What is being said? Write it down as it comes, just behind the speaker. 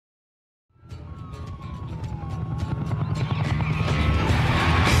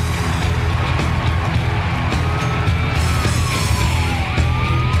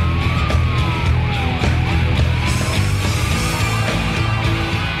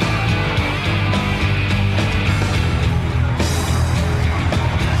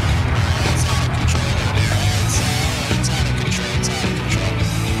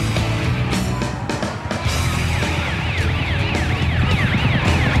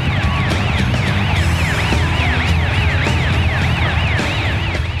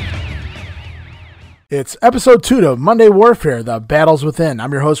It's episode 2 of Monday Warfare, The Battles Within.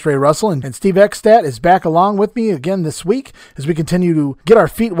 I'm your host, Ray Russell, and Steve Eckstadt is back along with me again this week as we continue to get our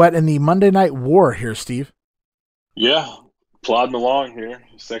feet wet in the Monday Night War here, Steve. Yeah, plodding along here.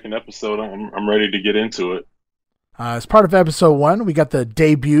 Second episode, I'm ready to get into it. As part of episode 1, we got the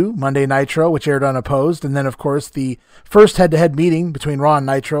debut Monday Nitro, which aired unopposed, and then, of course, the first head-to-head meeting between Raw and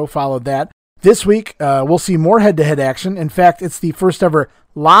Nitro followed that. This week, we'll see more head-to-head action. In fact, it's the first ever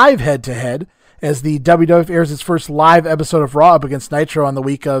live head-to-head, as the WWF airs its first live episode of Raw up against Nitro on the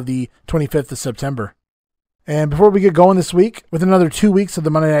week of the 25th of September. And before we get going this week, with another 2 weeks of the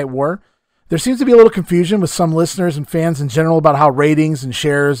Monday Night War, there seems to be a little confusion with some listeners and fans in general about how ratings and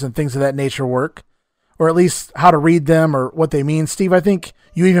shares and things of that nature work, or at least how to read them or what they mean. Steve, I think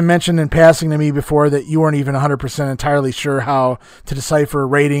you even mentioned in passing to me before that you weren't even 100% entirely sure how to decipher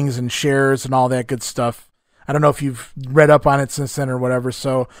ratings and shares and all that good stuff. I don't know if you've read up on it since then or whatever.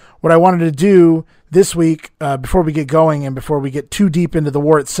 So what I wanted to do this week, before we get going and before we get too deep into the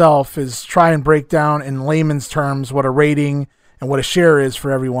war itself, is try and break down in layman's terms what a rating and what a share is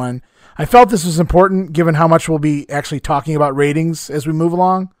for everyone. I felt this was important given how much we'll be actually talking about ratings as we move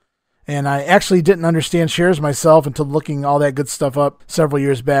along. And I actually didn't understand shares myself until looking all that good stuff up several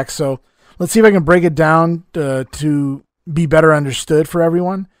years back. So let's see if I can break it down to be better understood for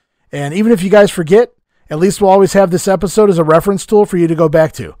everyone. And even if you guys forget, at least we'll always have this episode as a reference tool for you to go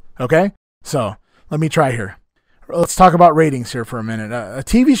back to, okay? So let me try here. Let's talk about ratings here for a minute. A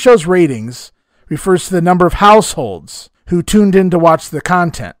TV show's ratings refers to the number of households who tuned in to watch the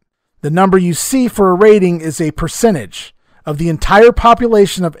content. The number you see for a rating is a percentage of the entire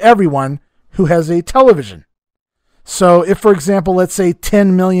population of everyone who has a television. So if, for example, let's say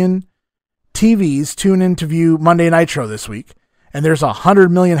 10 million TVs tune in to view Monday Nitro this week, and there's 100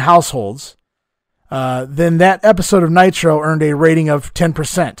 million households, then that episode of Nitro earned a rating of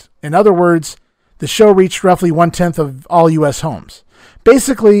 10%. In other words, the show reached roughly 1/10 of all U.S. homes.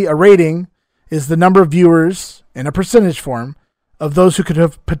 Basically, a rating is the number of viewers in a percentage form of those who could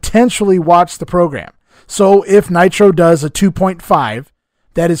have potentially watched the program. So if Nitro does a 2.5,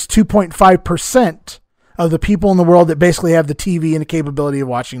 that is 2.5% of the people in the world that basically have the TV and the capability of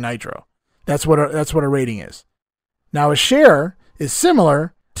watching Nitro. That's what a rating is. Now, a share is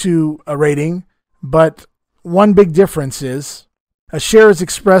similar to a rating, but one big difference is a share is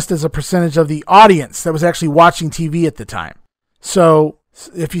expressed as a percentage of the audience that was actually watching TV at the time. So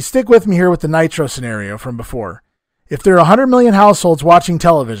if you stick with me here with the Nitro scenario from before, if there are 100 million households watching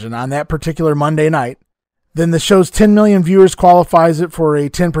television on that particular Monday night, then the show's 10 million viewers qualifies it for a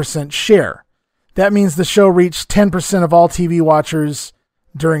 10% share. That means the show reached 10% of all TV watchers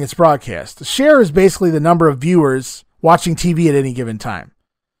during its broadcast. The share is basically the number of viewers watching TV at any given time.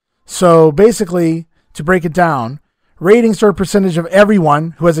 So basically, to break it down, ratings are a percentage of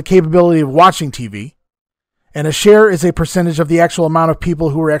everyone who has a capability of watching TV, and a share is a percentage of the actual amount of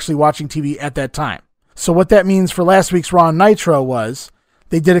people who are actually watching TV at that time. So what that means for last week's Raw and Nitro was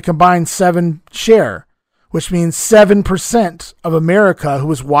they did a combined 7 share, which means 7% of America who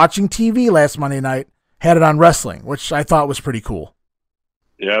was watching TV last Monday night had it on wrestling, which I thought was pretty cool.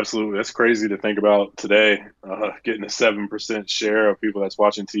 Yeah, absolutely. That's crazy to think about today, getting a 7% share of people that's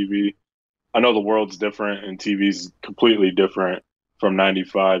watching TV. I know the world's different and TV's completely different from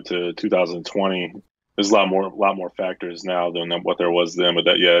 95 to 2020. There's a lot more factors now than what there was then, but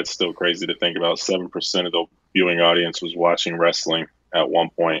it's still crazy to think about 7% of the viewing audience was watching wrestling at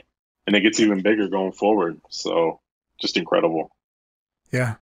one point. And it gets even bigger going forward. So just incredible.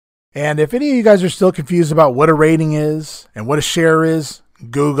 Yeah. And if any of you guys are still confused about what a rating is and what a share is,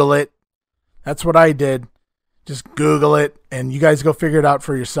 Google it. That's what I did. Just Google it, and you guys go figure it out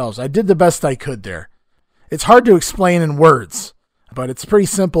for yourselves. I did the best I could there. It's hard to explain in words, but it's pretty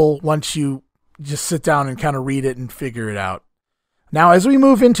simple once you just sit down and kind of read it and figure it out. Now, as we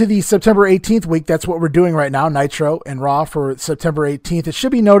move into the September 18th week, that's what we're doing right now, Nitro and Raw for September 18th. It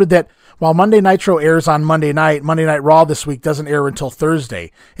should be noted that while Monday Nitro airs on Monday Night Raw this week doesn't air until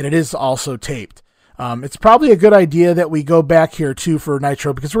Thursday, and it is also taped. It's probably a good idea that we go back here, too, for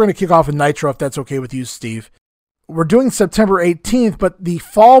Nitro, because we're going to kick off with Nitro, if that's okay with you, Steve. We're doing September 18th, but the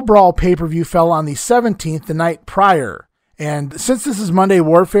Fall Brawl pay-per-view fell on the 17th, the night prior. And since this is Monday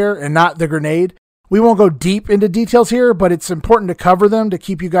Warfare and not The Grenade, we won't go deep into details here, but it's important to cover them to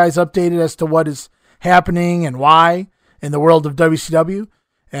keep you guys updated as to what is happening and why in the world of WCW.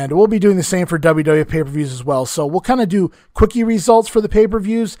 And we'll be doing the same for WWF pay-per-views as well. So we'll kind of do quickie results for the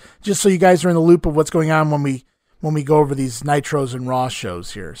pay-per-views, just so you guys are in the loop of what's going on when we go over these Nitros and Raw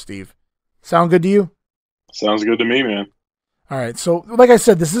shows here, Steve. Sound good to you? Sounds good to me, man. All right. So, like I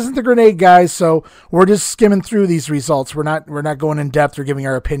said, this isn't the grenade, guys. So we're just skimming through these results. We're not going in depth or giving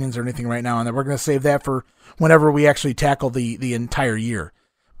our opinions or anything right now, and we're going to save that for whenever we actually tackle the entire year.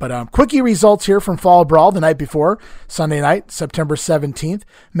 But quickie results here from Fall Brawl the night before, Sunday night, September 17th.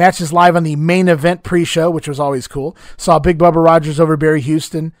 Matches live on the main event pre-show, which was always cool. Saw Big Bubba Rogers over Barry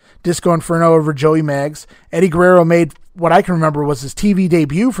Houston, Disco Inferno over Joey Maggs. Eddie Guerrero made what I can remember was his TV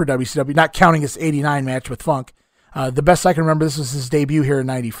debut for WCW, not counting his 89 match with Funk. The best I can remember, this was his debut here in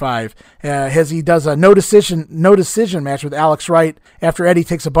 95. As he does a no decision match with Alex Wright after Eddie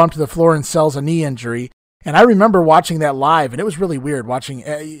takes a bump to the floor and sells a knee injury. And I remember watching that live, and it was really weird watching.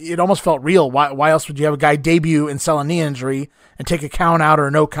 It almost felt real. Why else would you have a guy debut and sell a knee injury and take a count out or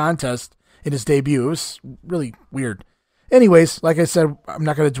a no contest in his debut? It was really weird. Anyways, like I said, I'm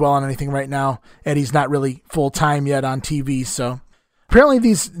not going to dwell on anything right now. Eddie's not really full-time yet on TV, so apparently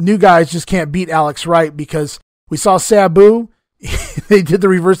these new guys just can't beat Alex Wright because we saw Sabu. They did the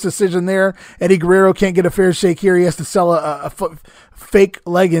reverse decision there. Eddie Guerrero can't get a fair shake here. He has to sell a fake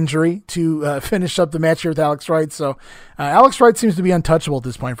leg injury to finish up the match here with Alex Wright. So Alex Wright seems to be untouchable at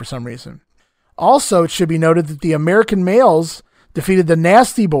this point for some reason. Also, it should be noted that the American Males defeated the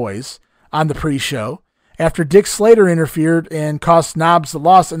Nasty Boys on the pre-show after Dick Slater interfered and cost Knobs the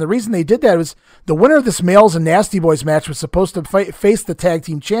loss. And the reason they did that was the winner of this Males and Nasty Boys match was supposed to face the tag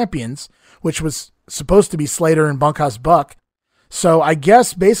team champions, which was supposed to be Slater and Bunkhouse Buck. So I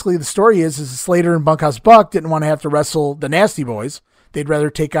guess basically the story is Slater and Bunkhouse Buck didn't want to have to wrestle the Nasty Boys. They'd rather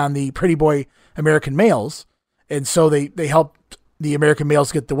take on the Pretty Boy American Males. And so they helped the American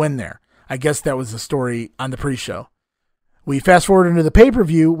Males get the win there. I guess that was the story on the pre-show. We fast forward into the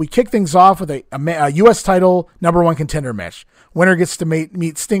pay-per-view. We kick things off with a U.S. title number one contender match. Winner gets to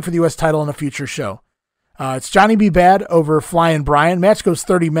meet Sting for the U.S. title in a future show. It's Johnny B. Bad over Flying Brian. Match goes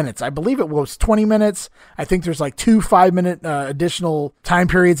 30 minutes. I believe it was 20 minutes. I think there's like 2 5-minute additional time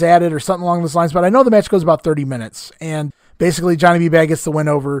periods added or something along those lines. But I know the match goes about 30 minutes. And basically Johnny B. Bad gets the win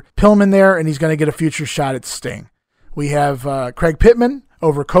over Pillman there, and he's going to get a future shot at Sting. We have Craig Pittman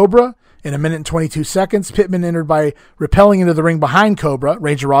over Cobra in 1 minute and 22 seconds. Pittman entered by rappelling into the ring behind Cobra.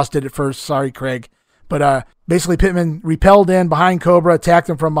 Ranger Ross did it first. Sorry, Craig. But basically, Pittman repelled in behind Cobra, attacked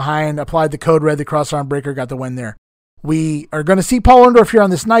him from behind, applied the Code Red, the cross-arm breaker, got the win there. We are going to see Paul Orndorff here on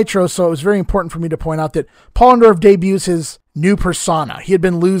this Nitro, so it was very important for me to point out that Paul Orndorff debuts his new persona. He had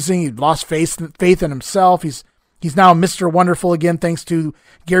been losing. He'd lost faith in himself. He's now Mr. Wonderful again, thanks to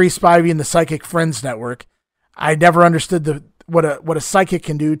Gary Spivey and the Psychic Friends Network. I never understood what a psychic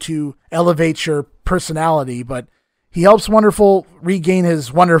can do to elevate your personality, but he helps Wonderful regain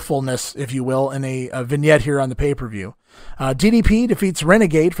his wonderfulness, if you will, in a vignette here on the pay-per-view. DDP defeats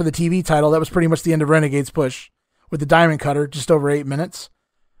Renegade for the TV title. That was pretty much the end of Renegade's push with the Diamond Cutter, just over 8 minutes.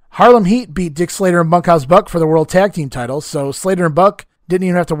 Harlem Heat beat Dick Slater and Bunkhouse Buck for the World Tag Team titles, so Slater and Buck didn't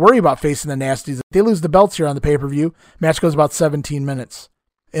even have to worry about facing the Nasties. They lose the belts here on the pay-per-view. Match goes about 17 minutes.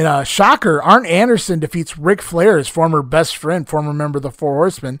 In a shocker, Arn Anderson defeats Ric Flair, his former best friend, former member of the Four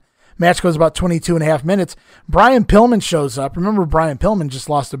Horsemen. Match goes about 22 and a half minutes. Brian Pillman shows up. Remember, Brian Pillman just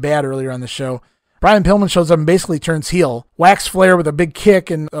lost a bat earlier on the show. Brian Pillman shows up and basically turns heel, whacks Flair with a big kick,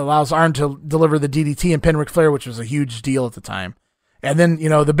 and allows Arn to deliver the DDT and pin Ric Flair, which was a huge deal at the time. And then,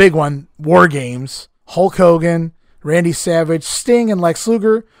 the big one, War Games. Hulk Hogan, Randy Savage, Sting, and Lex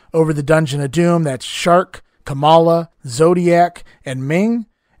Luger over the Dungeon of Doom. That's Shark, Kamala, Zodiac, and Ming.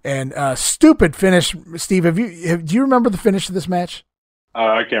 And stupid finish. Steve, do you remember the finish of this match?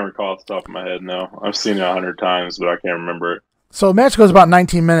 I can't recall off the top of my head, no. I've seen it 100 times, but I can't remember it. So the match goes about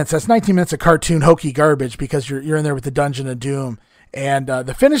 19 minutes. That's 19 minutes of cartoon hokey garbage because you're in there with the Dungeon of Doom. And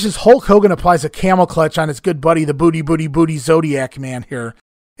the finish is Hulk Hogan applies a camel clutch on his good buddy, the booty Zodiac man here.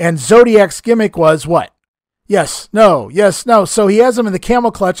 And Zodiac's gimmick was what? Yes, no. So he has him in the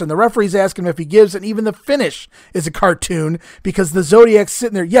camel clutch, and the referee's asking him if he gives, and even the finish is a cartoon because the Zodiac's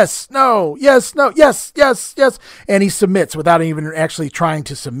sitting there, yes, no, yes. And he submits without even actually trying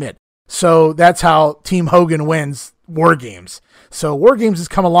to submit. So that's how Team Hogan wins War Games. So War Games has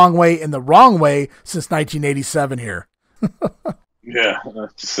come a long way in the wrong way since 1987 here. Yeah,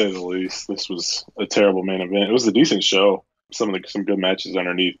 to say the least. This was a terrible main event. It was a decent show. Some good matches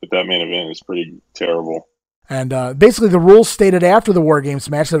underneath, but that main event is pretty terrible. And basically the rules stated after the War Games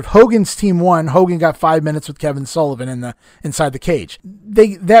match that if Hogan's team won, Hogan got 5 minutes with Kevin Sullivan inside the cage.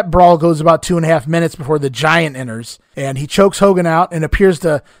 That brawl goes about 2.5 minutes before the Giant enters, and he chokes Hogan out and appears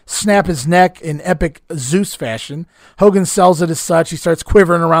to snap his neck in epic Zeus fashion. Hogan sells it as such. He starts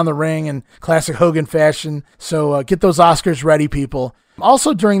quivering around the ring in classic Hogan fashion. So get those Oscars ready, people.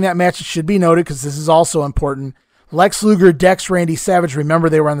 Also during that match, it should be noted, because this is also important, Lex Luger decks Randy Savage. Remember,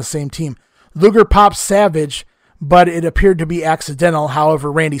 they were on the same team. Luger pops Savage, but it appeared to be accidental.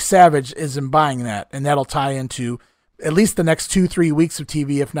 However, Randy Savage isn't buying that, and that'll tie into at least the next 2-3 weeks of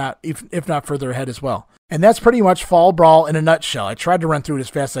TV, if not further ahead as well. And that's pretty much Fall Brawl in a nutshell. I tried to run through it as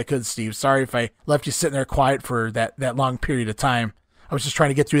fast as I could, Steve. Sorry if I left you sitting there quiet for that long period of time. I was just trying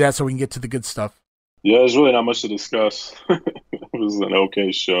to get through that so we can get to the good stuff. Yeah, there's really not much to discuss. It was an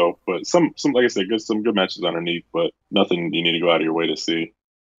okay show, but some like I said, some good matches underneath, but nothing you need to go out of your way to see.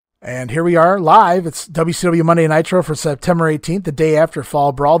 And here we are live. It's WCW Monday Nitro for September 18th, the day after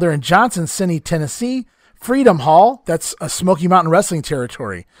Fall Brawl. They're in Johnson City, Tennessee. Freedom Hall, that's a Smoky Mountain Wrestling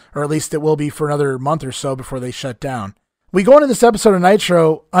territory, or at least it will be for another month or so before they shut down. We go into this episode of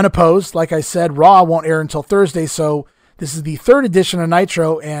Nitro unopposed. Like I said, Raw won't air until Thursday, so this is the third edition of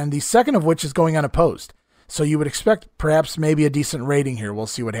Nitro, and the second of which is going unopposed. So you would expect perhaps maybe a decent rating here. We'll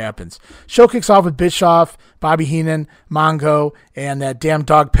see what happens. Show kicks off with Bischoff, Bobby Heenan, Mongo, and that damn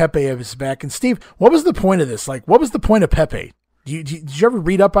dog Pepe is back. And Steve, what was the point of this? Like, what was the point of Pepe? Did you ever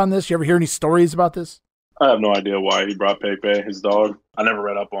read up on this? You ever hear any stories about this? I have no idea why he brought Pepe, his dog. I never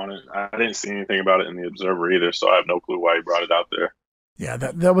read up on it. I didn't see anything about it in the Observer either, so I have no clue why he brought it out there. Yeah,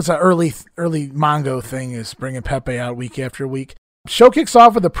 that was an early Mongo thing, is bringing Pepe out week after week. Show kicks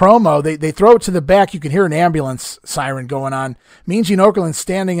off with a promo. They throw it to the back. You can hear an ambulance siren going on. Mean Gene Okerlund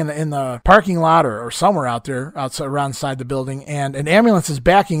standing in the parking lot or somewhere out there, around the building, and an ambulance is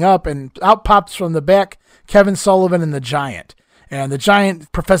backing up, and out pops from the back Kevin Sullivan and the Giant. And the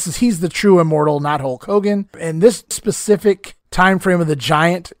Giant professes he's the true immortal, not Hulk Hogan. And this specific time frame of the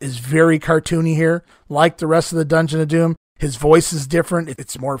Giant is very cartoony here. Like the rest of the Dungeon of Doom, his voice is different.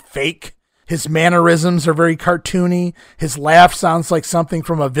 It's more fake. His mannerisms are very cartoony. His laugh sounds like something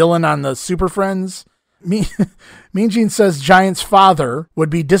from a villain on the Super Friends. Mean Gene says Giant's father would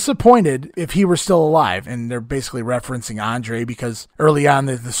be disappointed if he were still alive. And they're basically referencing Andre, because early on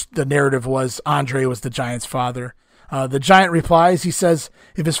the narrative was Andre was the Giant's father. The Giant replies, he says,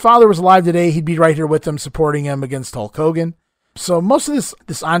 if his father was alive today, he'd be right here with him, supporting him against Hulk Hogan. So most of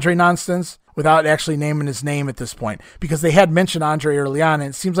this Andre nonsense, without actually naming his name at this point, because they had mentioned Andre early on,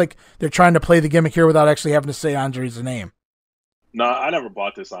 and it seems like they're trying to play the gimmick here without actually having to say Andre's name. No, I never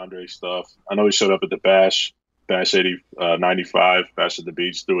bought this Andre stuff. I know he showed up at the Bash 95, Bash at the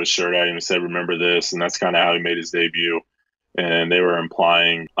Beach, threw his shirt at him and said, remember this, and that's kind of how he made his debut. And they were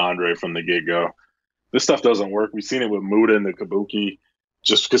implying Andre from the get-go. This stuff doesn't work. We've seen it with Muda and the Kabuki.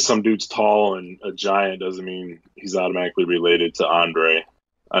 Just because some dude's tall and a giant doesn't mean he's automatically related to Andre.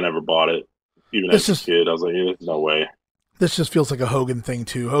 I never bought it. Even as a kid, I was like, there's no way. This just feels like a Hogan thing,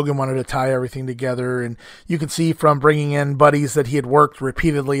 too. Hogan wanted to tie everything together, and you can see from bringing in buddies that he had worked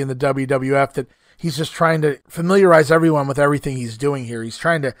repeatedly in the WWF that he's just trying to familiarize everyone with everything he's doing here.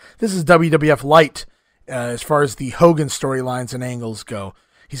 This is WWF light as far as the Hogan storylines and angles go.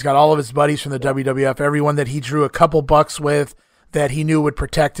 He's got all of his buddies from the WWF, everyone that he drew a couple bucks with that he knew would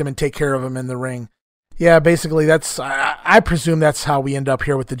protect him and take care of him in the ring. Yeah, basically I presume that's how we end up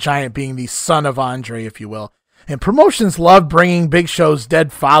here with the Giant being the son of Andre, if you will. And promotions love bringing Big Show's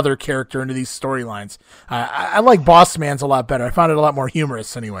dead father character into these storylines. I like Boss Man's a lot better. I found it a lot more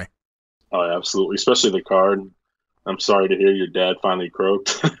humorous anyway. Oh, absolutely. Especially the card. I'm sorry to hear your dad finally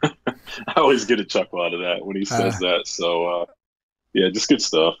croaked. I always get a chuckle out of that when he says that. So, yeah, just good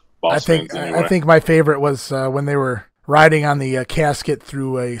stuff. I think my favorite was when they were riding on the casket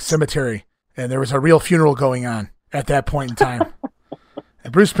through a cemetery, and there was a real funeral going on at that point in time.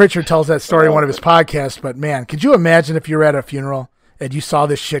 And Bruce Pritchard tells that story in one of his podcasts, but man, could you imagine if you were at a funeral and you saw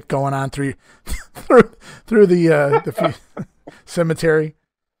this shit going on through the cemetery?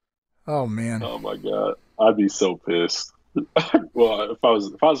 Oh man. Oh my God. I'd be so pissed. Well, if I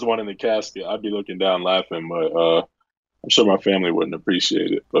was the one in the casket, I'd be looking down laughing, but I'm sure my family wouldn't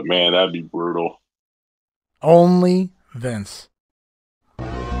appreciate it, but man, that'd be brutal. Only Vince.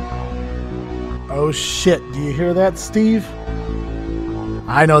 Oh shit, do you hear that, Steve?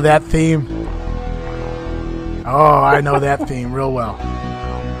 I know that theme. Oh, I know that theme real well.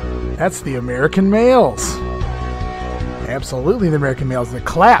 That's the American Males. Absolutely the American Males. The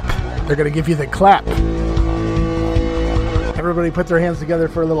clap. They're going to give you the clap. Everybody put their hands together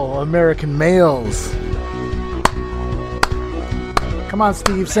for a little American Males. Come on,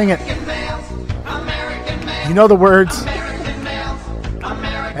 Steve, sing it. You know the words.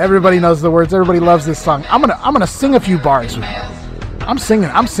 Everybody knows the words. Everybody loves this song. I'm gonna sing a few bars with you. I'm singing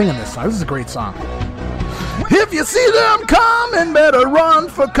this song. This is a great song. If you see them coming, better run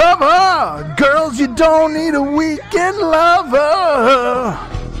for cover. Girls, you don't need a weekend lover.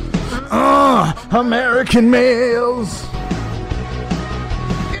 American Males.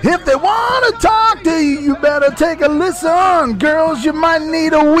 If they want to talk to you, you better take a listen. Girls, you might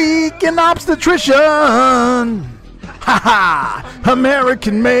need a weekend obstetrician. Ha ha!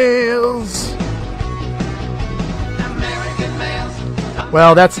 American males. American males.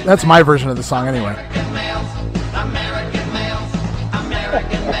 Well, that's my version of the song anyway. American males. American males.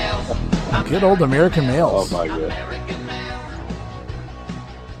 American males. Good old American Oh males. my god. American males.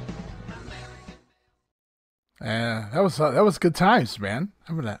 That was good times, man.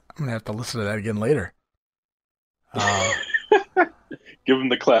 I'm gonna have to listen to that again later. Give him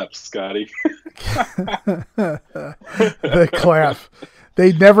the clap, Scotty. The clap.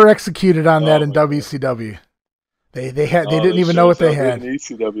 They never executed on that in WCW. They didn't even know what they had. In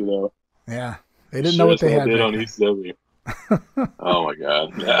ECW though. Yeah, they didn't know what they had. Did back on then. ECW. Oh my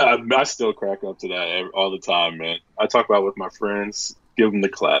god. Yeah, I still crack up to that all the time, man. I talk about it with my friends. Give them the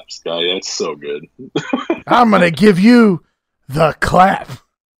clap, Scotty. That's so good. I'm gonna give you the clap.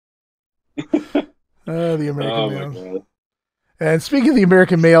 The American Oh males. my god. And speaking of the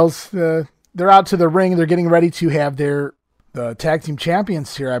American males, they're out to the ring. They're getting ready to have their tag team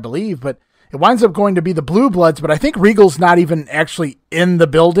champions here, I believe. But it winds up going to be the Blue Bloods. But I think Regal's not even actually in the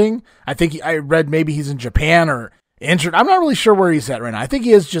building. I think I read maybe he's in Japan or injured. I'm not really sure where he's at right now. I think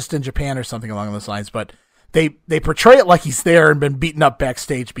he is just in Japan or something along those lines. But they portray it like he's there and been beaten up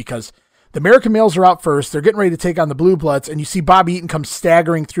backstage because the American males are out first. They're getting ready to take on the Blue Bloods. And you see Bobby Eaton come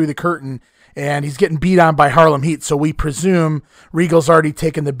staggering through the curtain. And he's getting beat on by Harlem Heat, so we presume Regal's already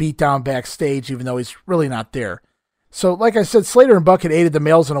taken the beat down backstage, even though he's really not there. So, like I said, Slater and Buck had aided the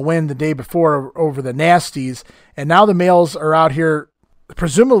males in a win the day before over the Nasties, and now the males are out here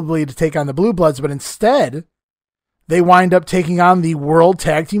presumably to take on the Blue Bloods, but instead they wind up taking on the World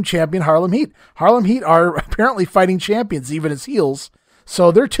Tag Team Champion Harlem Heat. Harlem Heat are apparently fighting champions, even as heels,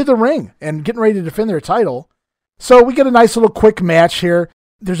 so they're to the ring and getting ready to defend their title. So we get a nice little quick match here.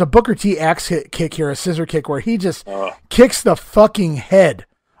 There's a Booker T axe kick here, a scissor kick, where he just kicks the fucking head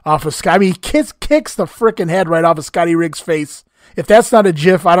off of Scotty. I mean, he kicks the freaking head right off of Scotty Riggs' face. If that's not a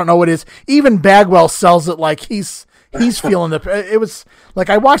GIF, I don't know what is. Even Bagwell sells it like he's feeling the. It was like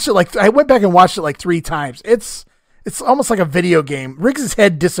I went back and watched it like 3 times. It's almost like a video game. Riggs'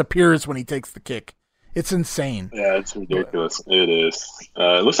 head disappears when he takes the kick. It's insane. Yeah, it's ridiculous. It is.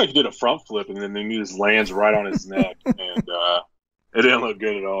 It looks like he did a front flip and then he just lands right on his neck and. It didn't look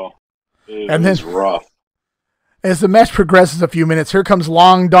good at all. It was rough. As the match progresses a few minutes, here comes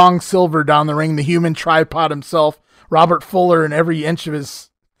Long Dong Silver down the ring, the human tripod himself, Robert Fuller in every inch of his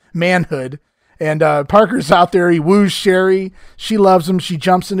manhood. And Parker's out there. He woos Sherry. She loves him. She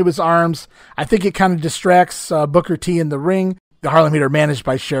jumps into his arms. I think it kind of distracts Booker T in the ring. The Harlem Heat are managed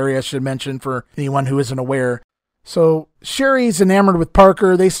by Sherry, I should mention, for anyone who isn't aware. So Sherry's enamored with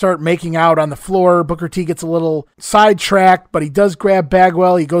Parker. They start making out on the floor. Booker T gets a little sidetracked, but he does grab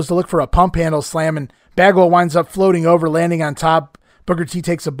Bagwell. He goes to look for a pump handle slam, and Bagwell winds up floating over, landing on top. Booker T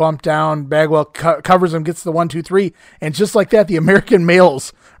takes a bump down. Bagwell covers him, gets the 1-2-3. And just like that, the American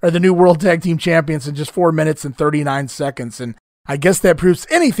males are the new World Tag Team Champions in just 4 minutes and 39 seconds. And I guess that proves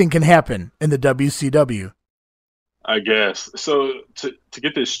anything can happen in the WCW. I guess. So to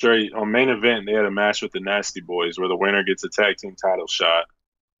get this straight, on Main Event, they had a match with the Nasty Boys where the winner gets a tag team title shot,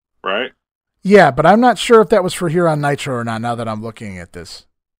 right? Yeah, but I'm not sure if that was for here on Nitro or not now that I'm looking at this.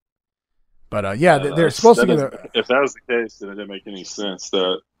 But they're supposed to get a... If that was the case, then it didn't make any sense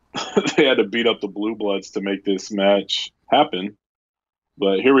that they had to beat up the Blue Bloods to make this match happen.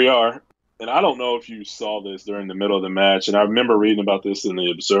 But here we are. And I don't know if you saw this during the middle of the match, and I remember reading about this in the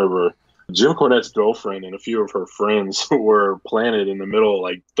Observer. Jim Cornette's girlfriend and a few of her friends were planted in the middle,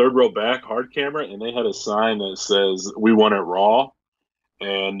 like third row back, hard camera, and they had a sign that says, "We want it raw."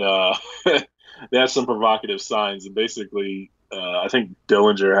 And they had some provocative signs. And basically, I think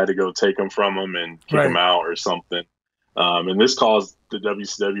Dillinger had to go take them from them and kick them out or something. And this caused the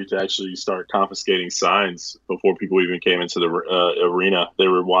WCW to actually start confiscating signs before people even came into the arena. They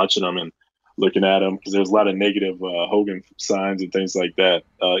were watching them and looking at them because there's a lot of negative Hogan signs and things like that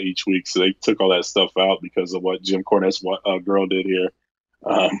each week. So they took all that stuff out because of what Jim Cornette's girl did here.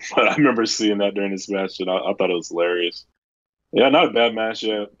 But I remember seeing that during this match, and I thought it was hilarious. Yeah, not a bad match.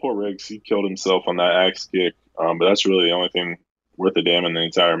 Yeah, poor Riggs, he killed himself on that axe kick. But that's really the only thing worth a damn in the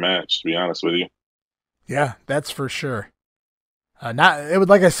entire match, to be honest with you. Yeah, that's for sure. Like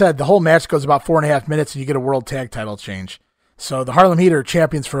I said, the whole match goes about 4.5 minutes, and you get a world tag title change. So the Harlem Heat are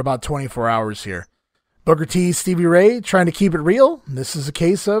champions for about 24 hours here. Booker T, Stevie Ray trying to keep it real. This is a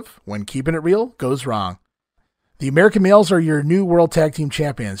case of when keeping it real goes wrong. The American males are your new World Tag Team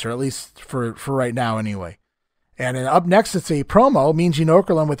Champions, or at least for right now anyway. And up next, it's a promo, Mean Gene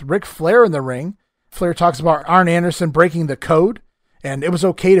Okerlund with Ric Flair in the ring. Flair talks about Arn Anderson breaking the code, and it was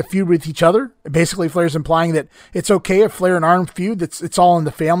okay to feud with each other. Basically, Flair's implying that it's okay if Flair and Arn feud. It's all in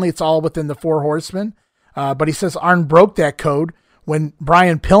the family. It's all within the Four Horsemen. But he says Arn broke that code when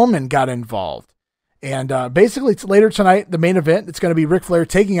Brian Pillman got involved. And basically, it's later tonight, the main event, it's going to be Ric Flair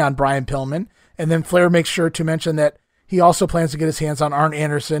taking on Brian Pillman. And then Flair makes sure to mention that he also plans to get his hands on Arn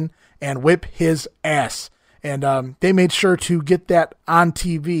Anderson and whip his ass. And they made sure to get that on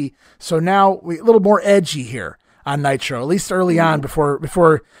TV. So now a little more edgy here on Nitro, at least early on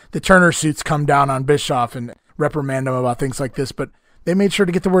before the Turner suits come down on Bischoff and reprimand him about things like this. But they made sure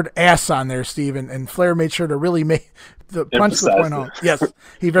to get the word ass on there, Steve, and Flair made sure to really make the punch the point home. Yes,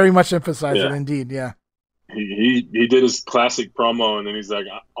 he very much emphasized it indeed, yeah. He did his classic promo, and then he's like,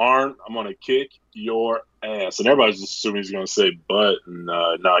 Arn, I'm going to kick your ass. And everybody's just assuming he's going to say butt. And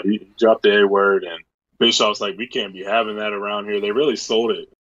no, he dropped the A word, and Bischoff's like, we can't be having that around here. They really sold it.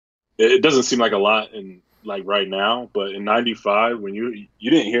 It doesn't seem like a lot in like right now, but in 95, when you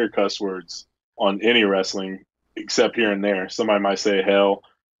didn't hear cuss words on any wrestling except here and there. Somebody might say hell.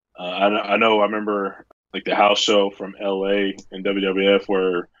 I remember like the house show from LA in WWF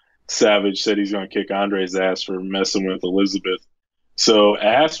where Savage said he's going to kick Andre's ass for messing with Elizabeth. So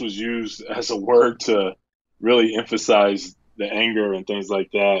ass was used as a word to really emphasize the anger and things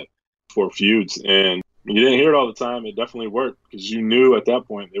like that for feuds. And you didn't hear it all the time. It definitely worked because you knew at that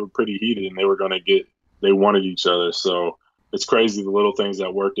point they were pretty heated and they wanted each other. So it's crazy the little things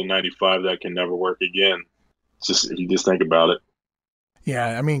that worked in 95 that can never work again. Just if you just think about it.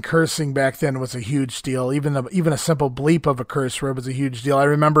 Yeah, I mean, cursing back then was a huge deal. Even a simple bleep of a curse word was a huge deal. I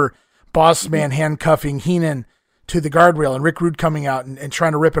remember Boss Man handcuffing Heenan to the guardrail and Rick Rude coming out and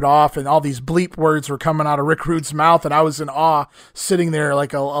trying to rip it off, and all these bleep words were coming out of Rick Rude's mouth, and I was in awe, sitting there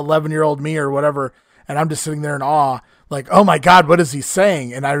like a 11-year-old me or whatever, and I'm just sitting there in awe, like, oh my God, what is he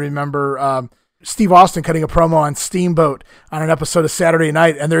saying? And I remember Steve Austin cutting a promo on Steamboat on an episode of Saturday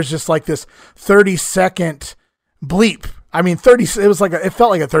Night, and there's just like this 30-second bleep. I mean, it felt like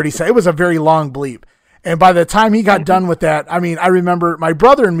a 30-second. It was a very long bleep. And by the time he got done with that, I mean, I remember my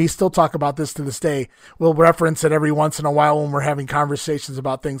brother and me still talk about this to this day. We'll reference it every once in a while when we're having conversations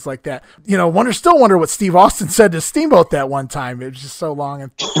about things like that. You know, wonder what Steve Austin said to Steamboat that one time. It was just so long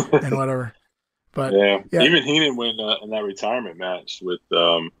and whatever. But yeah. Even Heenan went in that retirement match with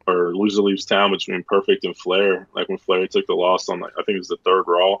or Loser Leaves Town between Perfect and Flair. Like when Flair took the loss on, I think it was the third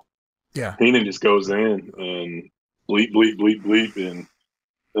Raw. Yeah, Heenan just goes in and bleep, bleep, bleep, bleep, and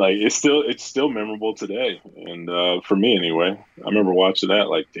like it's still memorable today. And for me anyway, I remember watching that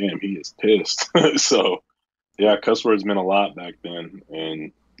like, damn, he is pissed. So yeah, cuss words meant a lot back then,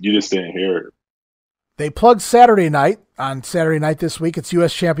 and you just didn't hear it. They plugged Saturday night. On Saturday night this week, it's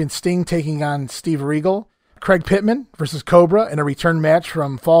U.S. champion Sting taking on Steve Regal. Craig Pittman versus Cobra in a return match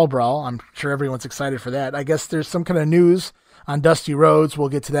from Fall Brawl. I'm sure everyone's excited for that. I guess there's some kind of news on Dusty Rhodes. We'll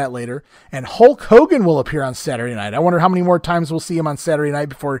get to that later. And Hulk Hogan will appear on Saturday night. I wonder how many more times we'll see him on Saturday night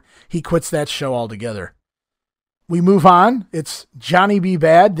before he quits that show altogether. We move on. It's Johnny B.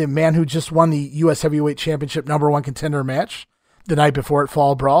 Bad, the man who just won the U.S. Heavyweight Championship #1 contender match the night before at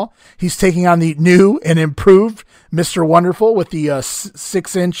Fall Brawl. He's taking on the new and improved Mr. Wonderful with the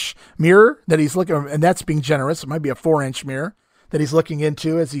 6-inch mirror that he's looking, and that's being generous. It might be a 4-inch mirror that he's looking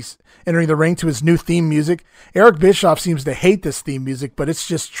into as he's entering the ring to his new theme music. Eric Bischoff seems to hate this theme music, but it's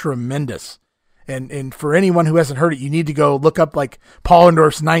just tremendous. And for anyone who hasn't heard it, you need to go look up like Paul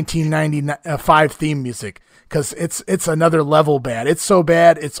Orndorff's 1995 theme music, because it's another level bad. It's so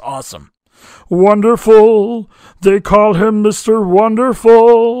bad, it's awesome. Wonderful. They call him Mr.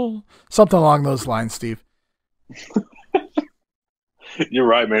 Wonderful. Something along those lines, Steve. You're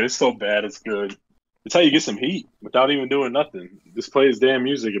right, man. It's so bad, it's good. It's how you get some heat without even doing nothing. Just play his damn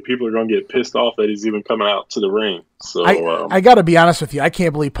music, and people are going to get pissed off that he's even coming out to the ring. So I got to be honest with you. I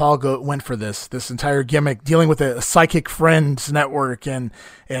can't believe Paul went for this entire gimmick, dealing with a Psychic Friends network and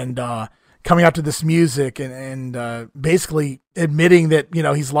coming out to this music and basically admitting that, you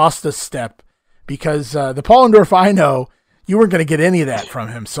know, he's lost a step, because the Paul Orndorff I know, you weren't going to get any of that from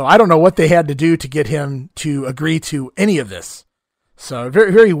him. So I don't know what they had to do to get him to agree to any of this. So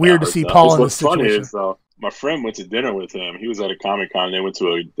very, very weird to see Paul in this situation. What's funny is, though, my friend went to dinner with him. He was at a Comic-Con. They went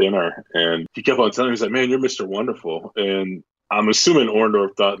to a dinner, and he kept on telling me, he's like, man, you're Mr. Wonderful. And I'm assuming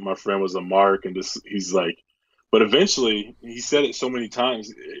Orndorff thought my friend was a mark, and he's like, but eventually, he said it so many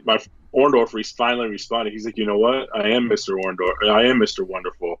times, my Orndorff finally responded. He's like, you know what? I am Mr. Orndorff. I am Mr.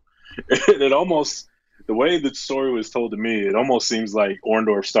 Wonderful. And it almost, the way the story was told to me, it almost seems like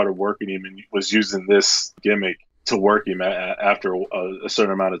Orndorff started working him and was using this gimmick to work him after a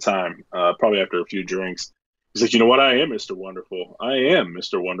certain amount of time, probably after a few drinks. He's like, you know what? I am Mr. Wonderful. I am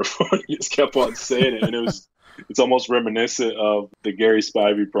Mr. Wonderful. He just kept on saying it, and it's almost reminiscent of the Gary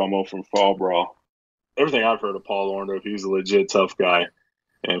Spivey promo from Fall Brawl. Everything I've heard of Paul Orndorff, he's a legit tough guy.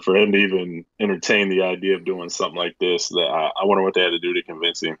 And for him to even entertain the idea of doing something like this, that I wonder what they had to do to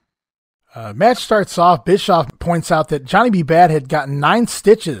convince him. Match starts off. Bischoff points out that Johnny B. Bad had gotten 9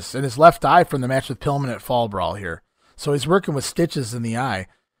 stitches in his left eye from the match with Pillman at Fall Brawl here. So he's working with stitches in the eye.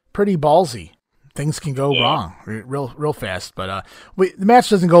 Pretty ballsy. Things can go wrong real fast. But the match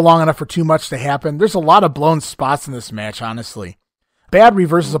doesn't go long enough for too much to happen. There's a lot of blown spots in this match, honestly. Bad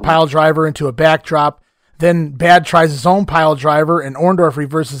reverses a pile driver into a backdrop. Then Bad tries his own pile driver, and Orndorff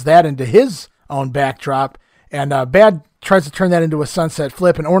reverses that into his own backdrop. And Bad tries to turn that into a sunset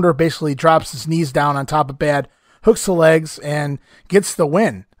flip, and Orndorff basically drops his knees down on top of Bad, hooks the legs, and gets the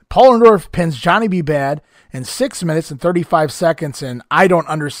win. Paul Orndorff pins Johnny B. Bad in 6 minutes and 35 seconds, and I don't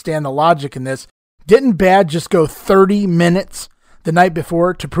understand the logic in this. Didn't Bad just go 30 minutes the night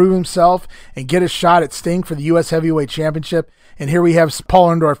before to prove himself and get a shot at Sting for the U.S. Heavyweight Championship? And here we have Paul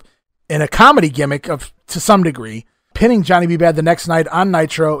Orndorff in a comedy gimmick to some degree, pinning Johnny B. Bad the next night on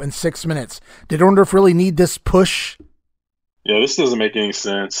Nitro in 6 minutes. Did Orndorff really need this push? Yeah, this doesn't make any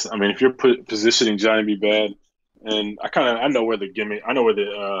sense. I mean, if you're positioning Johnny B. Bad, and I know where the gimmick, I know where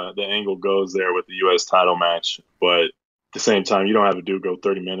the angle goes there with the U.S. title match, but at the same time, you don't have a dude go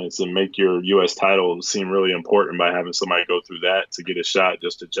 30 minutes and make your U.S. title seem really important by having somebody go through that to get a shot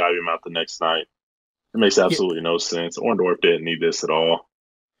just to jive him out the next night. It makes absolutely no sense. Orndorff didn't need this at all.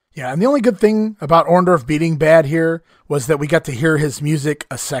 Yeah, and the only good thing about Orndorff beating Bad here was that we got to hear his music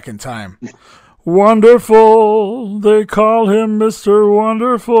a second time. Wonderful, they call him Mr.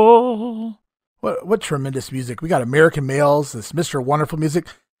 Wonderful. What tremendous music. We got American Males, this Mr. Wonderful music.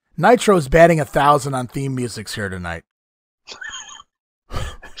 Nitro's batting 1,000 on theme musics here tonight.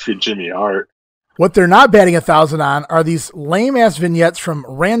 For Jimmy Hart. What they're not batting 1,000 on are these lame-ass vignettes from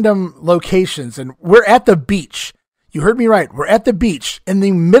random locations, and we're at the beach. You heard me right. We're at the beach, in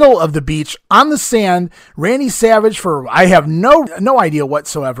the middle of the beach, on the sand. Randy Savage, for I have no idea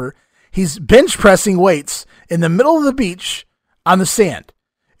whatsoever, he's bench pressing weights in the middle of the beach on the sand.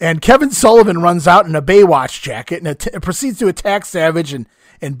 And Kevin Sullivan runs out in a Baywatch jacket and proceeds to attack Savage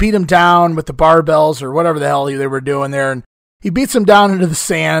and beat him down with the barbells or whatever the hell they were doing there. And he beats him down into the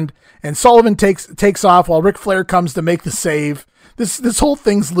sand, and Sullivan takes off while Ric Flair comes to make the save. This whole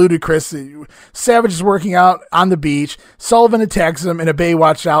thing's ludicrous. Savage is working out on the beach. Sullivan attacks him in a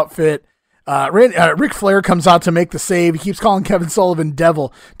Baywatch outfit. Ric Flair comes out to make the save. He keeps calling Kevin Sullivan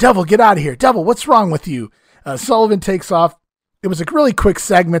Devil. Devil, get out of here. Devil, what's wrong with you? Sullivan takes off. It was a really quick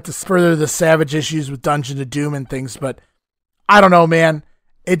segment to further the Savage issues with Dungeon of Doom and things, but I don't know, man.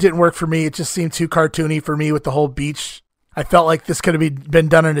 It didn't work for me. It just seemed too cartoony for me with the whole beach. I felt like this could have been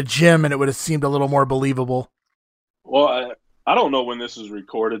done in a gym and it would have seemed a little more believable. Well, I don't know when this was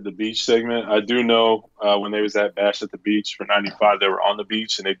recorded, the beach segment. I do know when they was at Bash at the Beach for 95, they were on the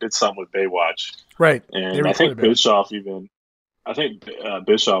beach and they did something with Baywatch. Right. And I think Bischoff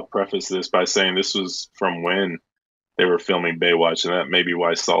prefaced this by saying this was from when they were filming Baywatch, and that may be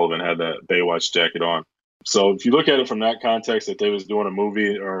why Sullivan had that Baywatch jacket on. So if you look at it from that context, that they was doing a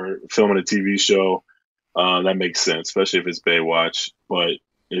movie or filming a TV show, that makes sense, especially if it's Baywatch. But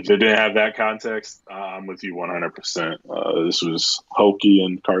if it didn't have that context, I'm with you 100%. This was hokey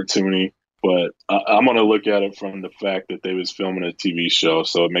and cartoony, but I'm going to look at it from the fact that they was filming a TV show,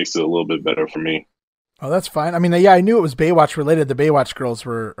 so it makes it a little bit better for me. Oh, that's fine. I mean, yeah, I knew it was Baywatch related. The Baywatch girls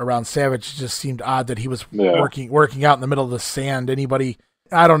were around Savage. It just seemed odd that he was working out in the middle of the sand. Anybody?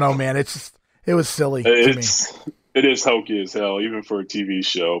 I don't know, man. It was silly to me. It is hokey as hell, even for a TV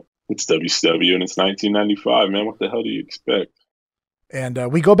show. It's WCW and it's 1995, man. What the hell do you expect?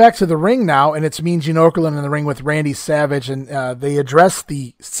 And we go back to the ring now, and it's Mean Gene Okerlund in the ring with Randy Savage, and they address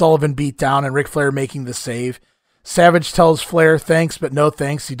the Sullivan beatdown and Ric Flair making the save. Savage tells Flair thanks, but no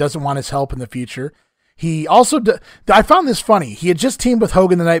thanks. He doesn't want his help in the future. He also, I found this funny. He had just teamed with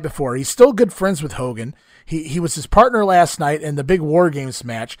Hogan the night before. He's still good friends with Hogan. He was his partner last night in the big War Games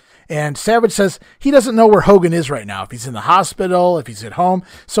match. And Savage says he doesn't know where Hogan is right now. If he's in the hospital, if he's at home.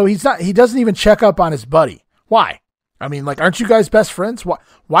 So he doesn't even check up on his buddy. Why? I mean, like, aren't you guys best friends?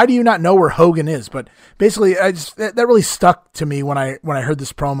 Why do you not know where Hogan is? But basically, that really stuck to me when I heard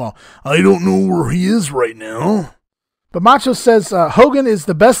this promo. I don't know where he is right now. But Macho says Hogan is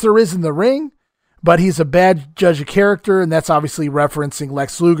the best there is in the ring, but he's a bad judge of character, and that's obviously referencing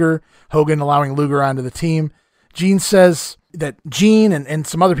Lex Luger, Hogan allowing Luger onto the team. Gene says that Gene and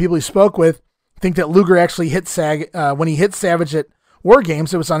some other people he spoke with think that Luger actually hit when he hit Savage at War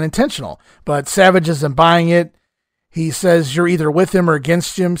Games, it was unintentional. But Savage isn't buying it. He says you're either with him or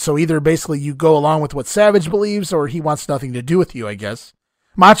against him, so either basically you go along with what Savage believes or he wants nothing to do with you, I guess.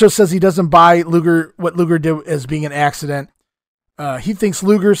 Macho says he doesn't buy what Luger did as being an accident. He thinks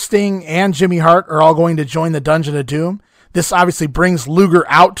Luger, Sting, and Jimmy Hart are all going to join the Dungeon of Doom. This obviously brings Luger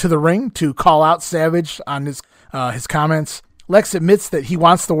out to the ring to call out Savage on his comments. Lex admits that he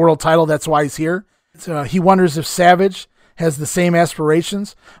wants the world title. That's why he's here. He wonders if Savage has the same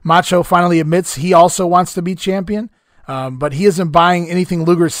aspirations. Macho finally admits he also wants to be champion, but he isn't buying anything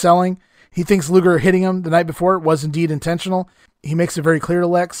Luger's selling. He thinks Luger hitting him the night before was indeed intentional. He makes it very clear to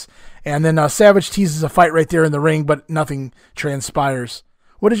Lex. And then Savage teases a fight right there in the ring, but nothing transpires.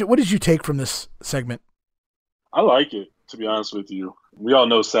 What did you take from this segment? I like it, to be honest with you. We all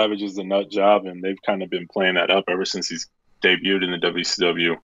know Savage is the nut job, and they've kind of been playing that up ever since he's debuted in the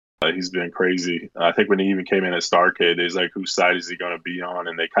WCW. He's been crazy. I think when he even came in at Starrcade, he's like, whose side is he going to be on?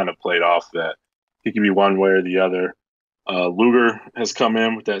 And they kind of played off that he could be one way or the other. Luger has come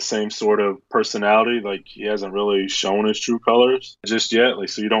in with that same sort of personality. Like, he hasn't really shown his true colors just yet. Like,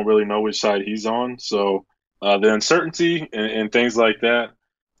 so you don't really know which side he's on. So the uncertainty and things like that,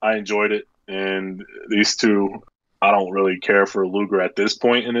 I enjoyed it. And these two, I don't really care for Luger at this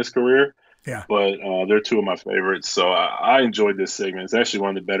point in his career. Yeah. But they're two of my favorites. So I enjoyed this segment. It's actually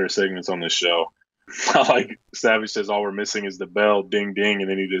one of the better segments on this show. I like Savage says all we're missing is the bell, ding, ding, and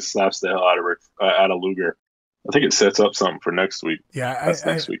then he just slaps the hell out of Luger. I think it sets up something for next week. Yeah,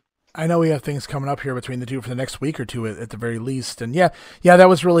 next week. I know we have things coming up here between the two for the next week or two at the very least. And yeah, that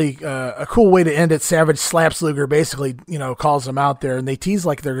was really a cool way to end it. Savage slaps Luger, basically, calls him out there, and they tease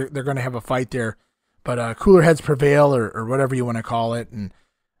like they're going to have a fight there. But cooler heads prevail, or whatever you want to call it, and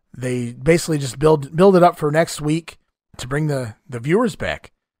they basically just build it up for next week to bring the viewers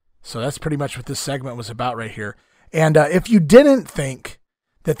back. So that's pretty much what this segment was about right here. And if you didn't think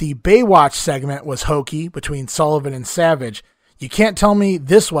that the Baywatch segment was hokey between Sullivan and Savage, you can't tell me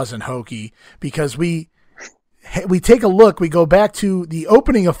this wasn't hokey, because we take a look, we go back to the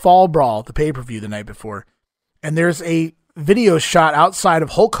opening of Fall Brawl, the pay-per-view the night before, and there's a video shot outside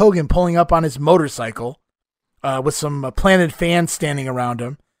of Hulk Hogan pulling up on his motorcycle with some planted fans standing around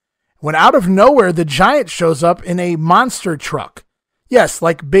him, when out of nowhere, the Giant shows up in a monster truck. Yes,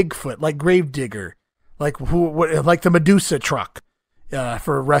 like Bigfoot, like Gravedigger, like the Medusa truck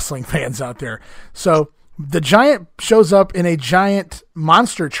for wrestling fans out there. So the Giant shows up in a giant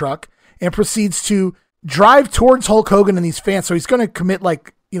monster truck and proceeds to drive towards Hulk Hogan and these fans. So he's going to commit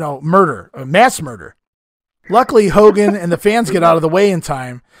murder, mass murder. Luckily, Hogan and the fans get out of the way in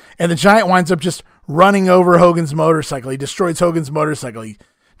time, and the Giant winds up just running over Hogan's motorcycle. He destroys Hogan's motorcycle. He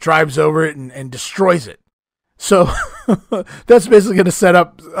drives over it and destroys it. So that's basically going to set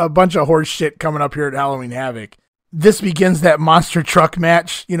up a bunch of horse shit coming up here at Halloween Havoc. This begins that monster truck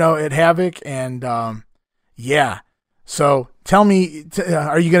match, at Havoc. And yeah. So tell me,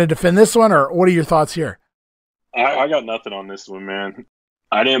 are you going to defend this one, or what are your thoughts here? I got nothing on this one, man.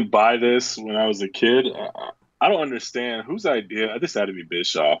 I didn't buy this when I was a kid. I don't understand whose idea. This had to be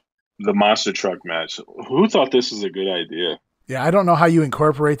Bischoff, the monster truck match. Who thought this was a good idea? Yeah, I don't know how you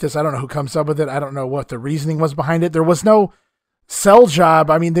incorporate this. I don't know who comes up with it. I don't know what the reasoning was behind it. There was no sell job.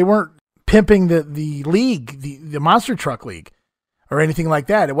 I mean, they weren't pimping the league, the Monster Truck League, or anything like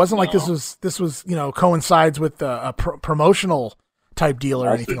that. It wasn't like this was coincides with a promotional type deal or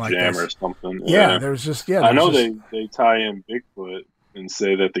anything like that. Or something. Yeah, there was just I know they tie in Bigfoot and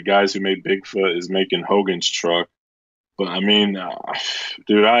say that the guys who made Bigfoot is making Hogan's truck. But I mean,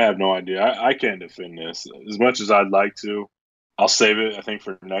 dude, I have no idea. I can't defend this as much as I'd like to. I'll save it, I think,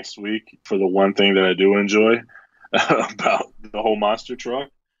 for next week for the one thing that I do enjoy about the whole monster truck.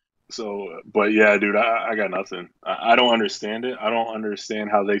 So, but yeah, dude, I got nothing. I don't understand it. I don't understand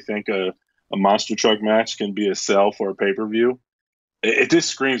how they think a monster truck match can be a sell for a pay-per-view. It just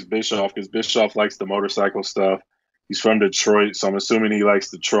screams Bischoff, because Bischoff likes the motorcycle stuff. He's from Detroit, so I'm assuming he likes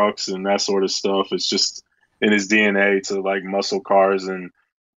the trucks and that sort of stuff. It's just in his DNA to like muscle cars and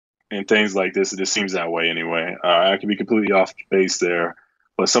things like this. It just seems that way anyway. I could be completely off base there,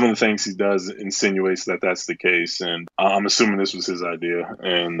 but some of the things he does insinuates that that's the case, and I'm assuming this was his idea,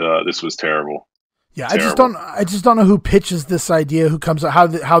 and this was terrible. Yeah, terrible. I just don't know who pitches this idea, who comes how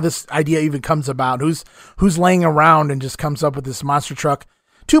this idea even comes about, who's laying around and just comes up with this monster truck,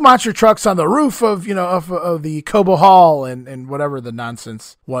 two monster trucks on the roof of the Cobo Hall and whatever the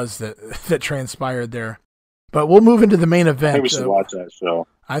nonsense was that transpired there. But we'll move into the main event. I think we should watch that show.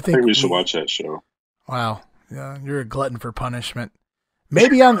 I think we should watch that show. Wow, yeah, you're a glutton for punishment.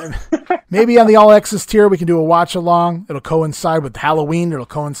 Maybe on the All Access tier we can do a watch along. It'll coincide with Halloween. It'll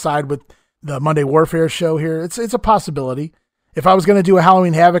coincide with the Monday Warfare show here. It's a possibility. If I was going to do a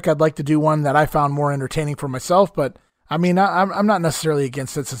Halloween Havoc, I'd like to do one that I found more entertaining for myself. But I mean, I'm not necessarily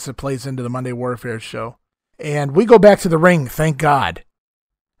against it since it plays into the Monday Warfare show. And we go back to the ring, thank God,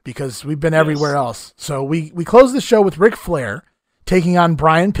 because we've been everywhere else. So we close the show with Ric Flair taking on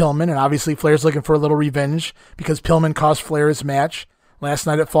Brian Pillman, and obviously Flair's looking for a little revenge because Pillman cost Flair his match last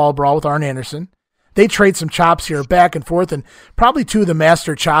night at Fall Brawl with Arn Anderson. They trade some chops here back and forth, and probably two of the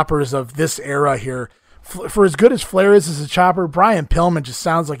master choppers of this era here. For as good as Flair is as a chopper, Brian Pillman just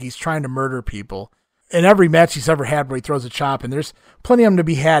sounds like he's trying to murder people in every match he's ever had where he throws a chop, and there's plenty of them to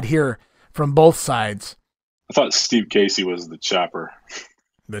be had here from both sides. I thought Steve Casey was the chopper.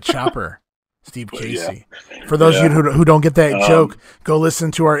 The chopper, Steve Casey. Yeah. For those of you who don't get that joke, go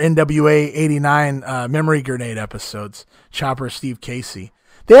listen to our NWA 89 Memory Grenade episodes. Chopper, Steve Casey.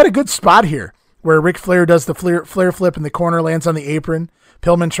 They had a good spot here where Ric Flair does the Flair flip in the corner, lands on the apron.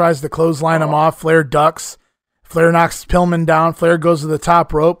 Pillman tries to clothesline him off. Flair ducks. Flair knocks Pillman down. Flair goes to the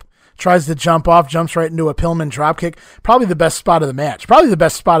top rope, tries to jump off, jumps right into a Pillman dropkick. Probably the best spot of the match. Probably the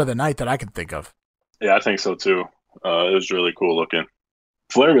best spot of the night that I can think of. Yeah, I think so too. It was really cool looking.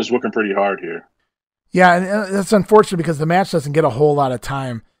 Flair was working pretty hard here. Yeah, and that's unfortunate because the match doesn't get a whole lot of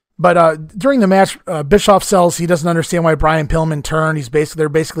time. But during the match, Bischoff sells he doesn't understand why Brian Pillman turned. They're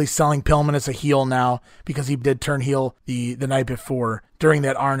basically selling Pillman as a heel now because he did turn heel the night before during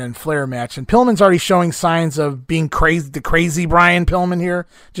that Arn and Flair match. And Pillman's already showing signs of being crazy, the crazy Brian Pillman here.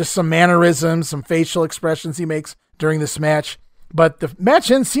 Just some mannerisms, some facial expressions he makes during this match. But the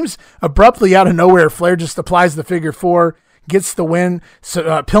match ends seems abruptly out of nowhere. Flair just applies the figure four, gets the win. So,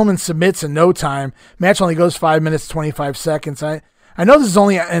 Pillman submits in no time. Match only goes 5 minutes, 25 seconds. I know this is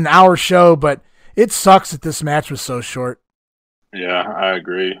only an hour show, but it sucks that this match was so short. Yeah, I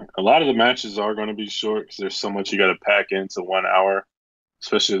agree. A lot of the matches are going to be short because there's so much you got to pack into 1 hour,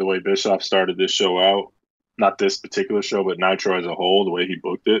 especially the way Bischoff started this show out. Not this particular show, but Nitro as a whole, the way he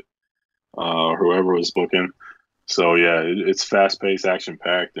booked it, whoever was booking. So, yeah, it's fast-paced,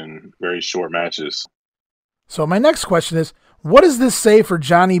 action-packed, and very short matches. So my next question is, what does this say for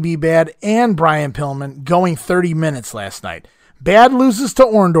Johnny B. Bad and Brian Pillman going 30 minutes last night? Bad loses to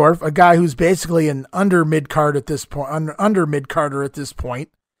Orndorff, a guy who's basically an under mid-carder at this point,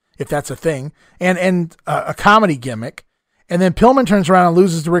 if that's a thing, and a comedy gimmick. And then Pillman turns around and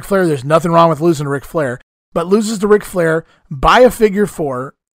loses to Ric Flair. There's nothing wrong with losing to Ric Flair, but loses to Ric Flair by a figure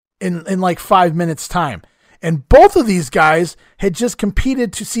four in like 5 minutes time. And both of these guys had just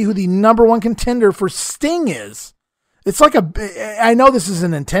competed to see who the number one contender for Sting is. It's like I know this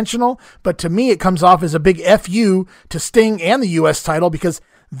isn't intentional, but to me it comes off as a big FU to Sting and the U.S. title because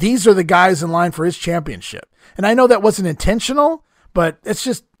these are the guys in line for his championship. And I know that wasn't intentional, but it's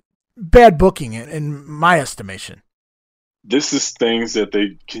just bad booking in my estimation. This is things that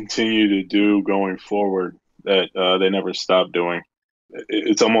they continue to do going forward that they never stop doing.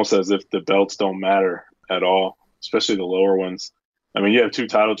 It's almost as if the belts don't matter at all, especially the lower ones. I mean, you have 2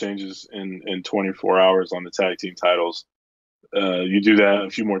 title changes in 24 hours on the tag team titles. You do that a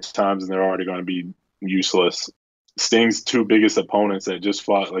few more times and they're already going to be useless. Sting's 2 biggest opponents that just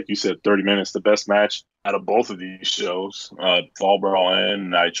fought, like you said, 30 minutes, the best match out of both of these shows, Fall Brawl and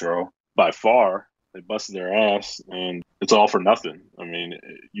Nitro, by far. They busted their ass, and it's all for nothing. I mean,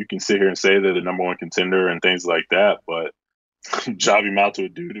 you can sit here and say they're the number one contender and things like that, but job him out to a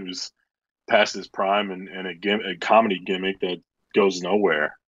dude who's past his prime and a comedy gimmick that goes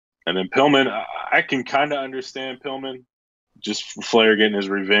nowhere. And then Pillman, I can kind of understand Pillman, just for Flair getting his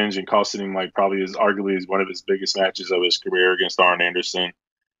revenge and costing him like probably arguably one of his biggest matches of his career against Arn Anderson,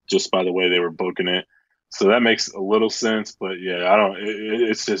 just by the way they were booking it. So that makes a little sense, but yeah,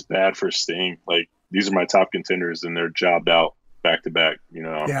 it's just bad for Sting. Like, these are my top contenders and they're jobbed out back to back, in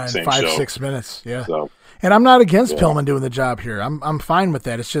same 5-6 minutes. Yeah. So, and I'm not against Pillman doing the job here. I'm fine with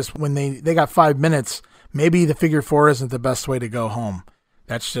that. It's just when they got 5 minutes, maybe the figure four isn't the best way to go home.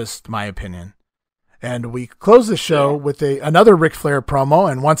 That's just my opinion. And we close the show with another Ric Flair promo,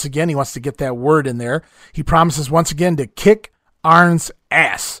 and once again, he wants to get that word in there. He promises once again to kick Arn's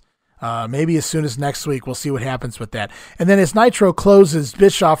ass. Maybe as soon as next week, we'll see what happens with that. And then as Nitro closes,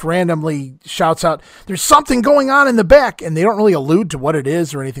 Bischoff randomly shouts out, "There's something going on in the back," and they don't really allude to what it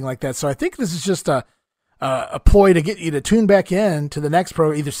is or anything like that. So I think this is just a ploy to get you to tune back in to the next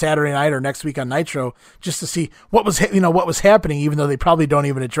pro, either Saturday night or next week on Nitro, just to see what was happening, even though they probably don't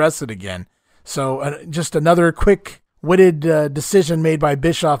even address it again. So just another quick-witted decision made by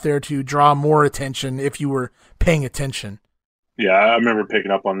Bischoff there to draw more attention if you were paying attention. Yeah, I remember picking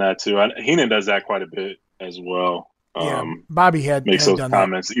up on that too. Heenan does that quite a bit as well. Bobby makes had those done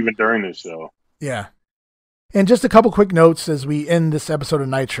comments that. Even during the show. Yeah. And just a couple quick notes as we end this episode of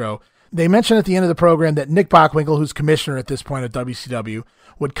Nitro. They mentioned at the end of the program that Nick Bockwinkel, who's commissioner at this point of WCW,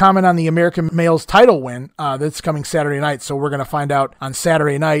 would comment on the American Males title win that's coming Saturday night. So we're going to find out on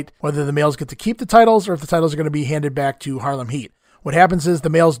Saturday night whether the males get to keep the titles or if the titles are going to be handed back to Harlem Heat. What happens is the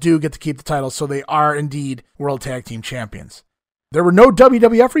males do get to keep the titles, so they are indeed World Tag Team Champions. There were no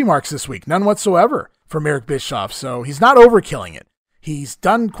WWF remarks this week, none whatsoever from Eric Bischoff, so he's not overkilling it. He's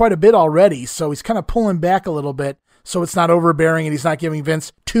done quite a bit already, so he's kind of pulling back a little bit so it's not overbearing and he's not giving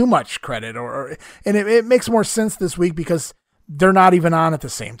Vince too much credit. And it makes more sense this week because they're not even on at the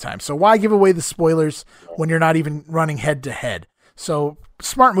same time. So why give away the spoilers when you're not even running head-to-head? So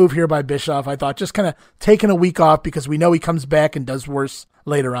smart move here by Bischoff, I thought, just kind of taking a week off because we know he comes back and does worse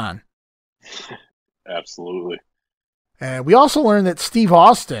later on. Absolutely. And we also learned that Steve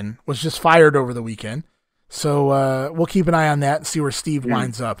Austin was just fired over the weekend. So we'll keep an eye on that and see where Steve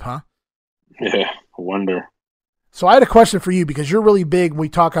winds up, huh? Yeah, I wonder. So I had a question for you because you're really big when we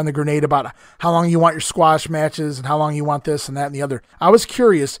talk on the Grenade about how long you want your squash matches and how long you want this and that and the other. I was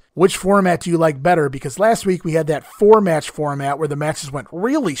curious, which format do you like better? Because last week we had that 4-match format where the matches went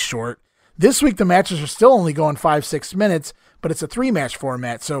really short. This week the matches are still only going 5-6 minutes, but it's a 3-match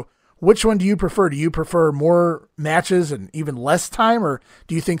format. So which one do you prefer? Do you prefer more matches and even less time, or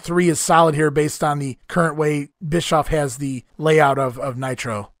do you think 3 is solid here based on the current way Bischoff has the layout of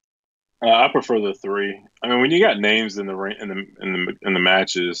Nitro? I prefer the 3. I mean, when you got names in the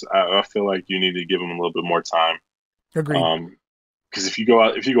matches, I feel like you need to give them a little bit more time. Agreed. Because if you go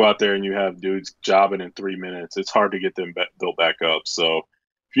out there and you have dudes jobbing in 3 minutes, it's hard to get them built back up. So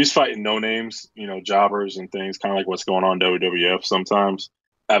if you're just fighting no names, jobbers and things, kind of like what's going on in WWF sometimes,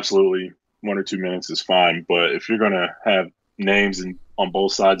 absolutely 1 or 2 minutes is fine. But if you're gonna have names on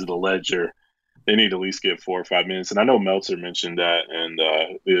both sides of the ledger, they need to at least get 4 or 5 minutes. And I know Meltzer mentioned that and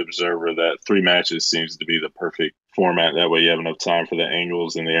the Observer that 3 matches seems to be the perfect format. That way you have enough time for the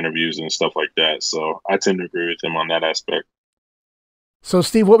angles and the interviews and stuff like that. So I tend to agree with him on that aspect. So,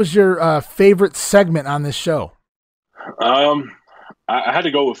 Steve, what was your favorite segment on this show? I had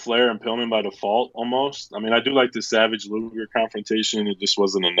to go with Flair and Pillman by default almost. I mean, I do like the Savage Luger confrontation. It just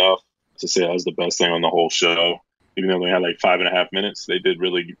wasn't enough to say that was the best thing on the whole show. Even though they had like 5.5 minutes, they did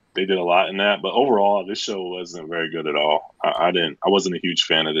a lot in that. But overall, this show wasn't very good at all. I wasn't a huge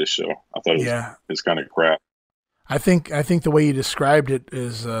fan of this show. I thought it was kind of crap. I think the way you described it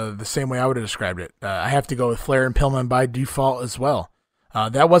is the same way I would have described it. I have to go with Flair and Pillman by default as well.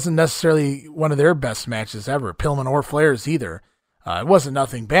 That wasn't necessarily one of their best matches ever, Pillman or Flair's either. It wasn't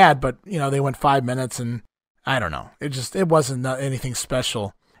nothing bad, but they went 5 minutes and I don't know. It wasn't anything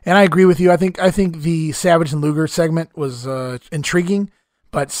special. And I agree with you. I think the Savage and Luger segment was intriguing,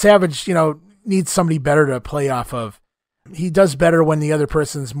 but Savage, needs somebody better to play off of. He does better when the other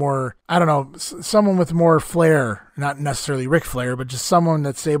person's more, I don't know, someone with more flair, not necessarily Ric Flair, but just someone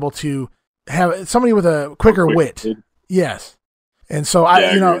that's able to have somebody with a quicker wit. Yes. And so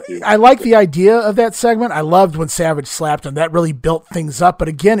I like the idea of that segment. I loved when Savage slapped him. That really built things up. But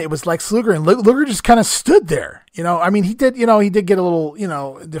again, it was like Luger, and Luger just kind of stood there. I mean, he did get a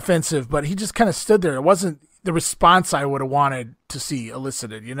little, defensive, but he just kind of stood there. It wasn't the response I would have wanted to see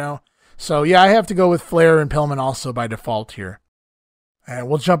elicited, So yeah, I have to go with Flair and Pillman also by default here. And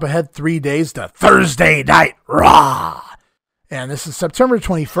we'll jump ahead 3 days to Thursday Night Raw. And this is September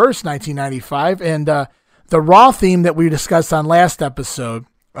 21st, 1995. And, the Raw theme that we discussed on last episode,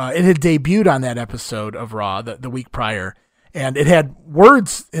 it had debuted on that episode of Raw the week prior, and it had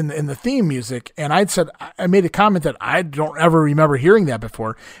words in the theme music. And I made a comment that I don't ever remember hearing that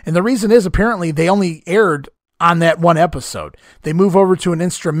before. And the reason is apparently they only aired on that one episode. They move over to an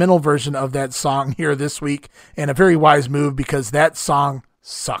instrumental version of that song here this week, and a very wise move because that song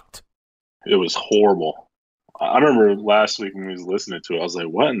sucked. It was horrible. I remember last week when we was listening to it, I was like,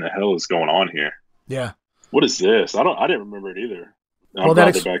 "What in the hell is going on here?" Yeah. What is this? I didn't remember it either. I'm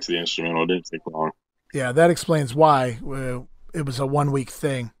glad they're back to the instrumental. It didn't take long. Yeah, that explains why it was a 1 week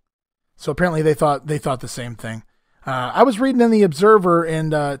thing. So apparently they thought the same thing. I was reading in the Observer,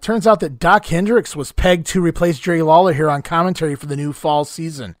 and it turns out that Doc Hendricks was pegged to replace Jerry Lawler here on commentary for the new fall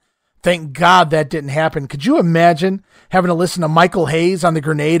season. Thank God that didn't happen. Could you imagine having to listen to Michael Hayes on the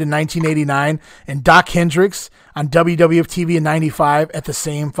Grenade in 1989 and Doc Hendricks on WWF TV in 95 at the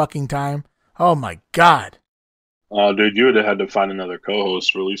same fucking time? Oh my God. Dude, you would have had to find another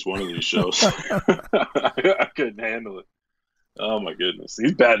co-host for at least one of these shows. I couldn't handle it. Oh, my goodness.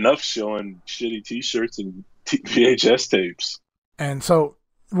 He's bad enough showing shitty T-shirts and VHS tapes. And so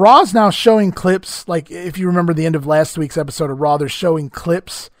Raw's now showing clips. Like, if you remember the end of last week's episode of Raw, they're showing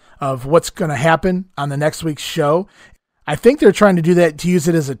clips of what's going to happen on the next week's show. I think they're trying to do that to use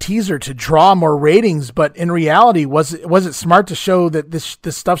it as a teaser to draw more ratings. But in reality, was it smart to show that this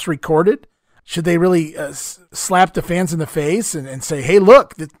stuff's recorded? Should they really slap the fans in the face and say, hey,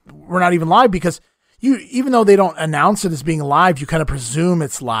 look, we're not even live? Because even though they don't announce it as being live, you kind of presume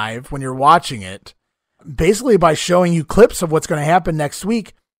it's live when you're watching it. Basically, by showing you clips of what's going to happen next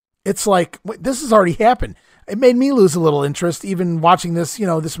week, it's like, this has already happened. it made me lose a little interest even watching this,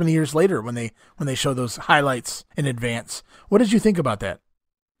 this many years later when they show those highlights in advance. What did you think about that?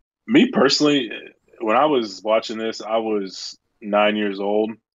 Me personally, when I was watching this, I was 9 years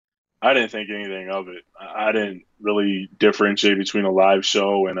old. I didn't think anything of it. I didn't really differentiate between a live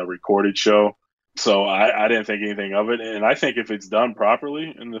show and a recorded show. So I didn't think anything of it. And I think if it's done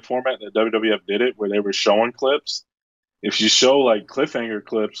properly in the format that WWF did it, where they were showing clips, if you show like cliffhanger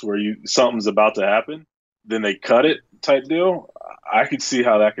clips where something's about to happen, then they cut it type deal, I could see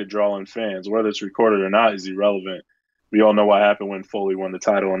how that could draw in fans. Whether it's recorded or not is irrelevant. We all know what happened when Foley won the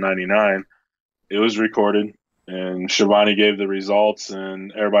title in '99. It was recorded, and Schiavone gave the results,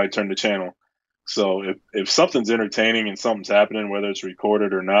 and everybody turned the channel. So if something's entertaining and something's happening, whether it's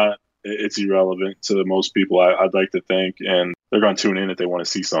recorded or not, it's irrelevant to most people, I'd like to think, and they're going to tune in if they want to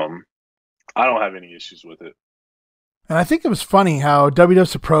see something. I don't have any issues with it. And I think it was funny how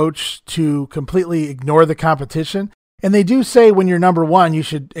WWF's approach to completely ignore the competition. And they do say when you're number one, you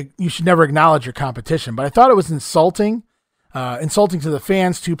should never acknowledge your competition. But I thought it was insulting to the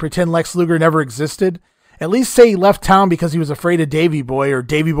fans to pretend Lex Luger never existed. At least say he left town because he was afraid of Davey Boy, or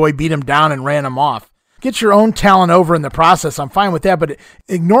Davey Boy beat him down and ran him off. Get your own talent over in the process. I'm fine with that. But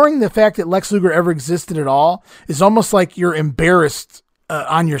ignoring the fact that Lex Luger ever existed at all is almost like you're embarrassed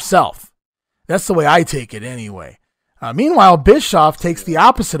on yourself. That's the way I take it anyway. Meanwhile, Bischoff takes the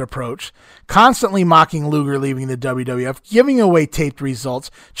opposite approach, constantly mocking Luger leaving the WWF, giving away taped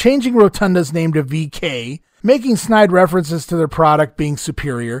results, changing Rotunda's name to VK, making snide references to their product being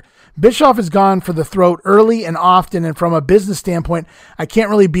superior. Bischoff has gone for the throat early and often, and from a business standpoint, I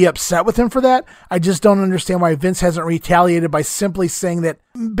can't really be upset with him for that. I just don't understand why Vince hasn't retaliated by simply saying that,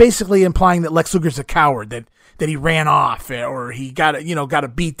 basically implying that Lex Luger's a coward, that he ran off, or he got a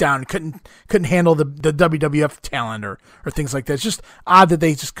beat down, couldn't handle the WWF talent or things like that. It's just odd that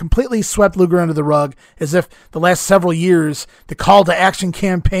they just completely swept Luger under the rug, as if the last several years, the call to action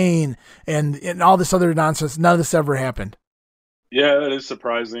campaign and all this other nonsense, none of this ever happened. Yeah, that is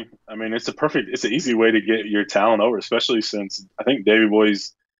surprising. I mean, it's an easy way to get your talent over, especially since I think Davey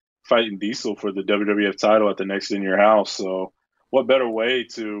Boy's fighting Diesel for the WWF title at the Next in Your House. So what better way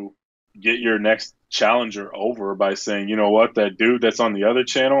to get your next challenger over by saying, you know what, that dude that's on the other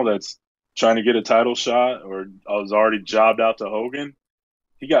channel that's trying to get a title shot or was already jobbed out to Hogan,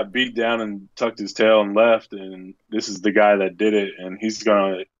 he got beat down and tucked his tail and left, and this is the guy that did it, and he's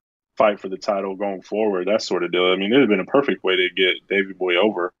going to fight for the title going forward, that sort of deal. I mean, it would have been a perfect way to get Davey Boy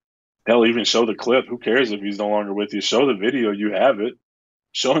over. Hell, even show the clip. Who cares if he's no longer with you? Show the video. You have it.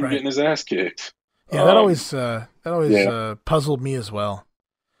 Show him getting his ass kicked. Yeah, that always puzzled me as well.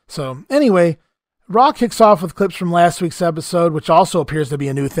 So anyway, Raw kicks off with clips from last week's episode, which also appears to be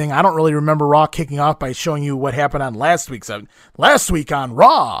a new thing. I don't really remember Raw kicking off by showing you what happened on last week on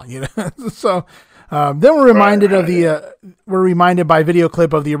Raw. So then we're reminded we're reminded by video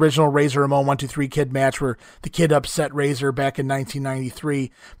clip of the original Razor Ramon 1-2-3 Kid match where the Kid upset Razor back in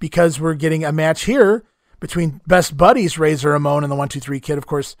 1993, because we're getting a match here between best buddies Razor Ramon and the 1-2-3 Kid. Of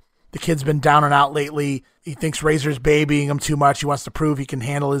course, the Kid's been down and out lately. He thinks Razor's babying him too much. He wants to prove he can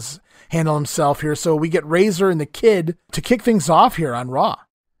handle himself here. So we get Razor and the Kid to kick things off here on Raw.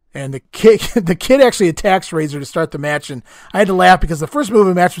 And the Kid actually attacks Razor to start the match. And I had to laugh because the first move of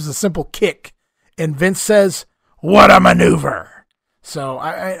the match was a simple kick. And Vince says, "What a maneuver." So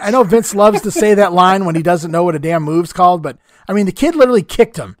I know Vince loves to say that line when he doesn't know what a damn move's called. But, I mean, the Kid literally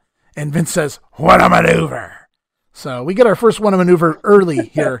kicked him. And Vince says, "What a maneuver." So we get our first one maneuver early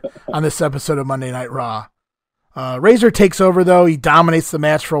here on this episode of Monday Night Raw. Razor takes over, though. He dominates the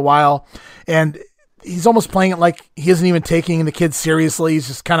match for a while, and he's almost playing it like he isn't even taking the Kid seriously. He's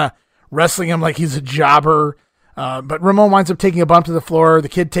just kind of wrestling him like he's a jobber. But Ramon winds up taking a bump to the floor. The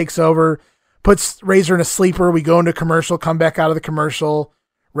Kid takes over, puts Razor in a sleeper. We go into commercial, come back out of the commercial.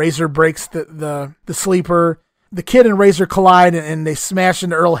 Razor breaks the sleeper. The Kid and Razor collide, and they smash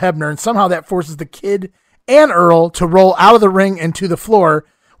into Earl Hebner, and somehow that forces the Kid and Earl to roll out of the ring and to the floor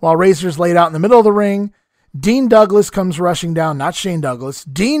while Razor's laid out in the middle of the ring. Dean Douglas comes rushing down, not Shane Douglas.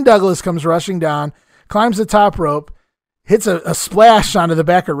 Dean Douglas comes rushing down, climbs the top rope, hits a splash onto the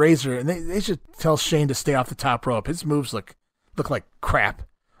back of Razor, and they should tell Shane to stay off the top rope. His moves look like crap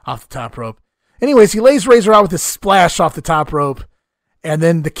off the top rope. Anyways, he lays Razor out with his splash off the top rope, and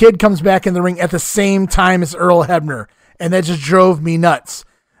then the Kid comes back in the ring at the same time as Earl Hebner, and that just drove me nuts.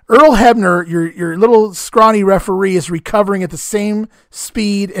 Earl Hebner, your little scrawny referee, is recovering at the same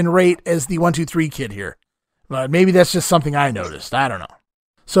speed and rate as the 1-2-3 Kid here. But maybe that's just something I noticed. I don't know.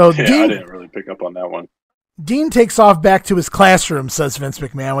 So yeah, Dean, I didn't really pick up on that one. Dean takes off back to his classroom, says Vince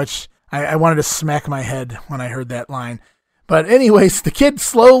McMahon, which I wanted to smack my head when I heard that line. But anyways, the kid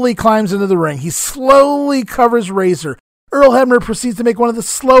slowly climbs into the ring. He slowly covers Razor. Earl Hebner proceeds to make one of the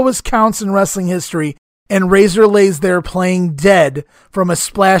slowest counts in wrestling history, and Razor lays there playing dead from a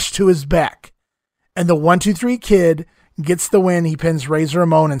splash to his back. And the 1-2-3 Kid gets the win. He pins Razor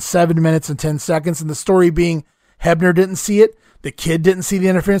Ramon in 7 minutes and 10 seconds. And the story being Hebner didn't see it. The Kid didn't see the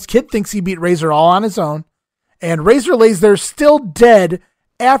interference. Kid thinks he beat Razor all on his own. And Razor lays there still dead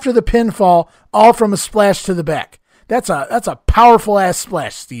after the pinfall, all from a splash to the back. That's a powerful ass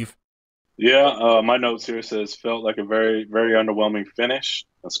splash, Steve. Yeah, my notes here says felt like a very, very underwhelming finish.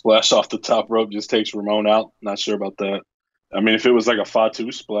 A splash off the top rope just takes Ramon out. Not sure about that. I mean, if it was like a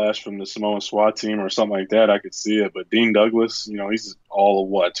Fatu splash from the Samoan SWAT team or something like that, I could see it. But Dean Douglas, he's all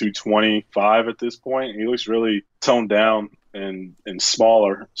of 225 at this point. He looks really toned down and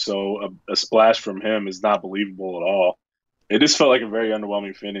smaller. So a splash from him is not believable at all. It just felt like a very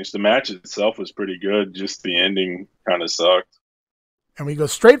underwhelming finish. The match itself was pretty good. Just the ending kind of sucked. And we go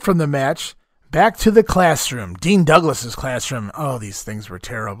straight from the match back to the classroom, Dean Douglas's classroom. Oh, these things were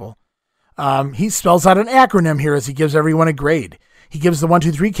terrible. He spells out an acronym here as he gives everyone a grade. He gives the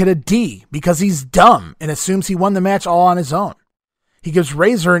 1-2-3 Kid a D because he's dumb and assumes he won the match all on his own. He gives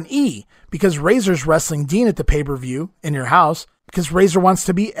Razor an E because Razor's wrestling Dean at the pay-per-view in your house because Razor wants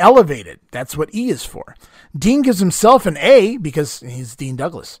to be elevated. That's what E is for. Dean gives himself an A because he's Dean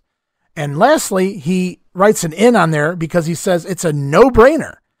Douglas. And lastly, he writes an N on there because he says it's a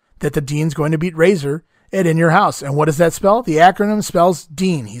no-brainer that the Dean's going to beat Razor at In Your House. And what does that spell? The acronym spells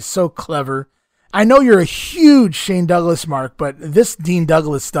Dean. He's so clever. I know you're a huge Shane Douglas mark, but this Dean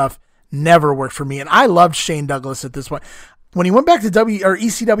Douglas stuff never worked for me. And I loved Shane Douglas at this point. When he went back to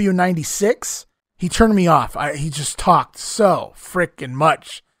ECW 96, he turned me off. He just talked so frickin'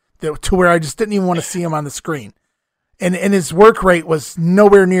 much to where I just didn't even want to see him on the screen. And his work rate was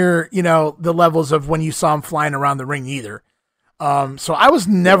nowhere near, the levels of when you saw him flying around the ring either. So I was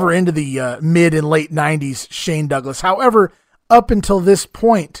never into the mid and late 90s Shane Douglas. However, up until this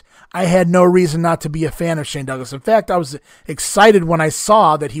point, I had no reason not to be a fan of Shane Douglas. In fact, I was excited when I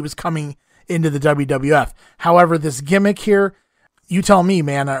saw that he was coming into the WWF. However, this gimmick here, you tell me,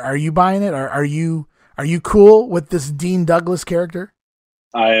 man, are you buying it? Are you cool with this Dean Douglas character?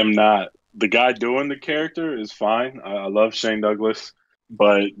 I am not. The guy doing the character is fine. I love Shane Douglas,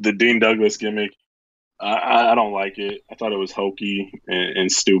 but the Dean Douglas gimmick, I don't like it. I thought it was hokey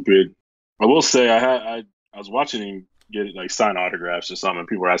and stupid. I will say I was watching him get sign autographs or something, and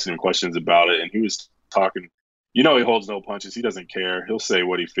people were asking him questions about it, and he was talking. He holds no punches. He doesn't care. He'll say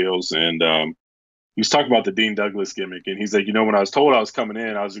what he feels, and he was talking about the Dean Douglas gimmick, and he's like, when I was told I was coming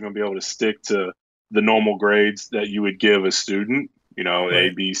in, I was going to be able to stick to the normal grades that you would give a student. Right. A,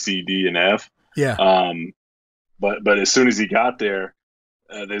 B, C, D, and F. Yeah. But as soon as he got there,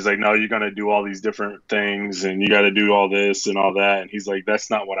 there's like, no, you're going to do all these different things and you got to do all this and all that. And he's like, that's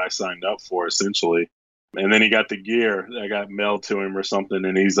not what I signed up for, essentially. And then he got the gear that got mailed to him or something.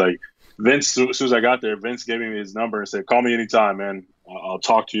 And he's like, Vince, as soon as I got there, Vince gave me his number and said, call me anytime, man. I'll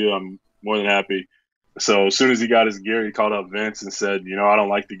talk to you. I'm more than happy. So as soon as he got his gear, he called up Vince and said, I don't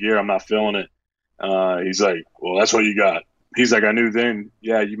like the gear. I'm not feeling it. He's like, well, that's what you got. He's like, I knew then,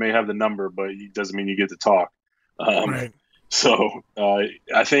 yeah, you may have the number, but it doesn't mean you get to talk. Right. So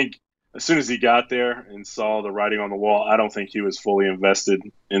I think as soon as he got there and saw the writing on the wall, I don't think he was fully invested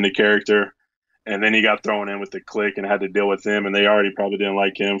in the character. And then he got thrown in with the Clique and had to deal with them, and they already probably didn't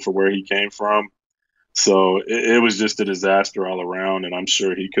like him for where he came from. So it was just a disaster all around, and I'm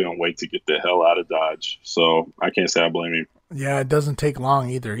sure he couldn't wait to get the hell out of Dodge. So I can't say I blame him. Yeah, it doesn't take long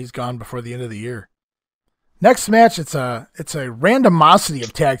either. He's gone before the end of the year. Next match, it's a randomosity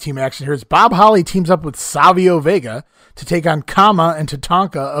of tag team action here. It's Bob Holly teams up with Savio Vega to take on Kama and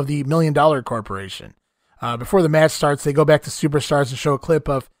Tatanka of the $1 Million Corporation. Before the match starts, they go back to Superstars and show a clip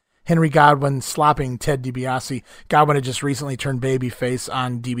of Henry Godwin slopping Ted DiBiase. Godwin had just recently turned babyface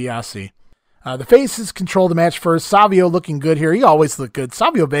on DiBiase. The faces control the match first. Savio looking good here. He always looked good.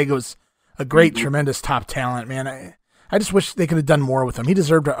 Savio Vega was a great, tremendous top talent, man. I just wish they could have done more with him. He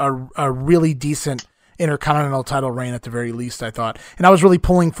deserved a really decent Intercontinental title reign at the very least, I thought. And I was really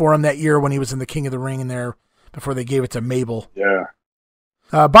pulling for him that year when he was in the King of the Ring in there before they gave it to Mabel. Yeah.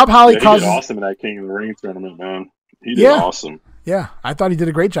 Bob Holly causes... He did awesome in that King of the Ring tournament, man. He did awesome. Yeah, I thought he did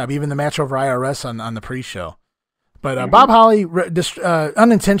a great job, even the match over IRS on the pre-show. But Bob Holly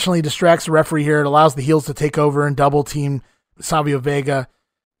unintentionally distracts the referee here. It allows the heels to take over and double team Savio Vega.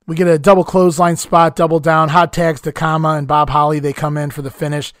 We get a double clothesline spot, double down, hot tags to Kama and Bob Holly. They come in for the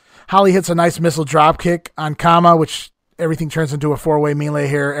finish. Holly hits a nice missile drop kick on Kama, which everything turns into a four-way melee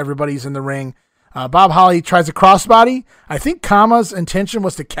here. Everybody's in the ring. Bob Holly tries a crossbody. I think Kama's intention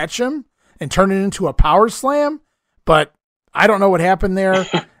was to catch him and turn it into a power slam, but I don't know what happened there.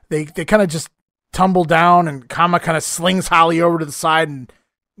 They kind of just tumble down, and Kama kind of slings Holly over to the side and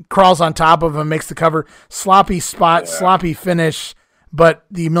crawls on top of him, makes the cover. Sloppy spot, sloppy finish, but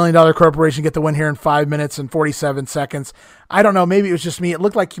the $1 Million Corporation get the win here in 5 minutes and 47 seconds. I don't know. Maybe it was just me. It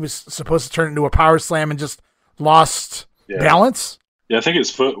looked like he was supposed to turn it into a power slam and just lost balance. Yeah, I think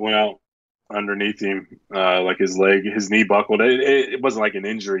his foot went out underneath him, like his knee buckled. It wasn't like an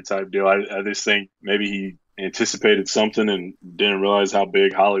injury type deal. I just think maybe he anticipated something and didn't realize how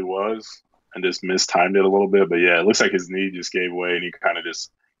big Holly was and just mistimed it a little bit. But yeah, it looks like his knee just gave way and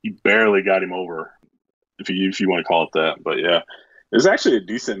he barely got him over, if you want to call it that. But yeah, it was actually a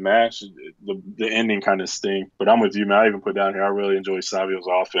decent match. The ending kind of stunk, but I'm with you, man. I even put down here, I really enjoy Savio's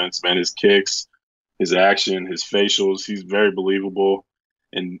offense, man. His kicks, his action, his facials, he's very believable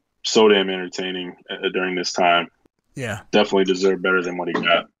and so damn entertaining during this time. Yeah. Definitely deserved better than what he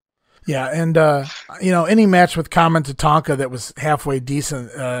got. Yeah, and, any match with Kama and Tatanka that was halfway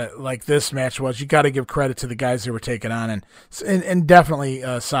decent like this match was, you got to give credit to the guys they were taking on, and definitely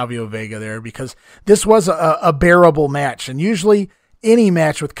Savio Vega there, because this was a bearable match. And usually any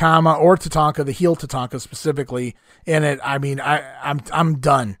match with Kama or Tatanka, the heel Tatanka specifically, in it, I mean, I'm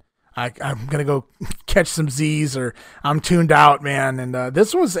done. I'm going to go catch some Z's, or I'm tuned out, man. And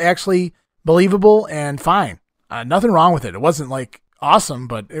this was actually believable and fine. Nothing wrong with it. It wasn't like awesome,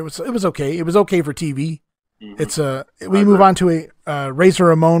 but it was okay. It was okay for TV. Mm-hmm. We move on to a Razor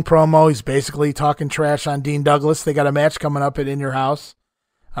Ramon promo. He's basically talking trash on Dean Douglas. They got a match coming up at In Your House.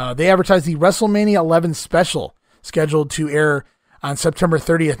 They advertised the WrestleMania 11 special scheduled to air on September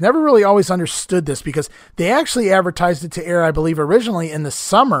 30th. Never really always understood this, because they actually advertised it to air, I believe, originally in the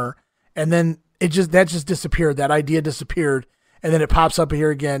summer, and then that just disappeared. That idea disappeared, and then it pops up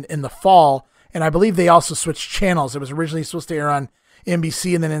here again in the fall. And I believe they also switched channels. It was originally supposed to air on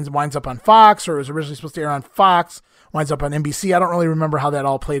NBC, and then it winds up on Fox, or it was originally supposed to air on Fox, winds up on NBC. I don't really remember how that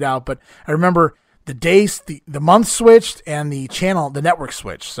all played out, but I remember the days, the month switched, and the channel, the network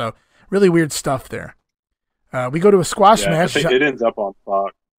switched. So really weird stuff there. We go to a squash match. I think it ends up on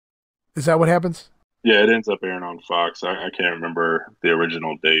Fox. Is that what happens? Yeah, it ends up airing on Fox. I can't remember the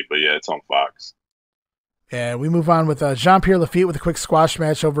original date, but yeah, it's on Fox. And we move on with Jean-Pierre Lafitte with a quick squash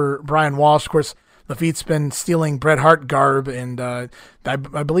match over Brian Walsh. Of course, Lafitte's been stealing Bret Hart garb, and I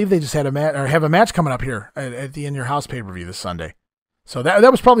believe they just had have a match coming up here at the In Your House pay-per-view this Sunday. So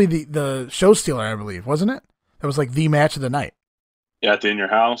that was probably the show stealer, I believe, wasn't it? That was like the match of the night. Yeah, at the In Your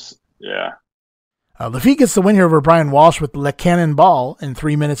House. Yeah. Lafitte gets the win here over Brian Walsh with Le Cannonball in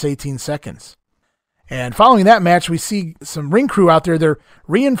 3 minutes, 18 seconds. And following that match, we see some ring crew out there. They're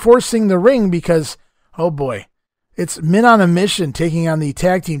reinforcing the ring because, oh boy, it's Men on a Mission taking on the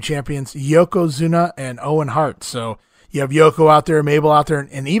tag team champions, Yokozuna and Owen Hart. So you have Yoko out there, Mabel out there,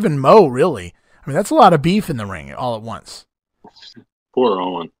 and even Mo, really. I mean, that's a lot of beef in the ring all at once. Poor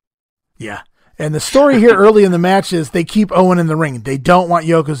Owen. Yeah. And the story here early in the match is they keep Owen in the ring. They don't want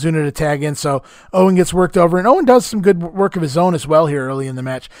Yokozuna to tag in, so Owen gets worked over. And Owen does some good work of his own as well here early in the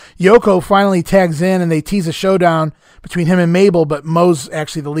match. Yoko finally tags in, and they tease a showdown between him and Mabel, but Mo's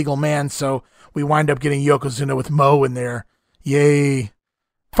actually the legal man, so we wind up getting Yokozuna with Mo in there. Yay.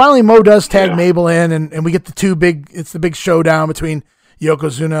 Finally, Mo does tag Mabel in, and we get it's the big showdown between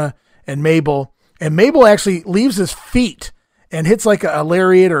Yokozuna and Mabel. And Mabel actually leaves his feet and hits like a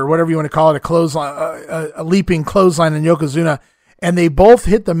lariat, or whatever you want to call it, a clothesline, a leaping clothesline in Yokozuna. And they both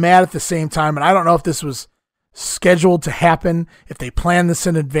hit the mat at the same time. And I don't know if this was scheduled to happen, if they planned this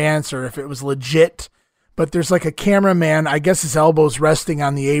in advance, or if it was legit. But there's like a cameraman, I guess his elbow's resting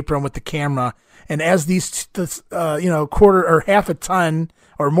on the apron with the camera. And as these, quarter or half a ton,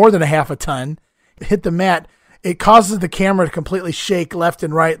 or more than a half a ton, hit the mat, it causes the camera to completely shake left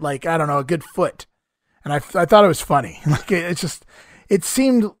and right, like, I don't know, a good foot. And I thought it was funny. Like it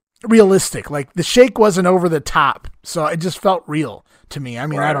seemed realistic. Like the shake wasn't over the top, so it just felt real to me. I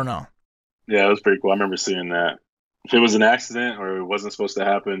mean, right. I don't know. Yeah, it was pretty cool. I remember seeing that. If it was an accident or it wasn't supposed to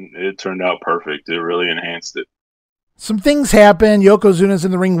happen, it turned out perfect. It really enhanced it. Some things happen. Yokozuna's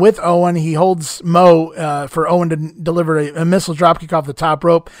in the ring with Owen. He holds Mo for Owen to deliver a missile dropkick off the top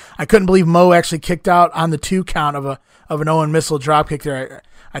rope. I couldn't believe Mo actually kicked out on the 2 count of an Owen missile dropkick there.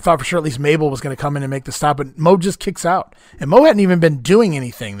 I thought for sure at least Mabel was going to come in and make the stop, but Mo just kicks out. And Mo hadn't even been doing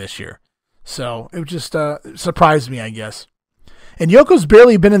anything this year. So it just surprised me, I guess. And Yoko's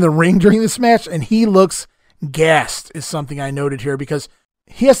barely been in the ring during this match, and he looks gassed, is something I noted here, because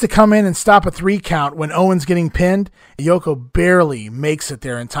he has to come in and stop a 3 count when Owen's getting pinned. Yoko barely makes it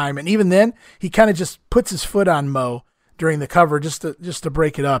there in time. And even then, he kind of just puts his foot on Mo during the cover just to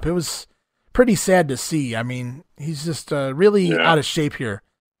break it up. It was pretty sad to see. I mean, he's just really out of shape here.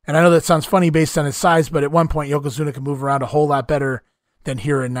 And I know that sounds funny based on his size, but at one point, Yokozuna could move around a whole lot better than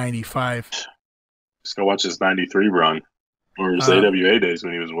here in 95. Just go watch his 93 run or his AWA days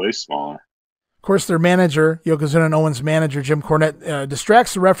when he was way smaller. Of course, their manager, Yokozuna and Owens' manager, Jim Cornette,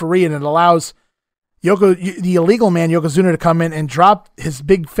 distracts the referee, and it allows the illegal man, Yokozuna, to come in and drop his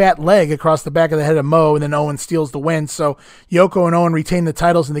big fat leg across the back of the head of Mo, and then Owen steals the win. So Yoko and Owen retain the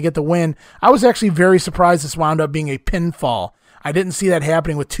titles, and they get the win. I was actually very surprised this wound up being a pinfall. I didn't see that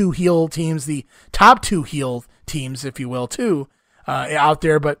happening with two heel teams, the top two heel teams, if you will, too, out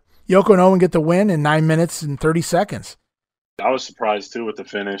there. But Yoko and Owen get the win in 9 minutes and 30 seconds. I was surprised, too, with the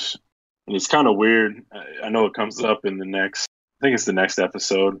finish. And it's kind of weird. I know it comes up in I think it's the next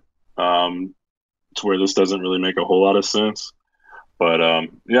episode, to where this doesn't really make a whole lot of sense. But,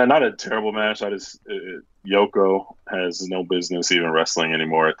 yeah, not a terrible match. Yoko has no business even wrestling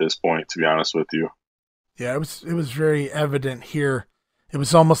anymore at this point, to be honest with you. Yeah, it was very evident here. It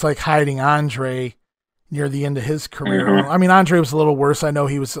was almost like hiding Andre near the end of his career. Mm-hmm. I mean, Andre was a little worse. I know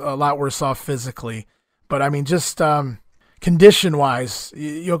he was a lot worse off physically. But, I mean, just condition-wise,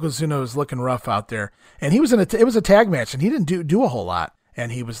 Yokozuna was looking rough out there. And he was it was a tag match, and he didn't do a whole lot.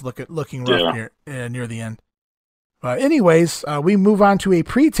 And he was looking rough near the end. Anyways, we move on to a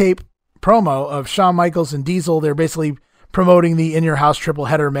pre-tape promo of Shawn Michaels and Diesel. They're basically promoting the In Your House triple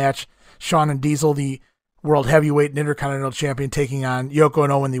header match. Shawn and Diesel, the World Heavyweight and Intercontinental Champion, taking on Yoko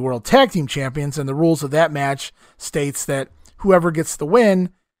and Owen, the World Tag Team Champions. And the rules of that match states that whoever gets the win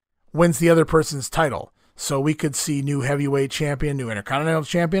wins the other person's title. So we could see new heavyweight champion, new Intercontinental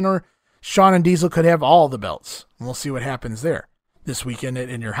Champion, or Shawn and Diesel could have all the belts. And we'll see what happens there this weekend at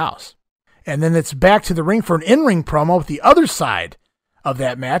In Your House. And then it's back to the ring for an in-ring promo with the other side of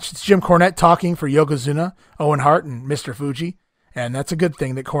that match. It's Jim Cornette talking for Yokozuna, Owen Hart, and Mr. Fuji. And that's a good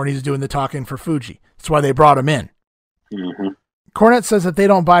thing that Corny's doing the talking for Fuji. That's why they brought him in. Mm-hmm. Cornette says that they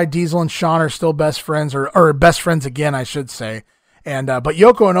don't buy Diesel and Shawn are still best friends, or best friends again, I should say. And but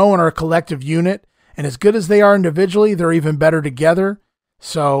Yoko and Owen are a collective unit, and as good as they are individually, they're even better together.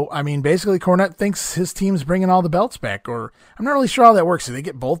 So, I mean, basically, Cornette thinks his team's bringing all the belts back, or I'm not really sure how that works. Do they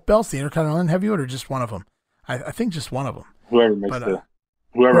get both belts, the Intercontinental and Heavyweight, or just one of them? I think just one of them. Whoever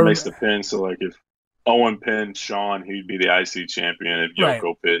makes the pin. So, like, if Owen pinned Shawn, he'd be the IC champion. If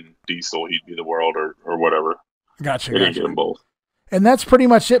Yoko pinned Diesel, he'd be the world or whatever. Gotcha. They didn't get them both. And that's pretty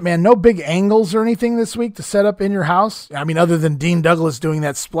much it, man. No big angles or anything this week to set up In Your House. I mean, other than Dean Douglas doing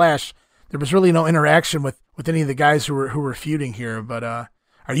that splash, there was really no interaction with any of the guys who were feuding here. But are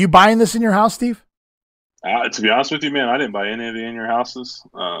you buying this In Your House, Steve? To be honest with you, man, I didn't buy any of the In Your Houses.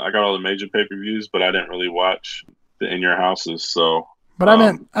 I got all the major pay-per-views, but I didn't really watch the In Your Houses. So, but I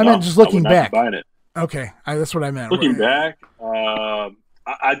meant just looking back. Buying it. Okay, that's what I meant. Looking back,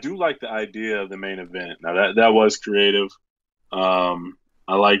 I do like the idea of the main event. Now that was creative. I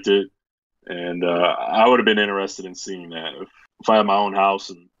liked it, and I would have been interested in seeing that. If I had my own house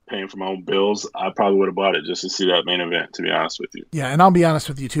and paying for my own bills, I probably would have bought it just to see that main event, to be honest with you. Yeah, and I'll be honest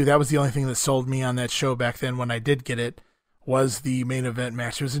with you, too. That was the only thing that sold me on that show back then when I did get it, was the main event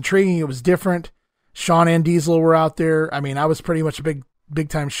match. It was intriguing. It was different. Shawn and Diesel were out there. I mean, I was pretty much a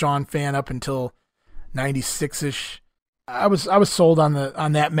big-time Shawn fan up until 96-ish. I was sold on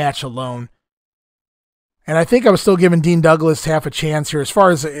that match alone. And I think I was still giving Dean Douglas half a chance here. As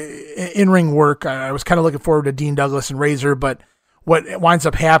far as in-ring work, I was kind of looking forward to Dean Douglas and Razor, but what winds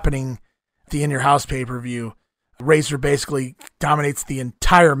up happening at the In Your House pay-per-view, Razor basically dominates the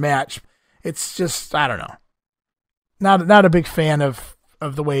entire match. It's just, I don't know. Not a big fan of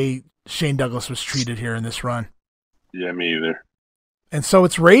the way Shane Douglas was treated here in this run. Yeah, me either. And so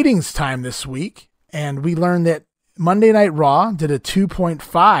it's ratings time this week, and we learned that Monday Night Raw did a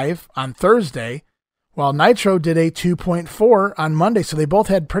 2.5 on Thursday, while Nitro did a 2.4 on Monday. So they both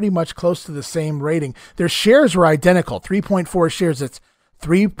had pretty much close to the same rating. Their shares were identical, 3.4 shares. That's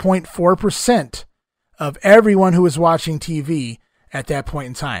 3.4% of everyone who was watching TV at that point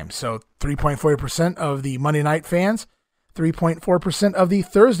in time. So 3.4% of the Monday night fans, 3.4% of the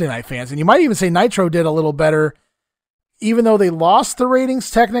Thursday night fans. And you might even say Nitro did a little better, even though they lost the ratings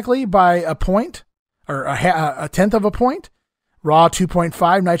technically by a point, or a tenth of a point. Raw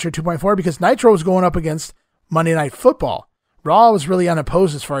 2.5, Nitro 2.4, because Nitro was going up against Monday Night Football. Raw was really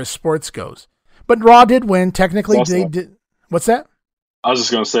unopposed as far as sports goes. But Raw did win. Technically, they did. What's that? I was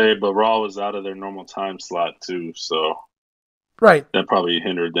just going to say, but Raw was out of their normal time slot, too, so right, that probably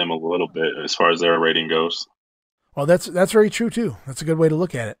hindered them a little bit as far as their rating goes. Well, that's very true, too. That's a good way to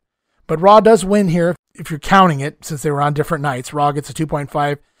look at it. But Raw does win here, if you're counting it, since they were on different nights. Raw gets a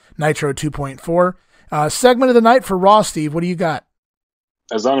 2.5, Nitro 2.4. Segment of the night for Raw, Steve. What do you got?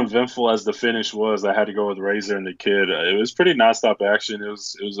 as uneventful as the finish was, I had to go with Razor and the Kid. It was pretty nonstop action. It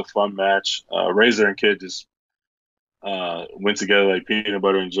was a fun match. Razor and Kid just went together like peanut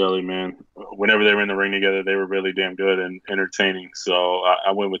butter and jelly, man. Whenever they were in the ring together, they were really damn good and entertaining. So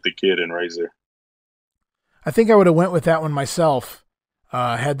I went with the Kid and Razor. I think I would have went with that one myself.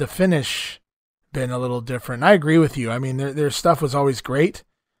 Had the finish been a little different. I agree with you. I mean, their stuff was always great.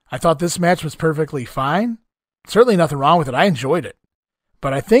 I thought this match was perfectly fine. Certainly nothing wrong with it. I enjoyed it.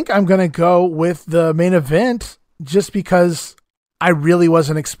 But I think I'm going to go with the main event just because I really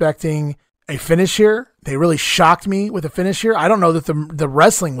wasn't expecting a finish here. They really shocked me with a finish here. I don't know that the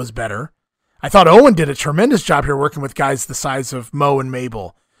wrestling was better. I thought Owen did a tremendous job here working with guys the size of Mo and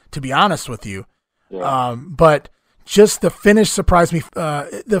Mabel, to be honest with you. Yeah. But just the finish surprised me.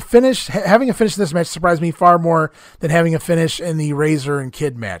 Having a finish in this match surprised me far more than having a finish in the Razor and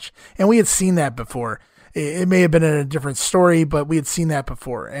Kid match. And we had seen that before. It may have been in a different story, but we had seen that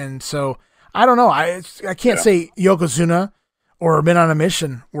before. And so I don't know. I can't say Yokozuna or Men on a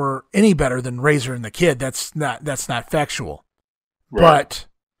Mission were any better than Razor and the Kid. That's not factual. Right. But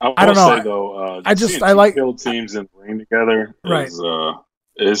I don't know. Say, though, I like field teams in the ring together. Right.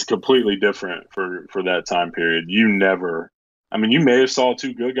 Is completely different for that time period. You may have saw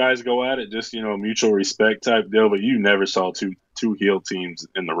two good guys go at it, just mutual respect type deal, but you never saw two heel teams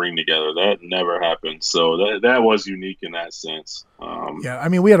in the ring together. That never happened. So that was unique in that sense.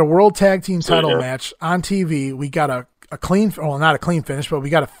 We had a world tag team title match on TV. We got a clean, well, not a clean finish, but we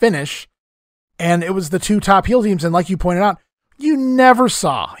got a finish, and it was the two top heel teams. And like you pointed out, you never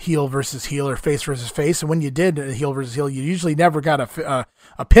saw heel versus heel or face versus face. And when you did heel versus heel, you usually never got a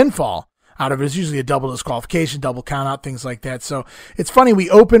pinfall out of it. It's usually a double disqualification, double count out, things like that. So it's funny. We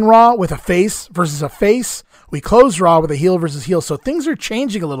open Raw with a face versus a face. We close Raw with a heel versus heel. So things are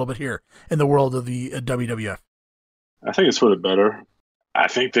changing a little bit here in the world of the WWF. I think it's for the better. I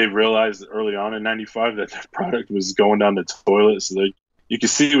think they realized early on in '95 that their product was going down the toilet. So you can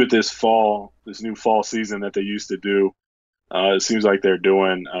see with this new fall season that they used to do, it seems like they're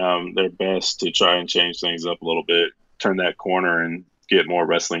doing their best to try and change things up a little bit, turn that corner and get more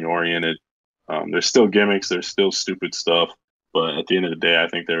wrestling oriented. There's still gimmicks, there's still stupid stuff, but at the end of the day, I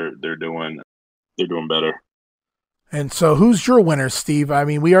think they're doing better. And so who's your winner, Steve? I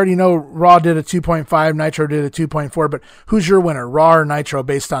mean, we already know Raw did a 2.5, Nitro did a 2.4, but who's your winner, Raw or Nitro,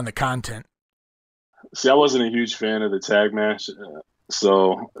 based on the content? See, I wasn't a huge fan of the tag match.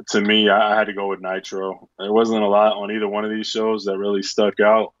 So to me, I had to go with Nitro. There wasn't a lot on either one of these shows that really stuck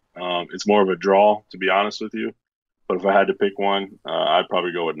out. It's more of a draw, to be honest with you. But if I had to pick one, I'd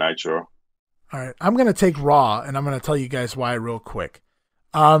probably go with Nitro. All right. I'm going to take Raw, and I'm going to tell you guys why real quick.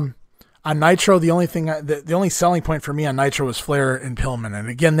 On Nitro, the only selling point for me on Nitro was Flair and Pillman. And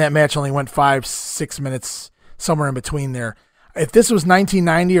again, that match only went 5-6 minutes, somewhere in between there. If this was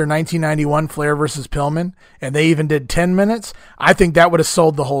 1990 or 1991 Flair versus Pillman, and they even did 10 minutes, I think that would have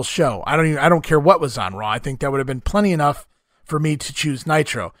sold the whole show. I don't care what was on Raw. I think that would have been plenty enough for me to choose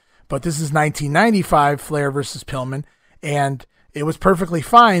Nitro. But this is 1995 Flair versus Pillman, and it was perfectly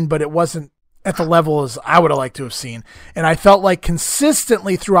fine, but it wasn't at the level as I would have liked to have seen. And I felt like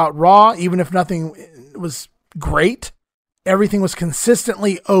consistently throughout Raw, even if nothing was great, everything was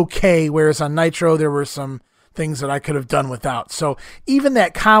consistently okay, whereas on Nitro there were some things that I could have done without. So even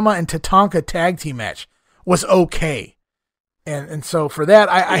that Kama and Tatanka tag team match was okay. And so for that,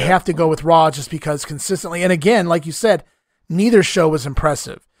 I have to go with Raw just because consistently, and again, like you said, neither show was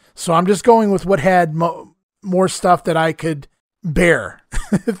impressive. So I'm just going with what had more stuff that I could bear,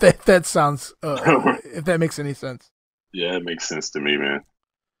 if that sounds, if that makes any sense. Yeah, it makes sense to me, man.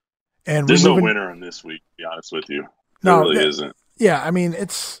 And there's no winner on this week, to be honest with you. There really isn't. Yeah, I mean,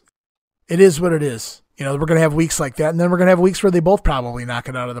 it is what it is. You know, we're going to have weeks like that, and then we're going to have weeks where they both probably knock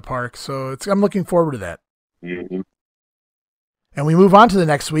it out of the park. So I'm looking forward to that. Mm-hmm. And we move on to the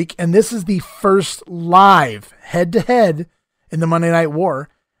next week, and this is the first live head-to-head in the Monday Night War.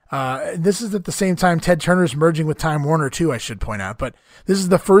 This is at the same time Ted Turner's merging with Time Warner too, I should point out. But this is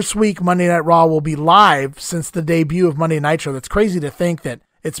the first week Monday Night Raw will be live since the debut of Monday Nitro. That's crazy to think that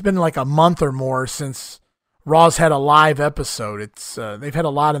it's been like a month or more since Raw's had a live episode. It's they've had a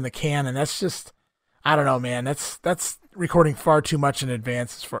lot in the can, and that's just, I don't know, man. That's recording far too much in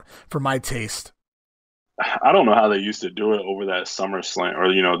advance for my taste. I don't know how they used to do it over that SummerSlam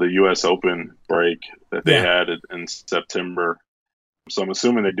or the U.S. Open break that they had in September. So I'm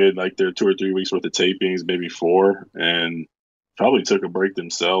assuming they did like their 2 or 3 weeks worth of tapings, maybe 4, and probably took a break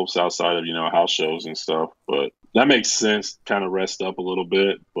themselves outside of house shows and stuff. But that makes sense, kind of rest up a little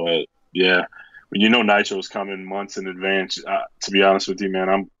bit. But yeah, when Nitro's coming months in advance, to be honest with you,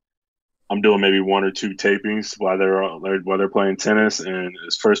 man, I'm doing maybe one or two tapings while they're playing tennis, and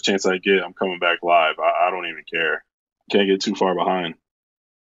this first chance I get, I'm coming back live. I don't even care. Can't get too far behind.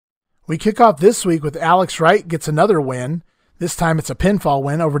 We kick off this week with Alex Wright gets another win. This time it's a pinfall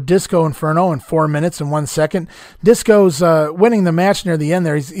win over Disco Inferno in 4 minutes and 1 second. Disco's winning the match near the end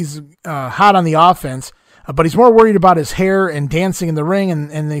there. He's hot on the offense, but he's more worried about his hair and dancing in the ring,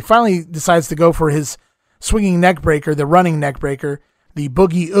 and he finally decides to go for his swinging neck breaker, the running neck breaker, the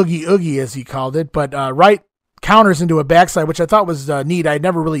boogie oogie oogie as he called it. But Wright counters into a backslide, which I thought was neat. I had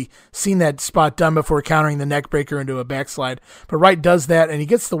never really seen that spot done before, countering the neck breaker into a backslide. But Wright does that, and he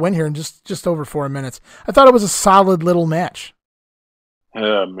gets the win here in just over 4 minutes. I thought it was a solid little match.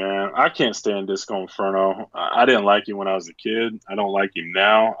 Yeah, man. I can't stand Disco Inferno. I didn't like him when I was a kid. I don't like him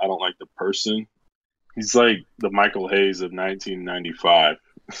now. I don't like the person. He's like the Michael Hayes of 1995.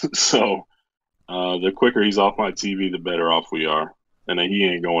 So the quicker he's off my TV, the better off we are. And he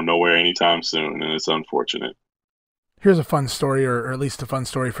ain't going nowhere anytime soon, and it's unfortunate. Here's a fun story, or at least a fun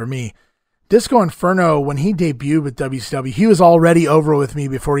story for me. Disco Inferno, when he debuted with WCW, he was already over with me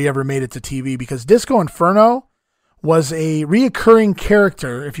before he ever made it to TV, because Disco Inferno was a reoccurring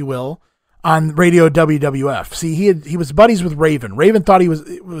character, if you will, on Radio WWF. See, he was buddies with Raven. Raven thought he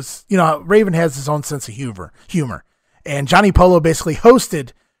was Raven has his own sense of humor. And Johnny Polo basically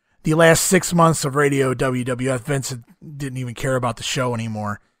hosted the last 6 months of Radio WWF. Vince didn't even care about the show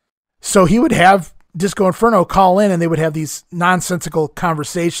anymore. So he would have Disco Inferno call in, and they would have these nonsensical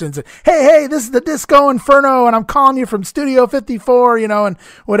conversations. And, hey, this is the Disco Inferno, and I'm calling you from Studio 54, and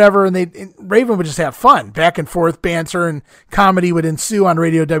whatever. And Raven would just have fun, back and forth banter, and comedy would ensue on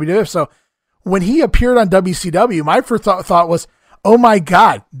Radio WWF. So when he appeared on WCW, my first thought was, oh my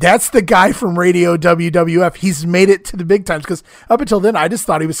God, that's the guy from Radio WWF. He's made it to the big times. Because up until then, I just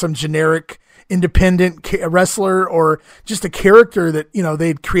thought he was some generic independent wrestler, or just a character that,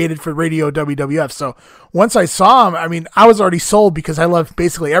 they'd created for Radio WWF. So once I saw him, I was already sold, because I love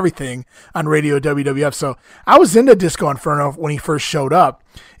basically everything on Radio WWF. So I was into Disco Inferno when he first showed up.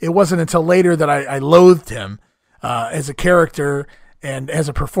 It wasn't until later that I loathed him as a character and as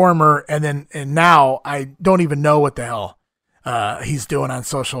a performer. And now I don't even know what the hell he's doing on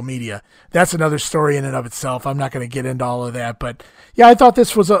social media. That's another story in and of itself. I'm not going to get into all of that, but yeah, I thought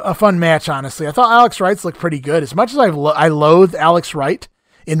this was a fun match, honestly. I thought Alex Wright's looked pretty good. As much as I loathed Alex Wright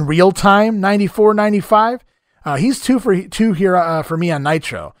in real time, 94, 95, he's 2 for 2 here for me on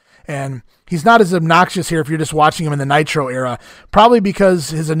Nitro. And he's not as obnoxious here if you're just watching him in the Nitro era, probably because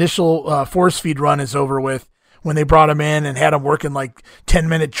his initial force feed run is over with, when they brought him in and had him working like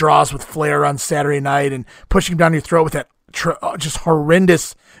 10-minute draws with Flair on Saturday night and pushing him down your throat with that just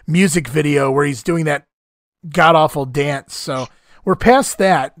horrendous music video where he's doing that god-awful dance. So we're past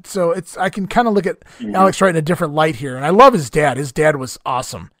that. So I can kind of look at Alex Wright in a different light here. And I love his dad. His dad was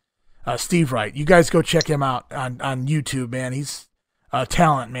awesome. Steve Wright. You guys go check him out on YouTube, man. He's a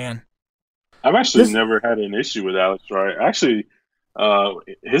talent, man. I've actually never had an issue with Alex Wright. Actually,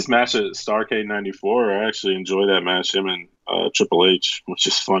 his match at Starrcade 94, I actually enjoy that match, him and Triple H, which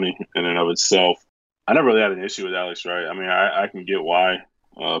is funny in and of itself. I never really had an issue with Alex Wright. I can get why.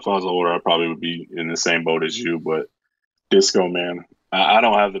 If I was older, I probably would be in the same boat as you, but Disco, man, I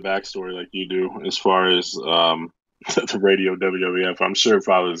don't have the backstory like you do as far as the Radio WWF. I'm sure if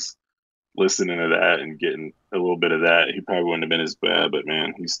I was listening to that and getting a little bit of that, he probably wouldn't have been as bad, but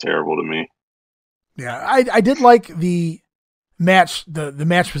man, he's terrible to me. Yeah, I did like the match, the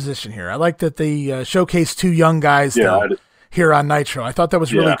match position here. I like that they showcased 2 young guys here on Nitro. I thought that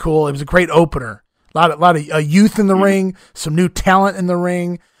was really cool. It was a great opener. A lot of youth in the ring, some new talent in the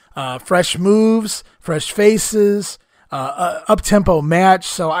ring, fresh moves, fresh faces, up-tempo match.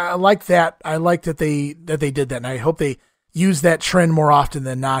 So I like that. I like that they did that, and I hope they use that trend more often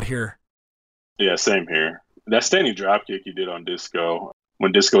than not here. Yeah, same here. That standing dropkick he did on Disco,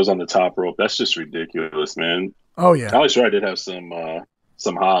 when Disco's on the top rope, that's just ridiculous, man. Oh yeah, Alex Wright did have some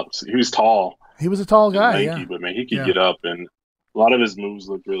hops. He was tall. He was a tall guy, lanky, but man, he could get up, and a lot of his moves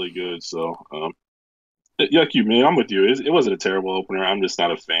looked really good. So, like you, man, I'm with you. It wasn't a terrible opener. I'm just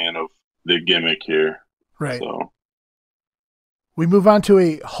not a fan of the gimmick here. Right. So we move on to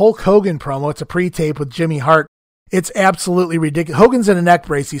a Hulk Hogan promo. It's a pre-tape with Jimmy Hart. It's absolutely ridiculous. Hogan's in a neck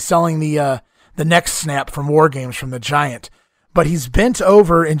brace. He's selling the neck snap from War Games from the Giant, but he's bent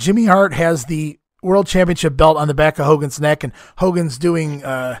over, and Jimmy Hart has the World Championship belt on the back of Hogan's neck, and Hogan's doing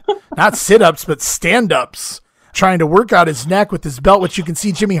not sit-ups but stand-ups, trying to work out his neck with his belt, which you can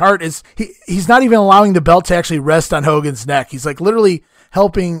see Jimmy Hart he's not even allowing the belt to actually rest on Hogan's neck. He's like literally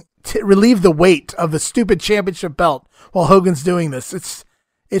helping relieve the weight of the stupid championship belt while Hogan's doing this.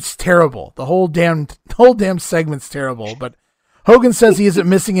 It's terrible. The whole damn segment's terrible, but Hogan says he isn't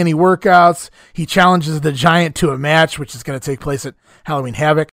missing any workouts. He challenges the Giant to a match, which is going to take place at Halloween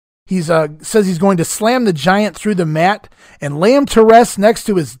Havoc. He says he's going to slam the Giant through the mat and lay him to rest next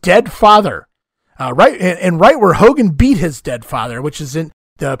to his dead father. Right where Hogan beat his dead father, which is in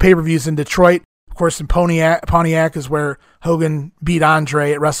the pay-per-views in Detroit. Of course, in Pontiac is where Hogan beat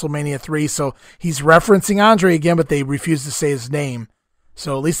Andre at WrestleMania 3. So he's referencing Andre again, but they refuse to say his name.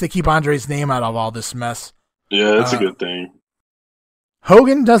 So at least they keep Andre's name out of all this mess. Yeah, that's a good thing.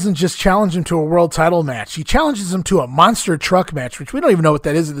 Hogan doesn't just challenge him to a world title match. He challenges him to a monster truck match, which we don't even know what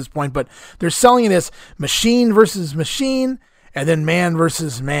that is at this point, but they're selling it as machine versus machine and then man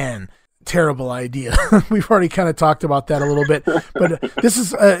versus man. Terrible idea. We've already kind of talked about that a little bit, but this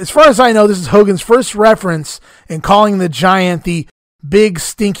is, as far as I know, this is Hogan's first reference in calling the Giant the big,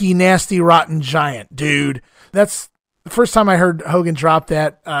 stinky, nasty, rotten Giant. Dude, that's the first time I heard Hogan drop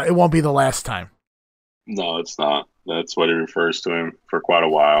that. It won't be the last time. No, it's not. That's what he refers to him for quite a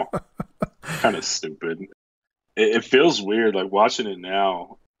while. Kind of stupid. It feels weird. Like watching it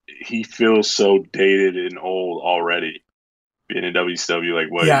now, he feels so dated and old already. Being in WCW,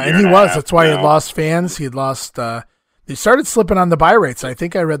 like what? Yeah, and he was. That's why he had lost fans. He had lost. They started slipping on the buy rates. I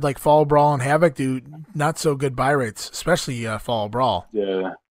think I read like Fall Brawl and Havoc do not so good buy rates, especially Fall Brawl.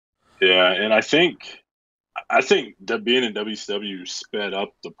 Yeah, and I think that being in WCW sped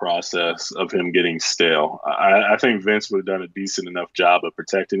up the process of him getting stale. I think Vince would have done a decent enough job of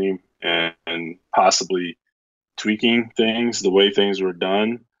protecting him and possibly tweaking things the way things were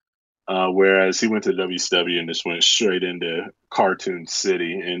done. Whereas he went to WCW and just went straight into Cartoon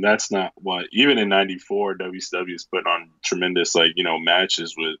City. And that's not what, even in 94, WCW is putting on tremendous,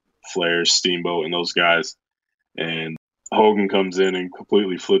 matches with Flair, Steamboat, and those guys. And Hogan comes in and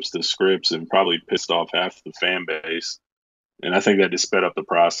completely flips the scripts and probably pissed off half the fan base. And I think that just sped up the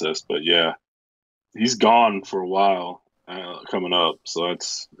process. But yeah, he's gone for a while coming up. So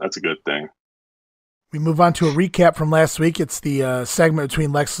that's a good thing. We move on to a recap from last week. It's the segment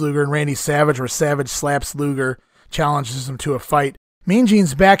between Lex Luger and Randy Savage where Savage slaps Luger, challenges him to a fight. Mean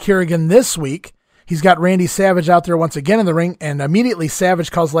Gene's back here again this week. He's got Randy Savage out there once again in the ring, and immediately Savage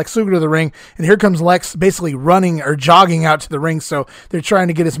calls Lex Luger to the ring, and here comes Lex basically running or jogging out to the ring, so they're trying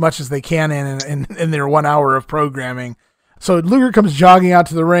to get as much as they can in their 1 hour of programming. So Luger comes jogging out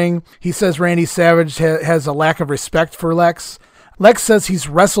to the ring. He says Randy Savage has a lack of respect for Lex. Lex says he's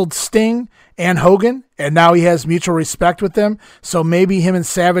wrestled Sting and Hogan, and now he has mutual respect with them, so maybe him and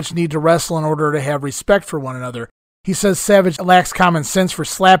Savage need to wrestle in order to have respect for one another. He says Savage lacks common sense for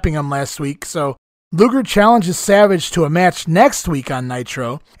slapping him last week, so Luger challenges Savage to a match next week on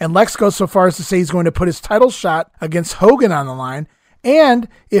Nitro, and Lex goes so far as to say he's going to put his title shot against Hogan on the line, and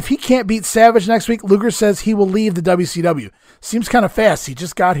if he can't beat Savage next week, Luger says he will leave the WCW. Seems kind of fast. He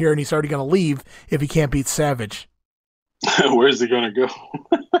just got here and he's already going to leave if he can't beat Savage. Where's he going to go?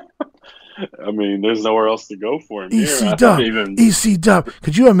 I mean, there's nowhere else to go for him. ECW.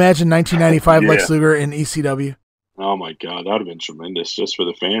 Could you imagine 1995 Lex Luger in ECW? Oh my God, that would have been tremendous just for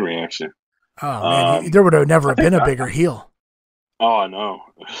the fan reaction. Oh man, there would have never been a bigger heel. Oh, I know.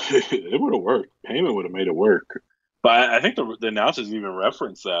 It would have worked. Heyman would have made it work. But I think the announcers even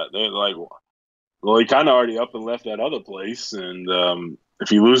reference that. They're like, well, he kind of already up and left that other place, and if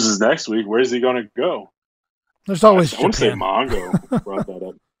he loses next week, where's he going to go? There's always I want to say Mongo brought that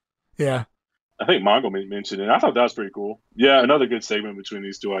up. Yeah. I think Mongo mentioned it. I thought that was pretty cool. Yeah, another good segment between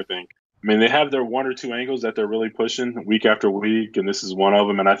these two, I think. I mean, they have their one or two angles that they're really pushing week after week, and this is one of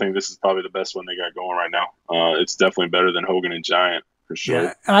them, and I think this is probably the best one they got going right now. It's definitely better than Hogan and Giant, for sure.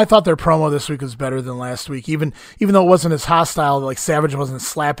 Yeah, and I thought their promo this week was better than last week. Even though it wasn't as hostile, like Savage wasn't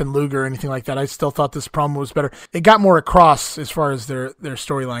slapping Luger or anything like that, I still thought this promo was better. It got more across as far as their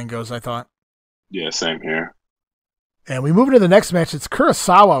storyline goes, I thought. Yeah, same here. And we move into the next match. It's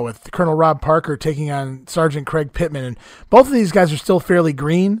Kurosawa with Colonel Rob Parker taking on Sergeant Craig Pittman. And both of these guys are still fairly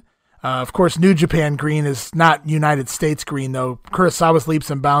green. Of course, New Japan green is not United States green, though. Kurosawa's leaps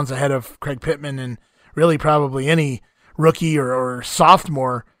and bounds ahead of Craig Pittman and really probably any rookie or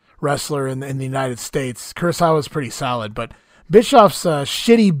sophomore wrestler in the United States. Kurosawa's pretty solid, but Bischoff's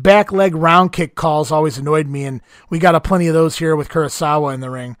shitty back leg round kick calls always annoyed me, and we got plenty of those here with Kurosawa in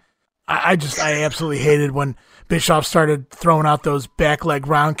the ring. I absolutely hated when Bischoff started throwing out those back leg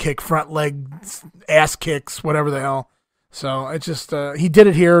round kick, front leg ass kicks, whatever the hell. So it just, he did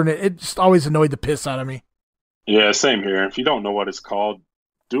it here and it just always annoyed the piss out of me. Yeah, same here. If you don't know what it's called,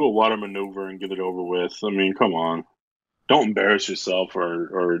 do a water maneuver and get it over with. I mean, come on. Don't embarrass yourself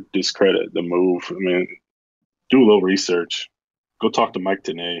or discredit the move. I mean, do a little research. Go talk to Mike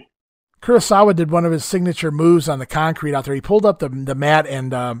Tenay. Kurosawa did one of his signature moves on the concrete out there. He pulled up the mat,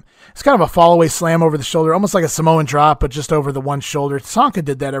 and it's kind of a fall-away slam over the shoulder, almost like a Samoan drop, but just over the one shoulder. Tonka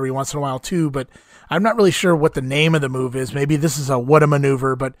did that every once in a while too, but I'm not really sure what the name of the move is. Maybe this is a what a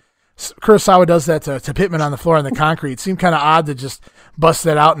maneuver, but Kurosawa does that to Pittman on the floor on the concrete. It seemed kind of odd to just bust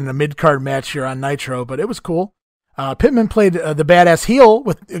that out in a mid-card match here on Nitro, but it was cool. Pittman played the badass heel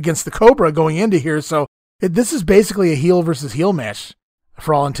against the Cobra going into here, so this is basically a heel versus heel match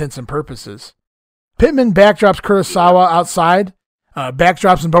for all intents and purposes. Pittman backdrops Kurosawa outside,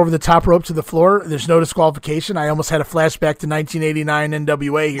 backdrops him over the top rope to the floor. There's no disqualification. I almost had a flashback to 1989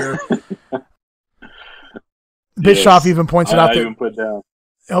 NWA here. Bischoff even points it out. I even put down.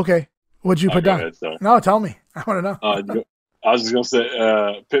 Okay. What'd you put down? Ahead, no, tell me. I want to know. I was just going to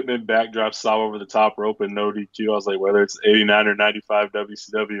say Pittman backdrops Sawa over the top rope and no DQ. I was like, whether it's 89 or 95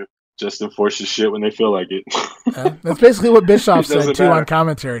 WCW, Justin forces shit when they feel like it. That's basically what Bischoff said, too, matter. on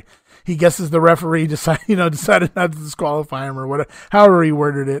commentary. He guesses the referee decided not to disqualify him or whatever, however he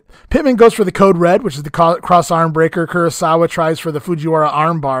worded it. Pittman goes for the code red, which is the cross arm breaker. Kurosawa tries for the Fujiwara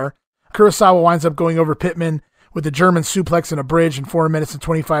arm bar. Kurosawa winds up going over Pittman with the German suplex and a bridge in 4 minutes and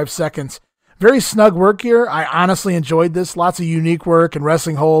 25 seconds. Very snug work here. I honestly enjoyed this. Lots of unique work and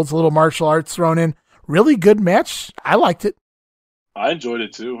wrestling holds, a little martial arts thrown in. Really good match. I liked it. I enjoyed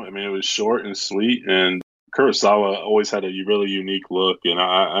it too. I mean, it was short and sweet, and Kurosawa always had a really unique look, and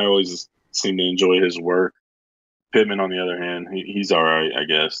I always seem to enjoy his work. Pittman, on the other hand, he's all right, I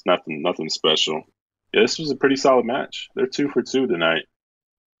guess. Nothing special. Yeah, this was a pretty solid match. They're 2 for 2 tonight.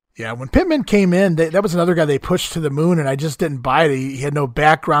 Yeah, when Pittman came in, that was another guy they pushed to the moon, and I just didn't buy it. He had no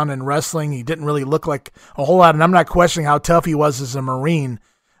background in wrestling. He didn't really look like a whole lot, and I'm not questioning how tough he was as a Marine.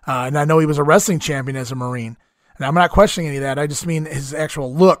 And I know he was a wrestling champion as a Marine. And I'm not questioning any of that. I just mean his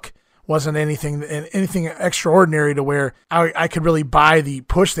actual look wasn't anything extraordinary to where I could really buy the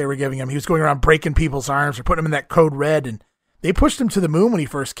push they were giving him. He was going around breaking people's arms or putting him in that code red, and they pushed him to the moon when he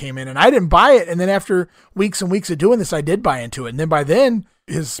first came in, and I didn't buy it. And then after weeks and weeks of doing this, I did buy into it. And then by then,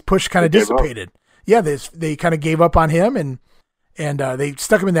 his push kind of dissipated. Yeah, they kind of gave up on him, and they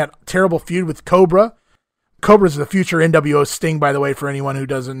stuck him in that terrible feud with Cobra. Cobra's the future NWO Sting, by the way, for anyone who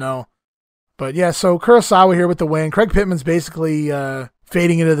doesn't know. But yeah, so Kurosawa here with the win. Craig Pittman's basically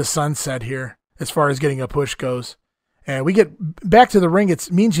fading into the sunset here as far as getting a push goes. And we get back to the ring.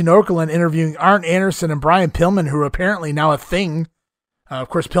 It's Mean Gene Okerlund interviewing Arn Anderson and Brian Pillman, who are apparently now a thing. Of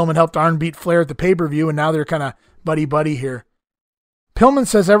course, Pillman helped Arn beat Flair at the pay-per-view, and now they're kind of buddy-buddy here. Pillman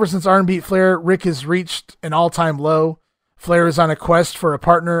says ever since Arn beat Flair, Rick has reached an all-time low. Flair is on a quest for a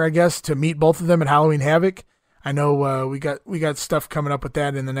partner, I guess, to meet both of them at Halloween Havoc. I know we got stuff coming up with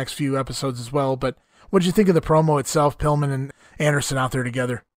that in the next few episodes as well, but what did you think of the promo itself, Pillman and Anderson out there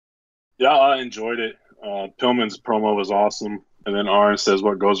together? Yeah, I enjoyed it. Pillman's promo was awesome, and then Arn says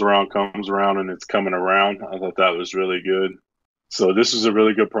what goes around comes around, and it's coming around. I thought that was really good. So this is a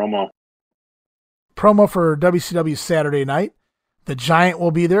really good promo. Promo for WCW Saturday night. The Giant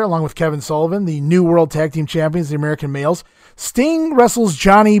will be there along with Kevin Sullivan, the New World Tag Team Champions, the American Males. Sting wrestles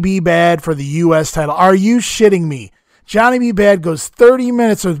Johnny B. Bad for the U.S. title. Are you shitting me? Johnny B. Bad goes 30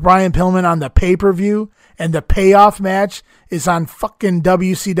 minutes with Brian Pillman on the pay-per-view, and the payoff match is on fucking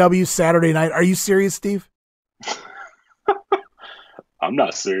WCW Saturday night. Are you serious, Steve? I'm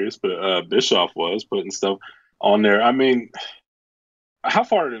not serious, but Bischoff was putting stuff on there. I mean, how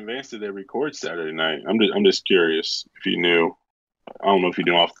far in advance did they record Saturday night? I'm just curious if you knew. I don't know if you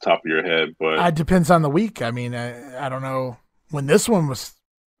know off the top of your head, but it depends on the week. I mean, I don't know when this one was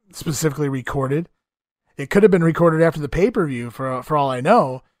specifically recorded. It could have been recorded after the pay-per-view for all I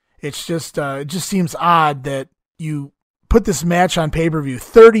know. It's just it just seems odd that you put this match on pay-per-view,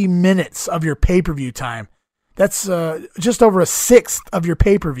 30 minutes of your pay-per-view time. That's just over a sixth of your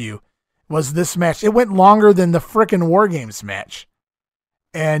pay-per-view was this match. It went longer than the frickin' War Games match.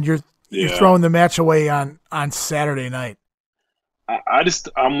 And you're throwing the match away on Saturday night.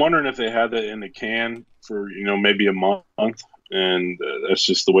 I'm wondering if they had that in the can for, maybe a month, and that's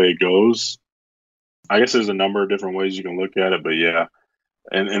just the way it goes. I guess there's a number of different ways you can look at it, but yeah.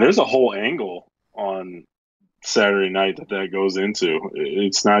 And there's a whole angle on Saturday night that goes into.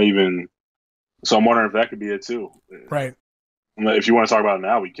 It's not even – so I'm wondering if that could be it too. Right. If you want to talk about it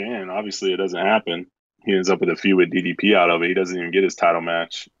now, we can. Obviously, it doesn't happen. He ends up with a feud with DDP out of it. He doesn't even get his title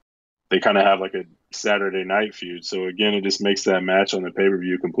match. They kind of have like a Saturday night feud. So, again, it just makes that match on the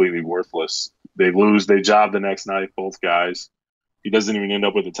pay-per-view completely worthless. They lose. They job the next night, both guys. He doesn't even end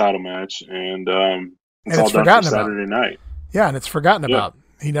up with a title match. And it's all done for Saturday night. Yeah, and it's forgotten about.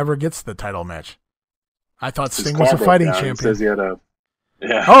 He never gets the title match. I thought Sting was a fighting champion. He says he had a...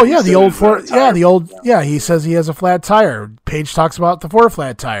 Yeah. Oh, yeah, he says he has a flat tire. Paige talks about the 4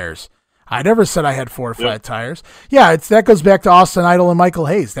 flat tires. I never said I had 4 flat Yep. tires. Yeah, that goes back to Austin Idol and Michael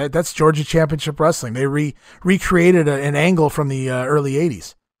Hayes. That's Georgia Championship Wrestling. They recreated an angle from the early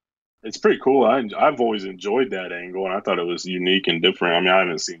 80s. It's pretty cool. I've always enjoyed that angle, and I thought it was unique and different. I mean, I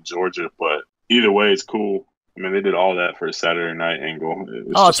haven't seen Georgia, but either way, it's cool. I mean, they did all that for a Saturday night angle.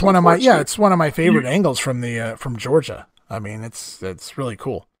 It's one of my favorite angles from Georgia. I mean, it's really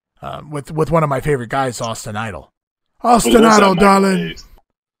cool. With one of my favorite guys, Austin Idol. Austin Idol, darling. Hayes.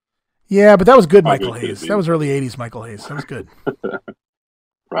 Yeah, but that was good, How Michael good could it Hayes. be? That was early '80s Michael Hayes. That was good.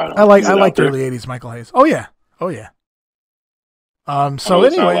 Right on. I Is it out liked there? early '80s Michael Hayes. Oh yeah. So I know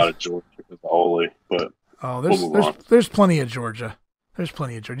there's not a anyway, lot of Georgia with the Ole, but there's we'll move on. there's plenty of Georgia. There's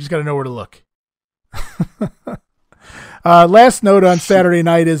plenty of Georgia. You just got to know where to look. Last note on Saturday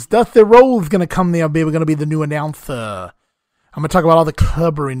night is Dusty Rhodes going to come there, baby. Going to be the new announcer. I'm going to talk about all the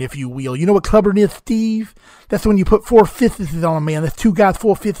clubbering, if you will. You know what clubbering is, Steve? That's when you put 4/5 on a man. That's 2 guys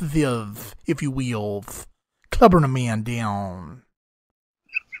 4/5, if you will. Clubbering a man down.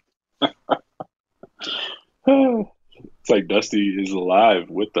 It's like Dusty is alive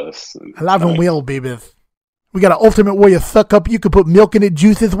with us. Alive and Nice. well, baby. We got an Ultimate Warrior suck up. You can put milk in it,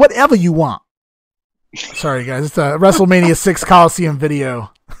 juices, whatever you want. Sorry, guys. It's a WrestleMania 6 Coliseum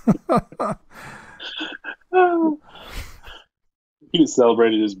video. He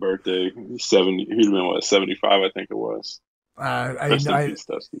celebrated his birthday. He's 70. He'd been 75, I think it was. Rest in peace,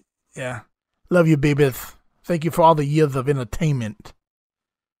 Dusty. Yeah. Love you, baby. Thank you for all the years of entertainment.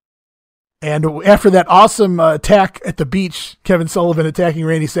 And after that awesome attack at the beach, Kevin Sullivan attacking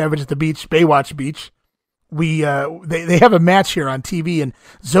Randy Savage at the beach, Baywatch Beach, they have a match here on TV, and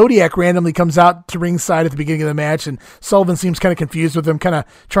Zodiac randomly comes out to ringside at the beginning of the match, and Sullivan seems kind of confused with him, kind of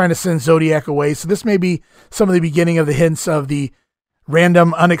trying to send Zodiac away. So this may be some of the beginning of the hints of the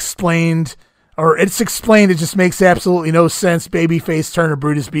random, unexplained, or it's explained, it just makes absolutely no sense, babyface turn of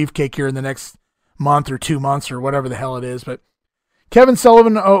Brutus Beefcake here in the next month or 2 months or whatever the hell it is. But Kevin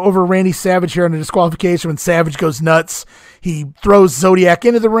Sullivan over Randy Savage here on a disqualification when Savage goes nuts. He throws Zodiac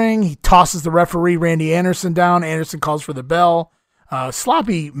into the ring. He tosses the referee, Randy Anderson, down. Anderson calls for the bell.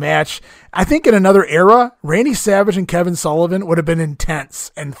 Sloppy match. I think in another era, Randy Savage and Kevin Sullivan would have been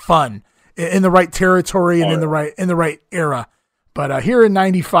intense and fun in the right territory and in the right era. But here in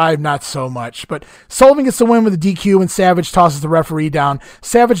 95, not so much. But Sullivan gets the win with a DQ and Savage tosses the referee down.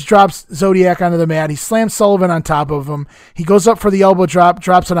 Savage drops Zodiac onto the mat. He slams Sullivan on top of him. He goes up for the elbow drop,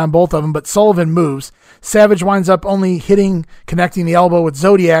 drops it on both of them, but Sullivan moves. Savage winds up only connecting the elbow with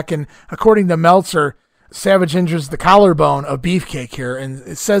Zodiac, and according to Meltzer, Savage injures the collarbone of Beefcake here, and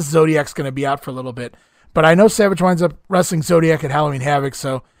it says Zodiac's going to be out for a little bit. But I know Savage winds up wrestling Zodiac at Halloween Havoc,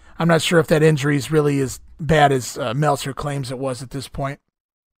 so I'm not sure if that injury is really as bad as Meltzer claims it was at this point.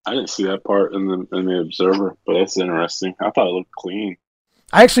 I didn't see that part in the Observer, but that's interesting. I thought it looked clean.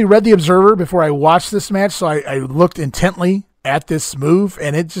 I actually read the Observer before I watched this match, so I looked intently at this move,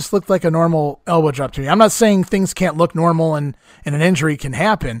 and it just looked like a normal elbow drop to me. I'm not saying things can't look normal and an injury can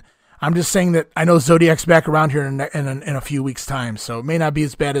happen. I'm just saying that I know Zodiac's back around here in a few weeks' time, so it may not be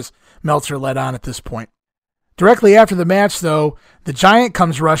as bad as Meltzer let on at this point. Directly after the match, though, the Giant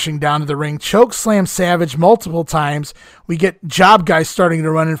comes rushing down to the ring, choke slams Savage multiple times. We get Job Guys starting to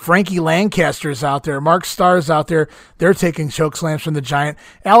run, and Frankie Lancaster's out there. Mark Starr's out there. They're taking choke slams from the Giant.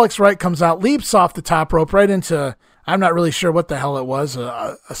 Alex Wright comes out, leaps off the top rope right into, I'm not really sure what the hell it was,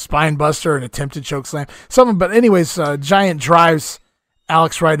 a spine buster, an attempted choke slam. But anyways, Giant drives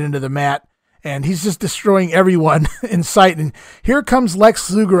Alex Wright into the mat, and he's just destroying everyone in sight. And here comes Lex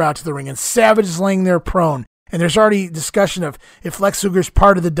Luger out to the ring, and Savage is laying there prone. And there's already discussion of if Lex Luger's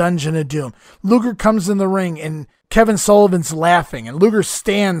part of the Dungeon of Doom. Luger comes in the ring, and Kevin Sullivan's laughing, and Luger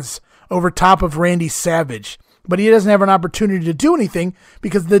stands over top of Randy Savage. But he doesn't have an opportunity to do anything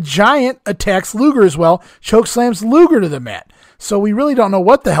because the Giant attacks Luger as well, chokeslams Luger to the mat. So we really don't know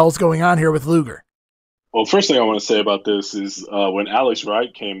what the hell's going on here with Luger. Well, first thing I want to say about this is when Alex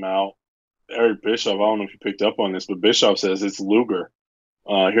Wright came out, Eric Bischoff, I don't know if you picked up on this, but Bischoff says it's Luger.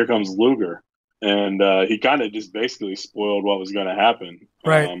 Here comes Luger. And he kind of just basically spoiled what was going to happen.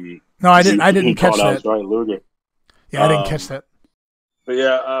 Right. No, I didn't catch that. Right, Luger. Yeah, I didn't catch that. But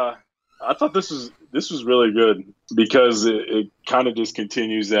yeah, I thought this was really good because it kind of just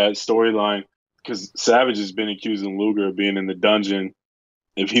continues that storyline. Because Savage has been accusing Luger of being in the dungeon.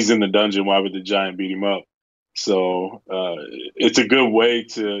 If he's in the dungeon, why would the Giant beat him up? So it's a good way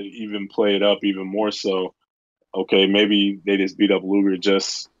to even play it up even more so. Okay, maybe they just beat up Luger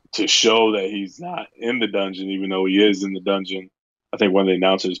just to show that he's not in the dungeon, even though he is in the dungeon. I think one of the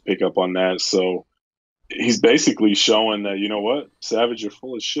announcers pick up on that. So he's basically showing that, you know what, Savage, you're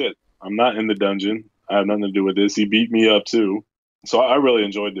full of shit. I'm not in the dungeon. I have nothing to do with this. He beat me up too. So I really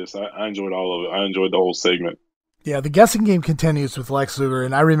enjoyed this. I enjoyed all of it. I enjoyed the whole segment. Yeah, the guessing game continues with Lex Luger,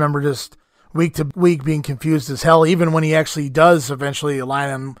 and I remember just week to week being confused as hell, even when he actually does eventually align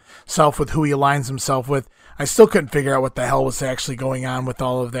himself with who he aligns himself with. I still couldn't figure out what the hell was actually going on with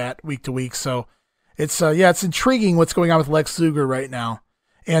all of that week to week. So it's it's intriguing what's going on with Lex Luger right now.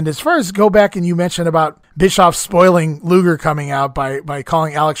 And as far as go back and you mentioned about Bischoff spoiling Luger coming out by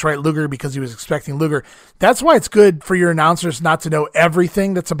calling Alex Wright Luger because he was expecting Luger, that's why it's good for your announcers not to know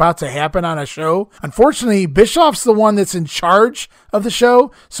everything that's about to happen on a show. Unfortunately, Bischoff's the one that's in charge of the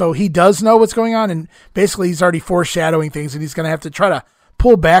show, so he does know what's going on, and basically he's already foreshadowing things, and he's going to have to try to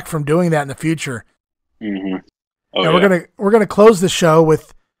pull back from doing that in the future. Mm-hmm. Oh, now we're gonna close the show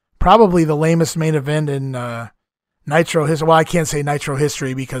with probably the lamest main event in Nitro history. Well, I can't say Nitro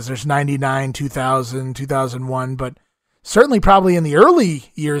history because there's 99, 2000, 2001, but certainly probably in the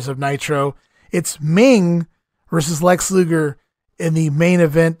early years of Nitro, it's Ming versus Lex Luger in the main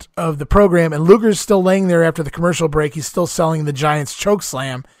event of the program, and Luger's still laying there after the commercial break. He's still selling the Giants choke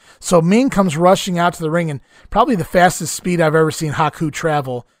slam. So Ming comes rushing out to the ring, and probably the fastest speed I've ever seen Haku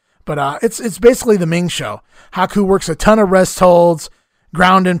travel. But it's basically the Ming show. Haku works a ton of rest holds,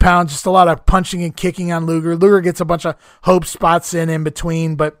 ground and pound, just a lot of punching and kicking on Luger. Luger gets a bunch of hope spots in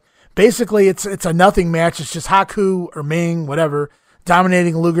between, but basically it's a nothing match. It's just Haku or Ming, whatever,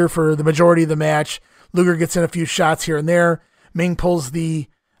 dominating Luger for the majority of the match. Luger gets in a few shots here and there. Ming pulls the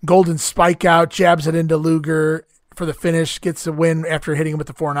golden spike out, jabs it into Luger for the finish, gets the win after hitting him with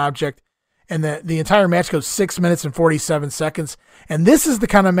the foreign object. And the entire match goes 6 minutes and 47 seconds. And this is the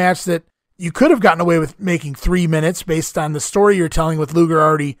kind of match that you could have gotten away with making 3 minutes based on the story you're telling with Luger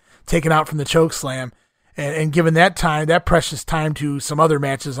already taken out from the choke slam and given that time, that precious time to some other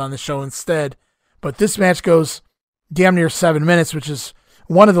matches on the show instead. But this match goes damn near 7 minutes, which is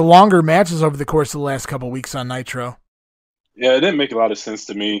one of the longer matches over the course of the last couple of weeks on Nitro. Yeah, it didn't make a lot of sense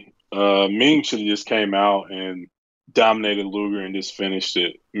to me. Ming should have just came out and dominated Luger and just finished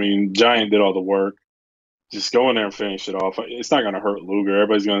it. I mean, Giant did all the work. Just go in there and finish it off. It's not going to hurt Luger.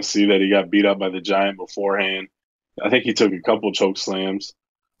 Everybody's going to see that he got beat up by the Giant beforehand. I think he took a couple choke slams.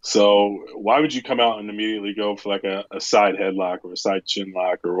 So why would you come out and immediately go for like a side headlock or a side chin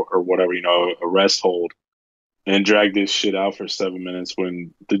lock or whatever, a rest hold and drag this shit out for 7 minutes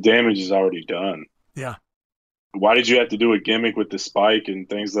when the damage is already done? Yeah. Why did you have to do a gimmick with the spike and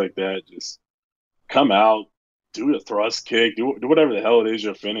things like that? Just come out, do a thrust kick, do whatever the hell it is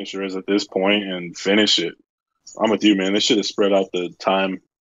your finisher is at this point and finish it. I'm with you, man. They should have spread out the time.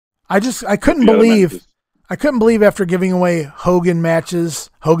 I couldn't believe after giving away Hogan matches,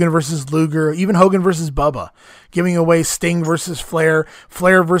 Hogan versus Luger, even Hogan versus Bubba, giving away Sting versus Flair,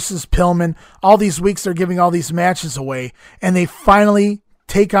 Flair versus Pillman, all these weeks they're giving all these matches away, and they finally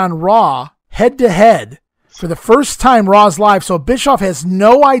take on Raw head-to-head for the first time. Raw's live, so Bischoff has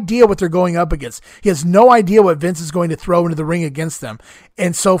no idea what they're going up against. He has no idea what Vince is going to throw into the ring against them.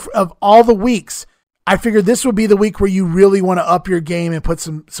 And so of all the weeks, I figured this would be the week where you really want to up your game and put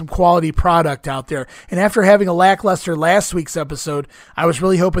some quality product out there. And after having a lackluster last week's episode, I was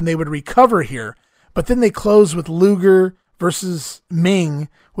really hoping they would recover here. But then they close with Luger versus Ming,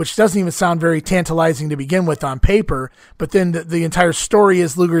 which doesn't even sound very tantalizing to begin with on paper. But then the entire story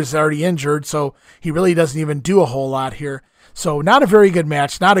is Luger's already injured, so he really doesn't even do a whole lot here. So not a very good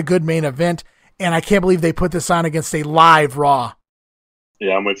match, not a good main event, and I can't believe they put this on against a live Raw.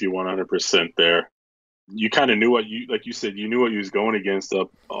 Yeah, I'm with you 100% there. You kind of knew like you said, you knew what you was going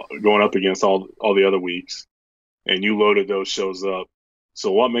up against all the other weeks, and you loaded those shows up.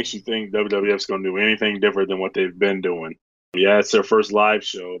 So what makes you think WWF's going to do anything different than what they've been doing? Yeah, it's their first live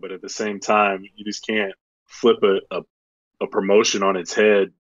show, but at the same time, you just can't flip a promotion on its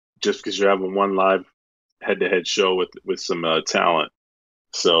head just because you're having one live head-to-head show with some talent.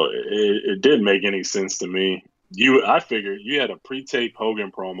 So it didn't make any sense to me. I figured you had a pre-tape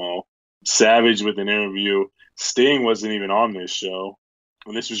Hogan promo, Savage with an interview. Sting wasn't even on this show.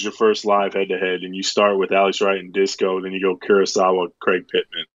 And this was your first live head-to-head, and you start with Alex Wright and Disco, then you go Kurosawa, Craig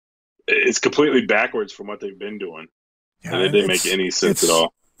Pittman. It's completely backwards from what they've been doing. Yeah, and it didn't make any sense at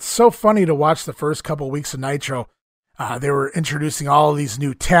all. It's so funny to watch the first couple of weeks of Nitro. They were introducing all of these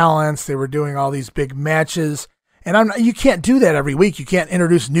new talents. They were doing all these big matches. And you can't do that every week. You can't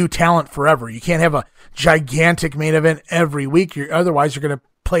introduce new talent forever. You can't have a gigantic main event every week. Otherwise, you're going to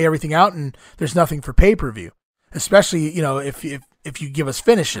play everything out, and there's nothing for pay-per-view, especially, if you give us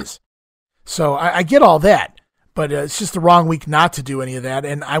finishes. So I get all that, but it's just the wrong week not to do any of that.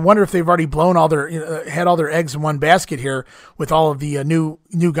 And I wonder if they've already blown had all their eggs in one basket here with all of the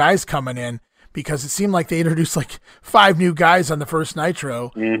new guys coming in. because it seemed like they introduced like 5 new guys on the first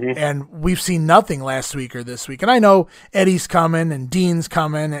Nitro, and we've seen nothing last week or this week. And I know Eddie's coming and Dean's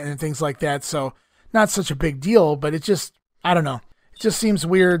coming and things like that, so not such a big deal, but it just, I don't know. It just seems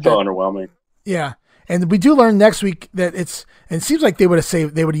weird. So underwhelming. Yeah. And we do learn next week that it seems like they would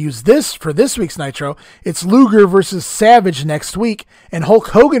have used this for this week's Nitro. It's Luger versus Savage next week, and Hulk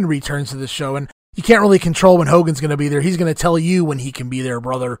Hogan returns to the show. And you can't really control when Hogan's going to be there. He's going to tell you when he can be there,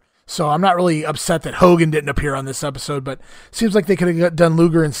 brother. So I'm not really upset that Hogan didn't appear on this episode, but it seems like they could have done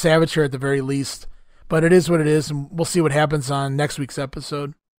Luger and Savage here at the very least. But it is what it is, and we'll see what happens on next week's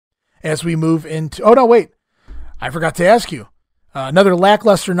episode. As we move into... Oh, no, wait. I forgot to ask you. Another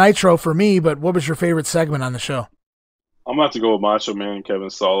lackluster Nitro for me, but what was your favorite segment on the show? I'm about to go with Macho Man and Kevin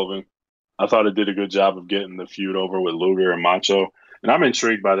Sullivan. I thought it did a good job of getting the feud over with Luger and Macho, and I'm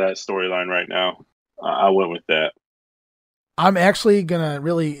intrigued by that storyline right now. I went with that. I'm actually going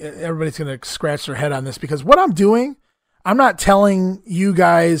to everybody's going to scratch their head on this, because what I'm doing, I'm not telling you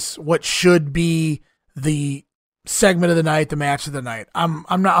guys what should be the segment of the night, the match of the night.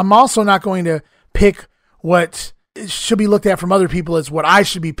 I'm also not going to pick what it should be looked at from other people as what I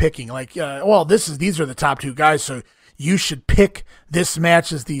should be picking. Like, these are the top 2 guys, so you should pick this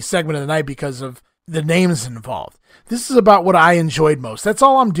match as the segment of the night because of the names involved. This is about what I enjoyed most. That's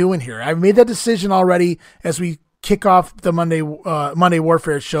all I'm doing here. I've made that decision already as we kick off the Monday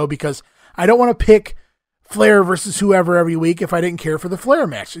Warfare show, because I don't want to pick Flair versus whoever every week if I didn't care for the Flair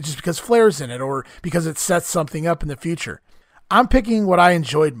match, just because Flair's in it or because it sets something up in the future. I'm picking what I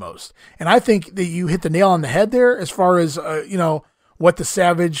enjoyed most. And I think that you hit the nail on the head there as far as, what the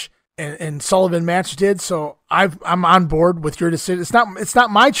Savage and Sullivan match did. So I'm on board with your decision. It's not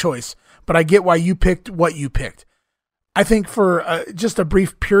my choice, but I get why you picked what you picked. I think for just a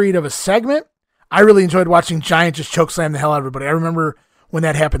brief period of a segment, I really enjoyed watching Giant just chokeslam the hell out of everybody. I remember when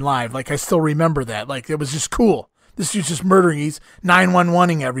that happened live. Like, I still remember that. Like, it was just cool. This dude's just murdering. He's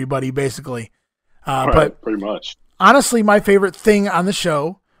 911ing everybody, basically. But pretty much. Honestly, my favorite thing on the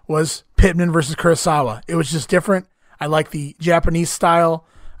show was Pittman versus Kurosawa. It was just different. I liked the Japanese style.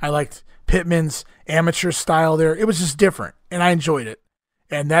 I liked Pittman's amateur style there. It was just different, and I enjoyed it.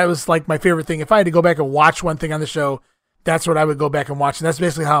 And that was like my favorite thing. If I had to go back and watch one thing on the show, that's what I would go back and watch. And that's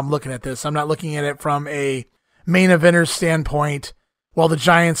basically how I'm looking at this. I'm not looking at it from a main eventer standpoint. Well, the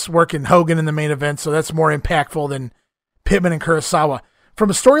Giants working Hogan in the main event, so that's more impactful than Pittman and Kurosawa. From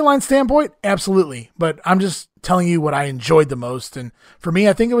a storyline standpoint, absolutely. But I'm just telling you what I enjoyed the most. And for me,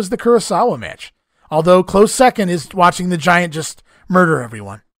 I think it was the Kurosawa match. Although close second is watching the Giant just murder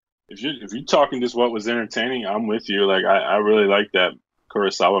everyone. If you're talking just what was entertaining, I'm with you. Like, I really like that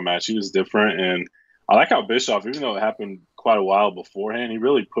Kurosawa match. He was different. And I like how Bischoff, even though it happened quite a while beforehand, he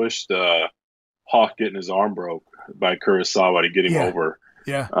really pushed Hawk getting his arm broke by Kurosawa to get him over.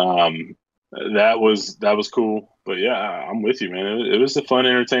 Yeah. That was cool. But yeah, I'm with you, man. It was a fun,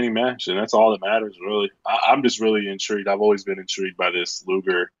 entertaining match, and that's all that matters, really. I'm just really intrigued. I've always been intrigued by this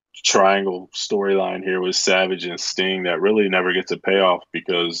Luger triangle storyline here with Savage and Sting that really never gets a payoff,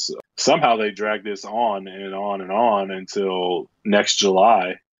 because somehow they drag this on and on and on until next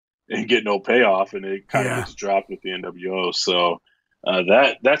July and get no payoff, and it kind of gets dropped with the NWO. So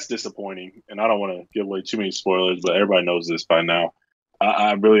that's disappointing, and I don't want to give away too many spoilers, but everybody knows this by now.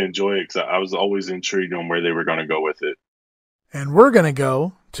 I really enjoy it because I was always intrigued on where they were going to go with it. And we're going to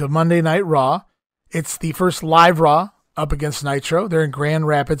go to Monday Night Raw. It's the first live Raw up against Nitro. They're in Grand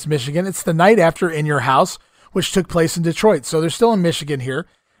Rapids, Michigan. It's the night after In Your House, which took place in Detroit. So they're still in Michigan here,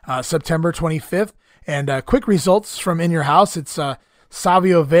 September 25th. And quick results from In Your House. It's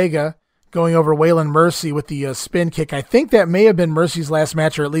Savio Vega going over Waylon Mercy with the spin kick. I think that may have been Mercy's last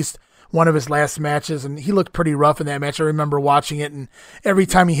match, or at least one of his last matches, and he looked pretty rough in that match. I remember watching it, and every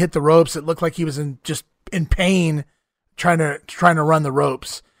time he hit the ropes, it looked like he was in pain trying to run the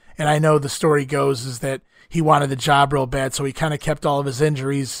ropes. And I know the story goes is that he wanted the job real bad, so he kind of kept all of his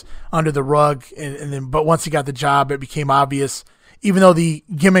injuries under the rug. But once he got the job, it became obvious, even though the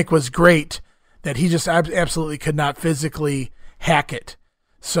gimmick was great, that he just absolutely could not physically hack it.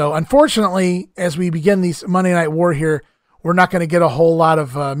 So unfortunately, as we begin these Monday Night War here, we're not going to get a whole lot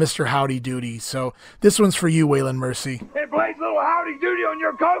of Mr. Howdy Doody. So this one's for you, Waylon Mercy. It plays little Howdy Doody on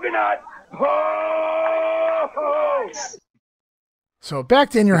your coconut. Ho! So back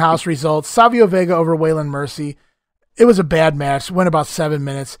to In Your House results. Savio Vega over Waylon Mercy. It was a bad match. Went about 7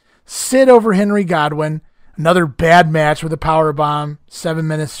 minutes. Sid over Henry Godwin. Another bad match with a power bomb. 7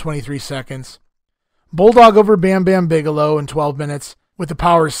 minutes, 23 seconds. Bulldog over Bam Bam Bigelow in 12 minutes with a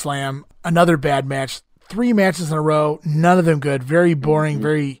power slam. Another bad match. 3 matches in a row. None of them good. Very boring.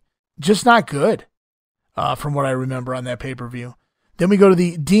 Very just not good from what I remember on that pay-per-view. Then we go to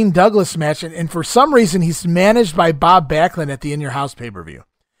the Dean Douglas match, and for some reason, he's managed by Bob Backlund at the In Your House pay-per-view.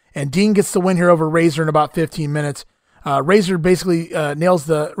 And Dean gets the win here over Razor in about 15 minutes. Razor basically nails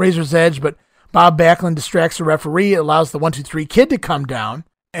the Razor's edge, but Bob Backlund distracts the referee. It allows the 1-2-3 Kid to come down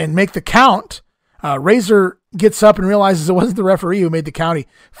and make the count. Razor gets up and realizes it wasn't the referee who made the count. He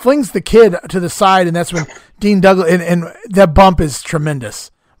flings the Kid to the side, and that's when Dean Douglas, and that bump is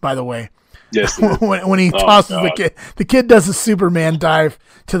tremendous, by the way. Yes. when he tosses the Kid does a Superman dive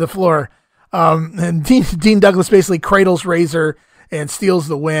to the floor. And Dean Douglas basically cradles Razor and steals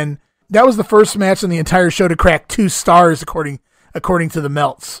the win. That was the first match in the entire show to crack 2 stars, according to the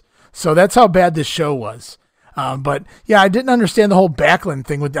Melts. So that's how bad this show was. But yeah, I didn't understand the whole Backlund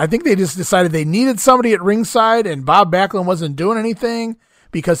thing. I think they just decided they needed somebody at ringside, and Bob Backlund wasn't doing anything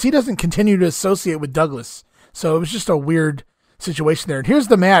because he doesn't continue to associate with Douglas. So it was just a weird situation there. And here's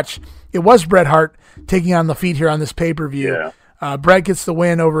the match. It was Bret Hart taking on Lafitte here on this pay-per-view. Yeah. Bret gets the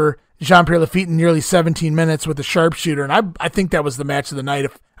win over Jean-Pierre Lafitte in nearly 17 minutes with a sharpshooter, and I think that was the match of the night,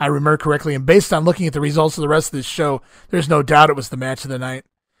 if I remember correctly. And based on looking at the results of the rest of this show, there's no doubt it was the match of the night.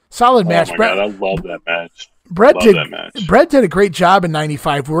 Solid match. Oh my God, I love that match. Bret did a great job in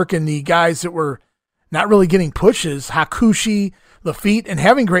 95 working the guys that were not really getting pushes, Hakushi, Lafitte, and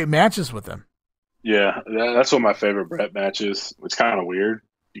having great matches with them. Yeah, that's one of my favorite Bret matches. It's kind of weird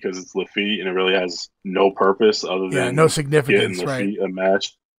because it's Lafitte and it really has no purpose other than no significance, getting Lafitte a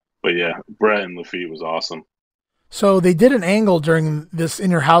match. But yeah, Bret and Lafitte was awesome. So they did an angle during this In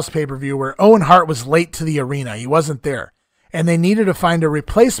Your House pay-per-view where Owen Hart was late to the arena. He wasn't there. And they needed to find a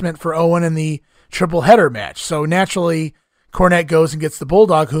replacement for Owen in the triple header match. So naturally, Cornette goes and gets the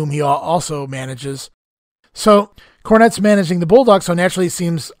Bulldog, whom he also manages. So Cornette's managing the Bulldog, so naturally it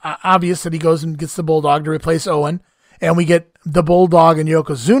seems obvious that he goes and gets the Bulldog to replace Owen. And we get the Bulldog and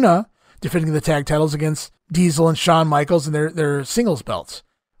Yokozuna defending the tag titles against Diesel and Shawn Michaels and their singles belts.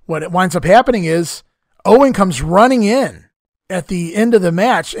 What it winds up happening is Owen comes running in at the end of the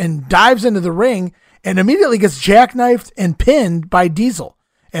match and dives into the ring and immediately gets jackknifed and pinned by Diesel.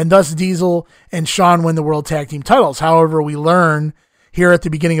 And thus Diesel and Shawn win the World Tag Team titles. However, we learn here at the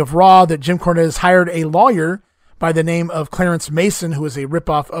beginning of Raw that Jim Cornette has hired a lawyer by the name of Clarence Mason, who is a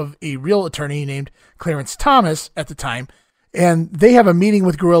ripoff of a real attorney named Clarence Thomas at the time. And they have a meeting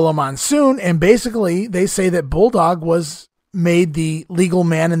with Gorilla Monsoon, and basically they say that Bulldog was made the legal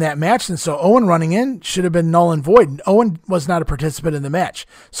man in that match, and so Owen running in should have been null and void. Owen was not a participant in the match,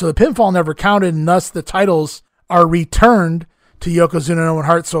 so the pinfall never counted, and thus the titles are returned to Yokozuna and Owen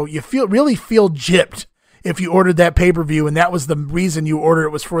Hart. So you really feel gypped if you ordered that pay-per-view, and that was the reason you ordered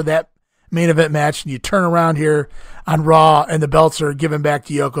it, was for that main event match, and you turn around here on Raw, and the belts are given back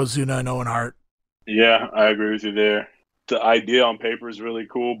to Yokozuna and Owen Hart. Yeah, I agree with you there. The idea on paper is really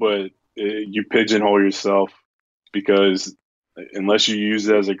cool, but you pigeonhole yourself because unless you use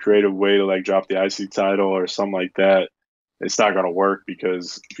it as a creative way to like drop the IC title or something like that, it's not going to work,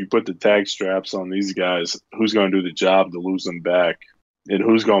 because if you put the tag straps on these guys, who's going to do the job to lose them back? And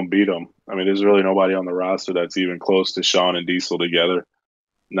who's going to beat them? I mean, there's really nobody on the roster that's even close to Shawn and Diesel together.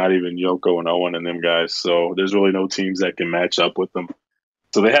 Not even Yoko and Owen and them guys. So there's really no teams that can match up with them.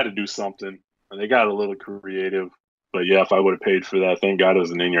 So they had to do something, and they got a little creative. But yeah, if I would have paid for that, thank God it was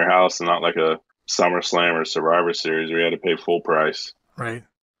an In Your House and not like a SummerSlam or Survivor Series where you had to pay full price. Right.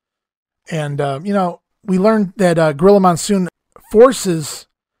 And, we learned that Gorilla Monsoon forces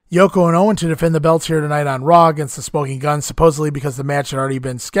Yoko and Owen to defend the belts here tonight on Raw against the Smoking Guns, supposedly because the match had already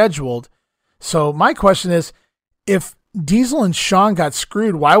been scheduled. So my question is, if Diesel and Shawn got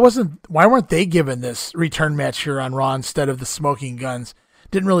screwed, why weren't they given this return match here on Raw instead of the Smoking Guns?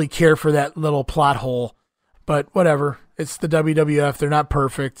 Didn't really care for that little plot hole, but whatever. It's the WWF. They're not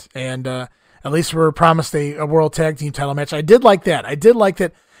perfect. And at least we're promised a World Tag Team title match. I did like that. I did like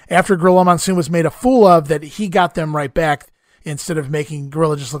that after Gorilla Monsoon was made a fool of, that he got them right back instead of making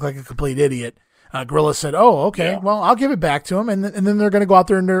Gorilla just look like a complete idiot. Gorilla said, "Oh, okay, well, I'll give it back to him," and then they're going to go out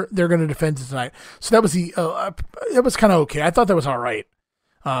there and they're going to defend it tonight. So that was it was kind of okay. I thought that was all right.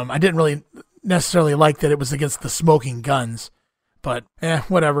 I didn't really necessarily like that it was against the Smoking Guns, but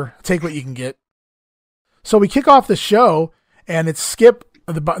whatever. Take what you can get. So we kick off the show, and it's Skip,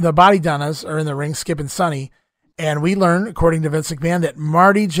 the Body Donnas are in the ring, Skip and Sonny. And we learn, according to Vince McMahon, that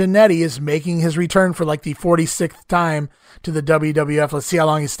Marty Jannetty is making his return for like the 46th time to the WWF. Let's see how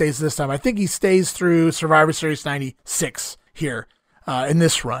long he stays this time. I think he stays through Survivor Series 96 here in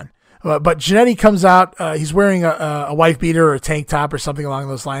this run. But Jannetty comes out. He's wearing a wife beater or a tank top or something along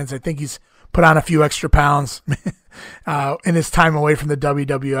those lines. I think he's put on a few extra pounds in his time away from the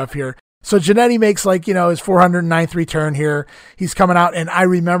WWF here. So Jannetty makes his 409th return here. He's coming out, and I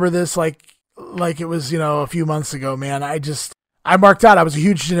remember this like it was, a few months ago, man. I marked out I was a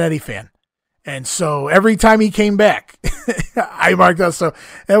huge Jannetty fan. And so every time he came back, I marked out. So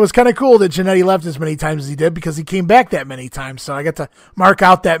it was kind of cool that Jannetty left as many times as he did because he came back that many times. So I got to mark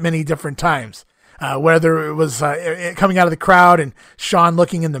out that many different times, whether it was coming out of the crowd and Shawn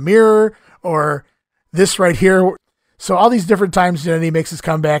looking in the mirror or this right here. So all these different times Jannetty makes his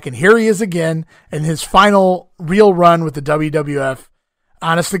comeback, and here he is again in his final real run with the WWF.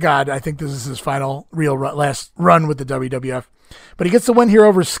 Honest to God, I think this is his final real last run with the WWF. But he gets the win here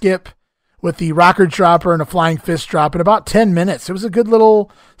over Skip with the rocker dropper and a flying fist drop in about 10 minutes. It was a good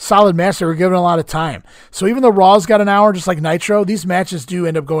little solid match. They were given a lot of time. So even though Raw's got an hour, just like Nitro, these matches do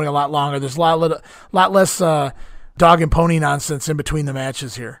end up going a lot longer. There's a lot less dog and pony nonsense in between the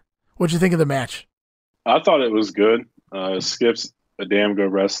matches here. What'd you think of the match? I thought it was good. Skip's a damn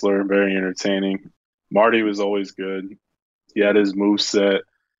good wrestler, very entertaining. Marty was always good. He had his moveset,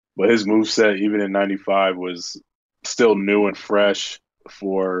 but his moveset, even in 95, was still new and fresh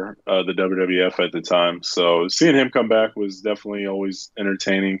for the WWF at the time. So seeing him come back was definitely always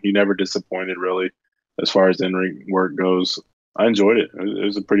entertaining. He never disappointed, really, as far as in-ring work goes. I enjoyed it.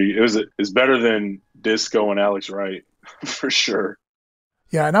 It's better than Disco and Alex Wright, for sure.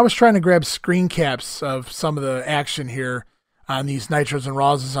 Yeah, and I was trying to grab screen caps of some of the action here on these Nitros and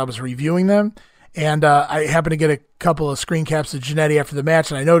Raws as I was reviewing them. And I happened to get a couple of screen caps of Jannetty after the match,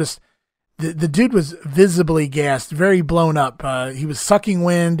 and I noticed the dude was visibly gassed, very blown up. He was sucking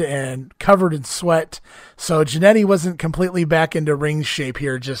wind and covered in sweat. So Jannetty wasn't completely back into ring shape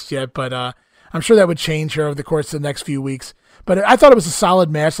here just yet, but I'm sure that would change here over the course of the next few weeks. But I thought it was a solid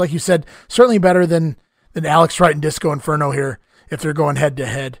match. Like you said, certainly better than Alex Wright and Disco Inferno here if they're going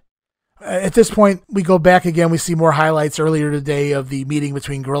head-to-head. At this point, we go back again. We see more highlights earlier today of the meeting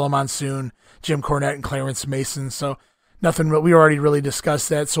between Gorilla Monsoon, Jim Cornette, and Clarence Mason. So nothing, we already really discussed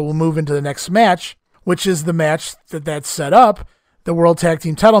that. So we'll move into the next match, which is the match that's set up, the World Tag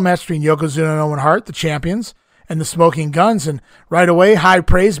Team title match between Yokozuna and Owen Hart, the champions, and the Smoking Guns. And right away, high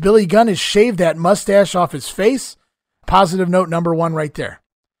praise. Billy Gunn has shaved that mustache off his face. Positive note number one right there.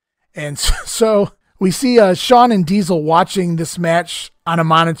 And so we see Shawn and Diesel watching this match on a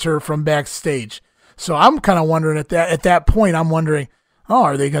monitor from backstage. So I'm kind of wondering at that point, I'm wondering,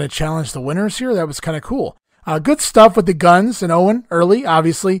 are they going to challenge the winners here? That was kind of cool. Good stuff with the Guns and Owen early,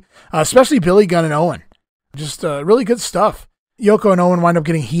 obviously, especially Billy Gunn and Owen. Just really good stuff. Yoko and Owen wind up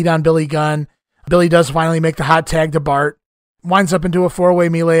getting heat on Billy Gunn. Billy does finally make the hot tag to Bart. Winds up into a four-way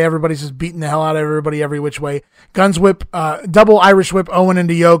melee. Everybody's just beating the hell out of everybody every which way. Guns whip, double Irish whip Owen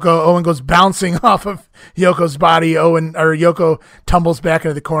into Yoko. Owen goes bouncing off of Yoko's body. Yoko tumbles back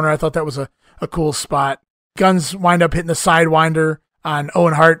into the corner. I thought that was a cool spot. Guns wind up hitting the Sidewinder on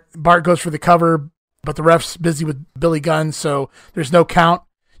Owen Hart. Bart goes for the cover, but the ref's busy with Billy Gunn, so there's no count.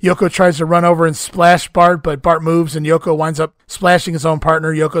 Yoko tries to run over and splash Bart, but Bart moves, and Yoko winds up splashing his own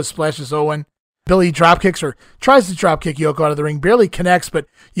partner. Yoko splashes Owen. Billy dropkicks or tries to dropkick Yoko out of the ring, barely connects, but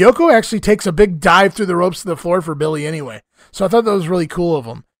Yoko actually takes a big dive through the ropes to the floor for Billy anyway. So I thought that was really cool of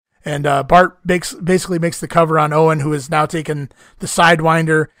him. And Bart basically makes the cover on Owen, who has now taken the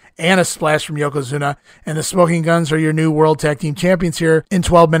Sidewinder and a splash from Yokozuna. And the Smoking Guns are your new World Tag Team Champions here in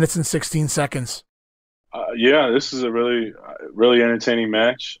 12 minutes and 16 seconds. Yeah, this is a really, really entertaining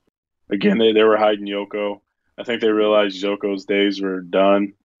match. Again, they were hiding Yoko. I think they realized Yoko's days were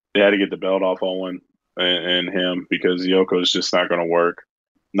done. They had to get the belt off Owen and him because Yoko's just not going to work.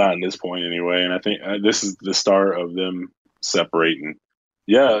 Not in this point anyway. And I think this is the start of them separating.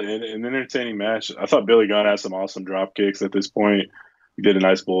 Yeah, an entertaining match. I thought Billy Gunn had some awesome drop kicks at this point. He did a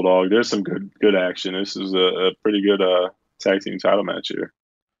nice bulldog. There's some good action. This is a pretty good tag team title match here.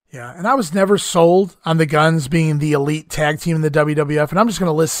 Yeah, and I was never sold on the Guns being the elite tag team in the WWF. And I'm just going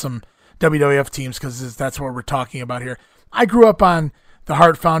to list some WWF teams because that's what we're talking about here. I grew up on the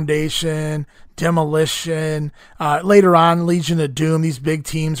Hart Foundation, Demolition, later on Legion of Doom, these big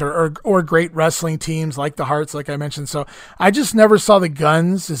teams or great wrestling teams like the Harts, like I mentioned. So I just never saw the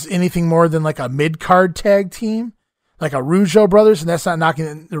Guns as anything more than like a mid-card tag team, like a Rougeau brothers. And that's not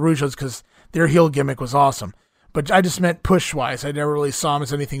knocking the Rougeaus because their heel gimmick was awesome. But I just meant push-wise. I never really saw them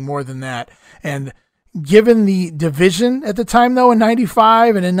as anything more than that. And given the division at the time, though, in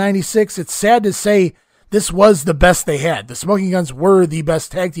 95 and in 96, it's sad to say this was the best they had. The Smoking Guns were the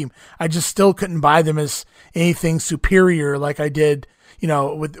best tag team. I just still couldn't buy them as anything superior like I did,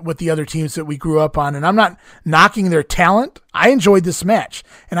 with the other teams that we grew up on. And I'm not knocking their talent. I enjoyed this match.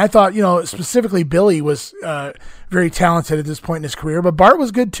 And I thought, specifically Billy was very talented at this point in his career, but Bart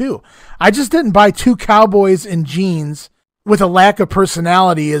was good too. I just didn't buy two cowboys in jeans with a lack of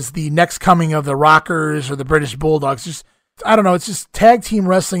personality as the next coming of the Rockers or the British Bulldogs. I don't know. It's just tag team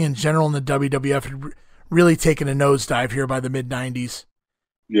wrestling in general in the WWF really taken a nosedive here by the mid-90s.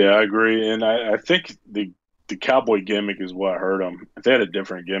 Yeah, I agree. And I think the cowboy gimmick is what hurt them. If they had a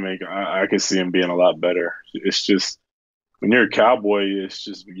different gimmick, I could see them being a lot better. It's just when you're a cowboy, it's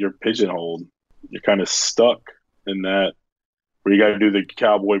just you're pigeonholed. You're kind of stuck in that where you got to do the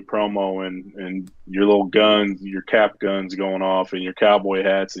cowboy promo and your little guns, your cap guns going off, and your cowboy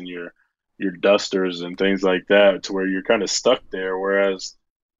hats and your dusters and things like that, to where you're kind of stuck there. Whereas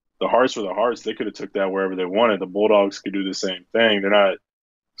the Hearts were the Hearts, they could have took that wherever they wanted. The Bulldogs could do the same thing. They're not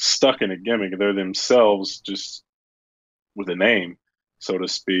stuck in a gimmick. They're themselves, just with a name, so to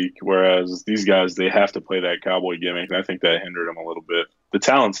speak. Whereas these guys, they have to play that cowboy gimmick, and I think that hindered them a little bit. The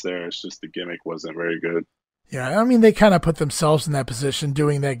talent's there. It's just the gimmick wasn't very good. Yeah, I mean, they kind of put themselves in that position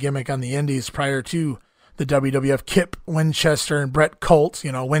doing that gimmick on the Indies prior to the WWF. Kip Winchester and Brett Colt,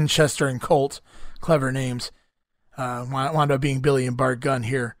 Winchester and Colt, clever names, wound up being Billy and Bart Gunn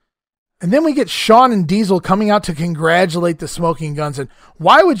here. And then we get Shawn and Diesel coming out to congratulate the Smoking Guns. And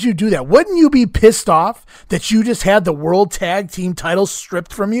why would you do that? Wouldn't you be pissed off that you just had the World Tag Team titles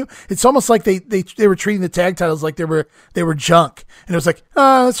stripped from you? It's almost like they were treating the tag titles like they were junk. And it was like,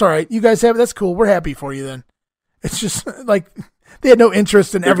 oh, that's all right. You guys have it. That's cool. We're happy for you then. It's just like they had no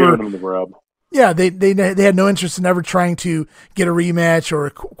interest in ever. Them the rub. Yeah, they had no interest in ever trying to get a rematch or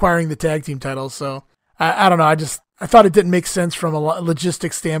acquiring the tag team titles. So I don't know. I thought it didn't make sense from a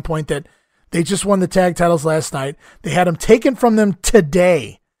logistics standpoint that they just won the tag titles last night. They had them taken from them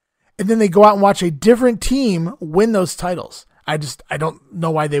today, and then they go out and watch a different team win those titles. I don't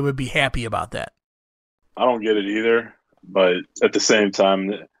know why they would be happy about that. I don't get it either, but at the same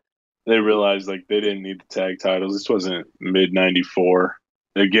time, they realized like they didn't need the tag titles. This wasn't mid-94.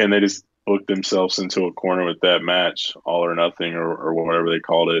 Again, they just booked themselves into a corner with that match, All or Nothing or whatever they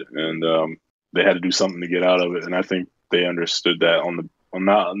called it, and they had to do something to get out of it. And I think they understood that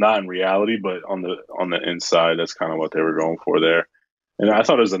not in reality, but on the inside. That's kind of what they were going for there. And I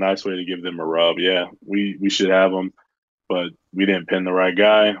thought it was a nice way to give them a rub. Yeah, we should have them, but we didn't pin the right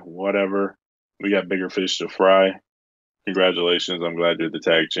guy. Whatever. We got bigger fish to fry. Congratulations. I'm glad you're the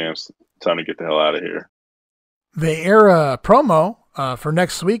tag champs. Time to get the hell out of here. They air a promo for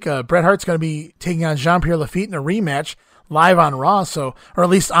next week. Bret Hart's going to be taking on Jean-Pierre Lafitte in a rematch live on Raw, or at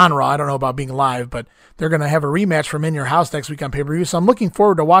least on Raw. I don't know about being live, but they're going to have a rematch from In Your House next week on pay-per-view, so I'm looking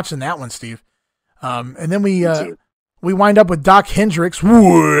forward to watching that one, Steve. And then we wind up with Doc Hendricks.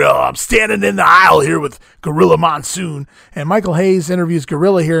 I'm standing in the aisle here with Gorilla Monsoon. And Michael Hayes interviews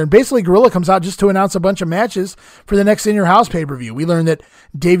Gorilla here. And basically Gorilla comes out just to announce a bunch of matches for the next In Your House pay-per-view. We learned that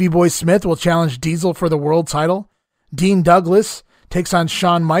Davey Boy Smith will challenge Diesel for the world title. Dean Douglas takes on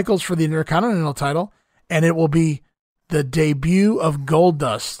Shawn Michaels for the Intercontinental title. And it will be the debut of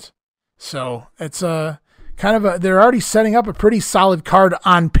Goldust. So it's they're already setting up a pretty solid card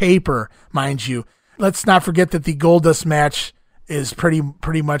on paper, mind you. Let's not forget that the Goldust match is pretty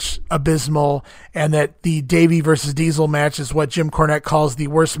much abysmal, and that the Davey versus Diesel match is what Jim Cornette calls the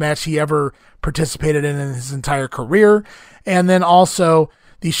worst match he ever participated in his entire career. And then also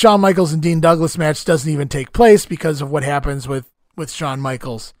the Shawn Michaels and Dean Douglas match doesn't even take place because of what happens with Shawn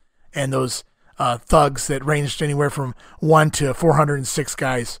Michaels and those thugs that ranged anywhere from 1 to 406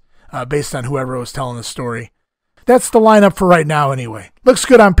 guys based on whoever was telling the story. That's the lineup for right now anyway. Looks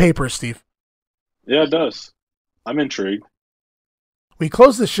good on paper, Steve. Yeah, it does. I'm intrigued. We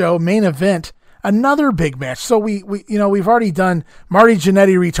close the show, main event, another big match. So we've already done Marty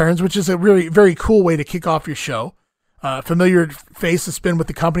Jannetty returns, which is a really very cool way to kick off your show. Familiar face that's been with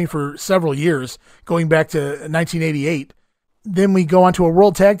the company for several years, going back to 1988. Then we go on to a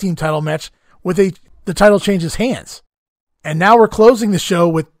World Tag Team title match with the title changes hands. And now we're closing the show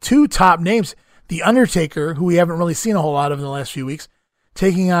with two top names. The Undertaker, who we haven't really seen a whole lot of in the last few weeks,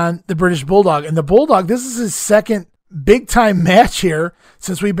 taking on the British Bulldog. And the Bulldog, this is his second big-time match here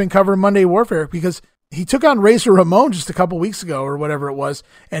since we've been covering Monday Warfare, because he took on Razor Ramon just a couple weeks ago or whatever it was,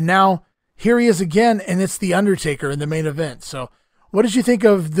 and now here he is again, and it's the Undertaker in the main event. So what did you think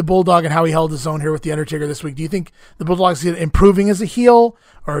of the Bulldog and how he held his own here with the Undertaker this week? Do you think the Bulldog's improving as a heel,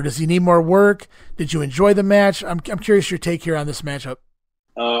 or does he need more work? Did you enjoy the match? I'm curious your take here on this matchup.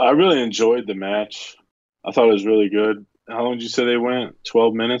 I really enjoyed the match. I thought it was really good. How long did you say they went?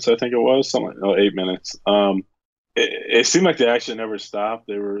 12 minutes, I think it was. 8 minutes. It seemed like the action never stopped.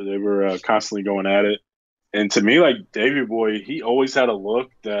 They were constantly going at it. And to me, like Davey Boy, he always had a look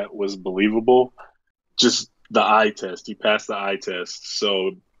that was believable. Just the eye test. He passed the eye test.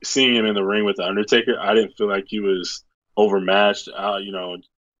 So seeing him in the ring with the Undertaker, I didn't feel like he was overmatched.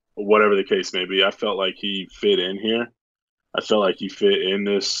 Whatever the case may be, I felt like he fit in here. I felt like he fit in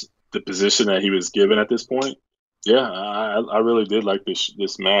the position that he was given at this point. Yeah, I really did like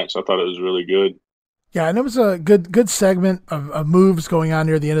this match. I thought it was really good. Yeah, and it was a good segment of moves going on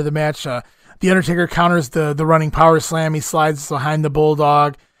near the end of the match. The Undertaker counters the running power slam. He slides behind the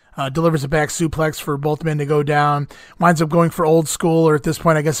Bulldog, delivers a back suplex for both men to go down. Winds up going for old school, or at this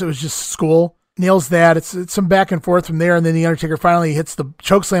point, I guess it was just school. Nails that. It's some back and forth from there, and then the Undertaker finally hits the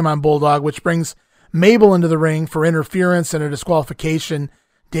chokeslam on Bulldog, which brings Mabel into the ring for interference and a disqualification.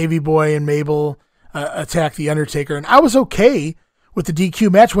 Davey Boy and Mabel attack the Undertaker, and I was okay with the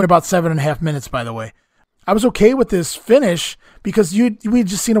DQ match. Went about 7.5 minutes, by the way. I was okay with this finish because we'd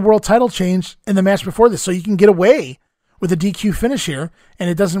just seen a world title change in the match before this, so you can get away with a DQ finish here, and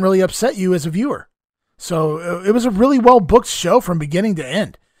it doesn't really upset you as a viewer. So it was a really well booked show from beginning to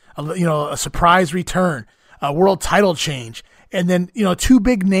end. A surprise return, a world title change, and then two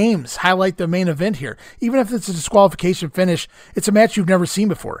big names highlight the main event here. Even if it's a disqualification finish, it's a match you've never seen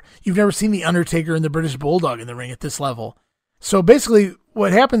before. You've never seen the Undertaker and the British Bulldog in the ring at this level. So basically,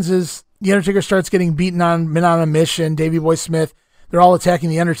 what happens is the Undertaker starts getting beaten on, men on a mission. Davey Boy Smith, they're all attacking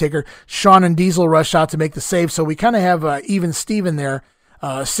the Undertaker. Shawn and Diesel rush out to make the save. So we kind of have even Steven there,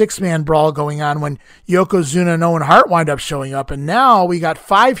 a 6-man brawl going on when Yokozuna and Owen Hart wind up showing up. And now we got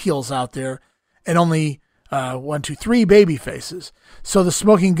 5 heels out there and only 3 baby faces. So the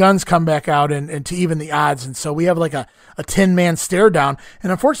Smoking Guns come back out and to even the odds. And so we have like a 10-man stare down.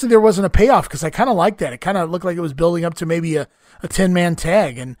 And unfortunately, there wasn't a payoff because I kind of liked that. It kind of looked like it was building up to maybe a 10-man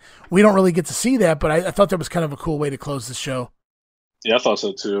tag. And we don't really get to see that, but I thought that was kind of a cool way to close the show. Yeah, I thought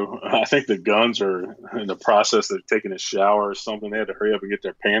so too. I think the Guns are in the process of taking a shower or something. They had to hurry up and get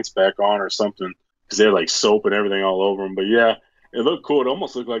their pants back on or something because they had like soap and everything all over them. But yeah, it looked cool. It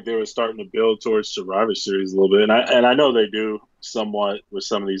almost looked like they were starting to build towards Survivor Series a little bit. And I know they do somewhat with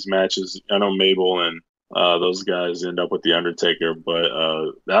some of these matches. I know Mabel and those guys end up with the Undertaker, but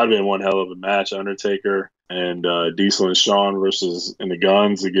that would have been one hell of a match. Undertaker and Diesel and Shawn versus in the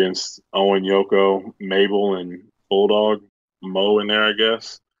Guns against Owen, Yoko, Mabel, and Bulldog. Mo in there, I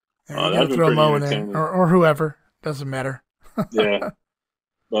guess. Yeah, you gotta throw Mo in there, or whoever. Doesn't matter. Yeah.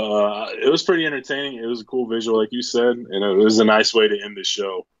 But it was pretty entertaining. It was a cool visual, like you said, and it was a nice way to end the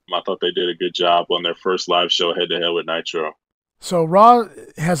show. I thought they did a good job on their first live show head-to-head with Nitro. So Raw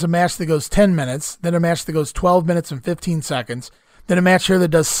has a match that goes 10 minutes, then a match that goes 12 minutes and 15 seconds, then a match here that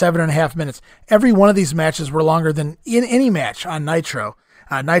does 7.5 minutes. Every one of these matches were longer than in any match on Nitro.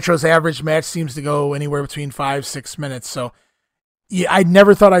 Nitro's average match seems to go anywhere between 5-6 minutes, so yeah, I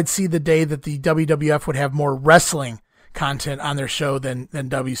never thought I'd see the day that the WWF would have more wrestling content on their show than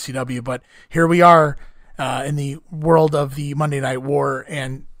WCW. But here we are in the world of the Monday Night War,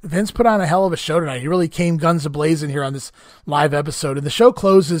 and Vince put on a hell of a show tonight. He really came guns a-blazing here on this live episode. And the show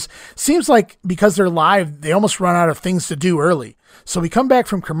closes, seems like because they're live, they almost run out of things to do early. So we come back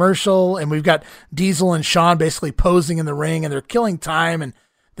from commercial, and we've got Diesel and Shawn basically posing in the ring, and they're killing time, and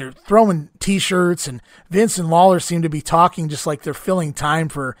they're throwing T-shirts, and Vince and Lawler seem to be talking just like they're filling time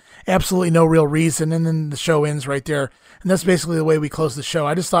for absolutely no real reason, and then the show ends right there. And that's basically the way we close the show.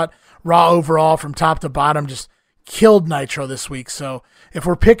 I just thought Raw overall, from top to bottom, just killed Nitro this week. So if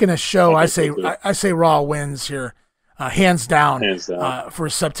we're picking a show, I say Raw wins here, hands down, for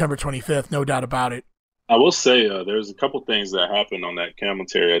September 25th, no doubt about it. I will say there's a couple things that happened on that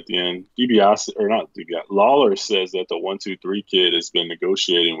commentary at the end. Lawler says that the 1-2-3 kid has been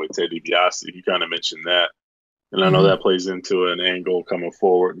negotiating with Ted DiBiase. He kind of mentioned that, and I know that plays into an angle coming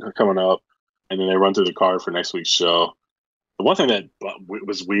up, and then they run through the card for next week's show. The one thing that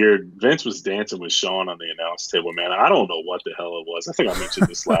was weird, Vince was dancing with Shawn on the announce table. Man, I don't know what the hell it was. I think I mentioned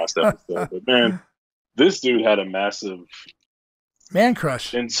this last episode, but man, this dude had a massive man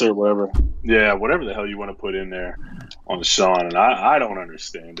crush. Insert whatever. Yeah, whatever the hell you want to put in there on Shawn. And I don't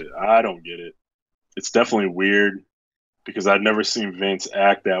understand it. I don't get it. It's definitely weird because I've never seen Vince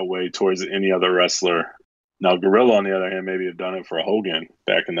act that way towards any other wrestler. Now, Gorilla, on the other hand, maybe have done it for Hogan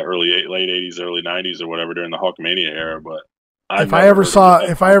back in the late 80s, early 90s or whatever during the Hulkmania era. But if I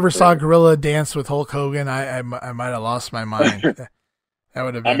ever saw Gorilla dance with Hulk Hogan, I might have lost my mind. That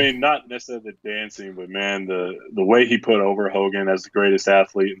would have been... I mean, not necessarily the dancing, but man, the way he put over Hogan as the greatest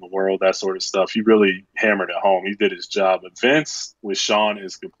athlete in the world, that sort of stuff, he really hammered it home. He did his job. But Vince with Shawn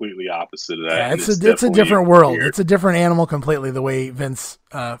is completely opposite of that. Yeah, it's a different world. Weird. It's a different animal completely, the way Vince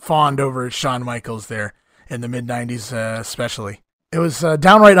fawned over Shawn Michaels there in the mid-90s especially. It was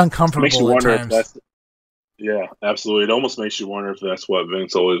downright uncomfortable at times. Yeah, absolutely. It almost makes you wonder if that's what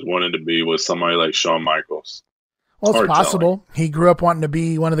Vince always wanted to be, was somebody like Shawn Michaels. Well, it's possible. He grew up wanting to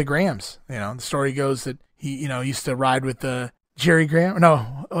be one of the Grahams. You know, the story goes that he, used to ride with Jerry Graham.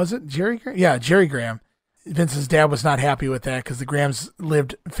 No, was it Jerry Graham? Yeah, Jerry Graham. Vince's dad was not happy with that because the Grahams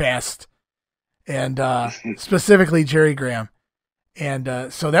lived fast, and specifically Jerry Graham.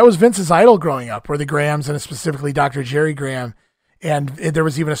 And so that was Vince's idol growing up, were the Grahams, and specifically Dr. Jerry Graham. And there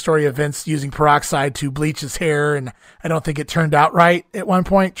was even a story of Vince using peroxide to bleach his hair, and I don't think it turned out right at one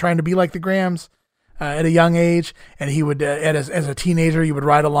point, trying to be like the Grahams at a young age. And he would, as a teenager, he would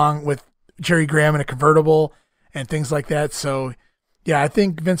ride along with Jerry Graham in a convertible and things like that. So, yeah, I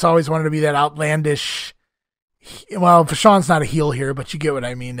think Vince always wanted to be that outlandish. Well, Vachon's not a heel here, but you get what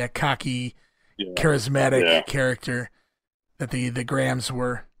I mean, that cocky, charismatic character that the Grahams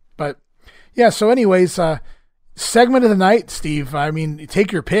were. But, yeah, so anyways, segment of the night, Steve. I mean,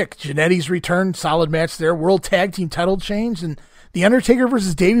 take your pick. Jannetty's return, solid match there. World Tag Team title change, and The Undertaker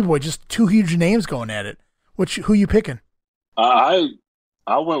versus Davey Boy, just two huge names going at it. Who you picking? I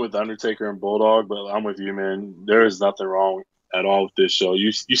went with Undertaker and Bulldog, but I'm with you, man. There is nothing wrong at all with this show.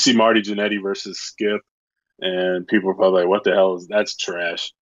 You see Marty Jannetty versus Skip, and people are probably like, what the hell that's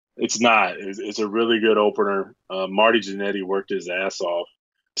trash. It's not. It's a really good opener. Marty Jannetty worked his ass off.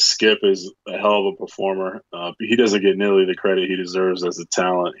 Skip is a hell of a performer. He doesn't get nearly the credit he deserves as a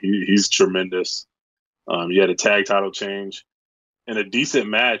talent. He's tremendous. You had a tag title change and a decent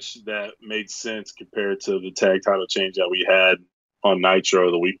match that made sense compared to the tag title change that we had on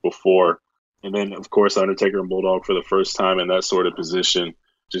Nitro the week before. And then, of course, Undertaker and Bulldog for the first time in that sort of position.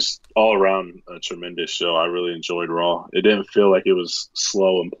 Just all around a tremendous show. I really enjoyed Raw. It didn't feel like it was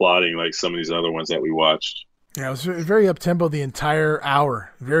slow and plodding like some of these other ones that we watched. Yeah, it was very up-tempo the entire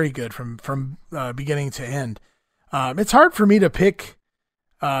hour. Very good from beginning to end. It's hard for me to pick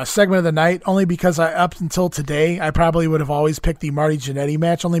segment of the night, only because up until today, I probably would have always picked the Marty Jannetty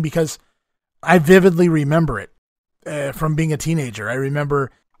match, only because I vividly remember it from being a teenager. I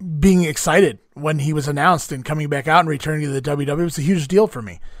remember being excited when he was announced and coming back out and returning to the WWE. It was a huge deal for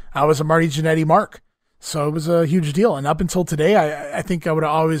me. I was a Marty Jannetty mark. So it was a huge deal. And up until today, I think I would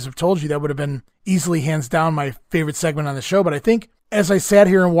have always have told you that would have been easily hands down my favorite segment on the show. But I think as I sat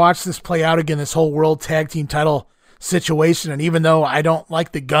here and watched this play out again, this whole World Tag Team title situation, and even though I don't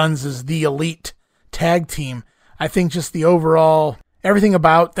like the Guns as the elite tag team, I think just the overall, everything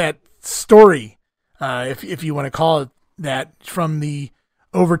about that story, if you want to call it that, from the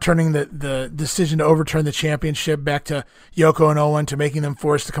overturning the decision to overturn the championship back to Yoko and Owen, to making them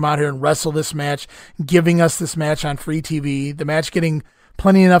forced to come out here and wrestle this match, giving us this match on free TV, the match getting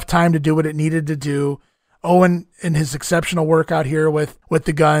plenty enough time to do what it needed to do, Owen and his exceptional work out here with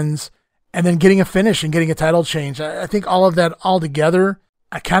the Guns, and then getting a finish and getting a title change. I think all of that all together,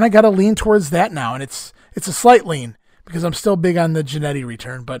 I kind of got to lean towards that now, and it's a slight lean because I'm still big on the Jannetty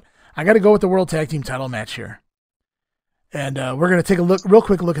return, but I got to go with the World Tag Team title match here. And we're going to take a real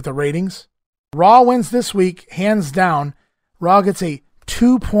quick look at the ratings. Raw wins this week, hands down. Raw gets a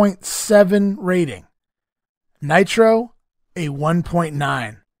 2.7 rating. Nitro, a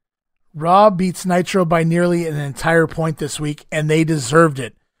 1.9. Raw beats Nitro by nearly an entire point this week, and they deserved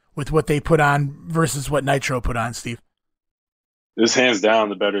it with what they put on versus what Nitro put on, Steve. This hands down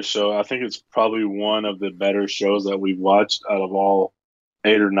the better show. I think it's probably one of the better shows that we've watched out of all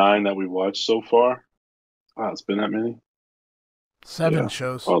 8 or 9 that we've watched so far. Wow, it's been that many? 7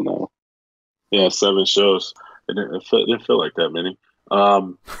 shows. Oh, no. Yeah, 7 shows. It didn't feel like that many.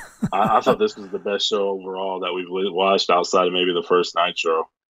 I thought this was the best show overall that we've watched outside of maybe the first Nitro.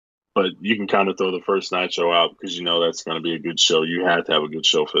 But you can kind of throw the first Nitro out because you know that's going to be a good show. You have to have a good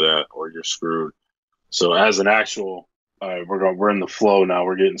show for that or you're screwed. So as an actual, we're in the flow now.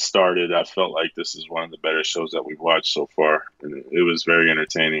 We're getting started. I felt like this is one of the better shows that we've watched so far. And it was very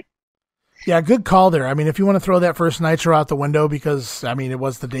entertaining. Yeah, good call there. I mean, if you want to throw that first Nitro out the window because, I mean, it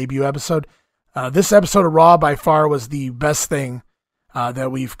was the debut episode, this episode of Raw by far was the best thing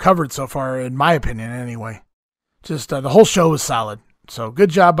that we've covered so far, in my opinion, anyway. Just the whole show was solid. So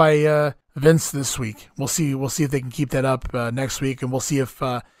good job by Vince this week. We'll see if they can keep that up next week, and we'll see if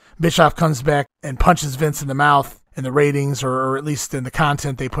Bischoff comes back and punches Vince in the mouth in the ratings, or at least in the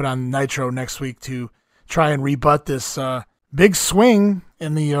content they put on Nitro next week to try and rebut this big swing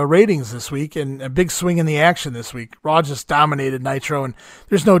in the ratings this week and a big swing in the action this week. Raw just dominated Nitro, and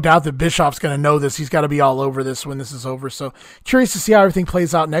there's no doubt that Bischoff's going to know this. He's got to be all over this when this is over. So curious to see how everything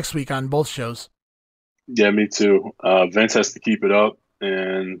plays out next week on both shows. Yeah, me too. Vince has to keep it up,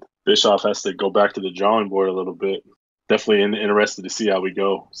 and Bischoff has to go back to the drawing board a little bit. Definitely interested to see how it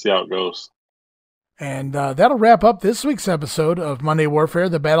goes. And that'll wrap up this week's episode of Monday Warfare,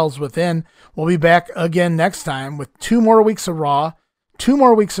 The Battles Within. We'll be back again next time with 2 more weeks of Raw, 2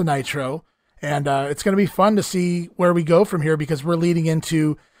 more weeks of Nitro, and it's going to be fun to see where we go from here because we're leading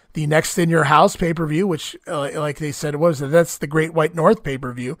into the Next In Your House pay-per-view, which, like they said, that's the Great White North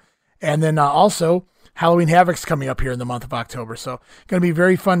pay-per-view. And then also Halloween Havoc's coming up here in the month of October. So going to be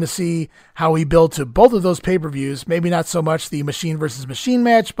very fun to see how we build to both of those pay-per-views. Maybe not so much the machine versus machine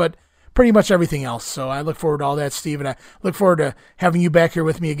match, but pretty much everything else. So I look forward to all that, Steve, and I look forward to having you back here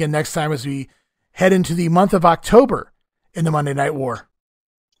with me again next time as we head into the month of October in the Monday Night War.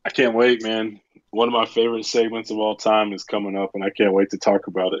 I can't wait, man. One of my favorite segments of all time is coming up, and I can't wait to talk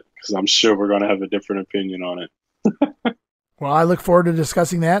about it because I'm sure we're going to have a different opinion on it. Well, I look forward to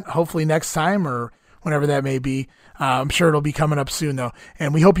discussing that, hopefully next time or whenever that may be. I'm sure it'll be coming up soon, though.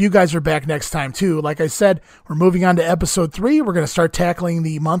 And we hope you guys are back next time, too. Like I said, we're moving on to episode 3. We're going to start tackling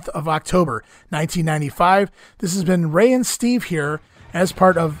the month of October, 1995. This has been Ray and Steve here as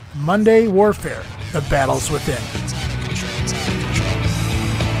part of Monday Warfare, The Battles Within.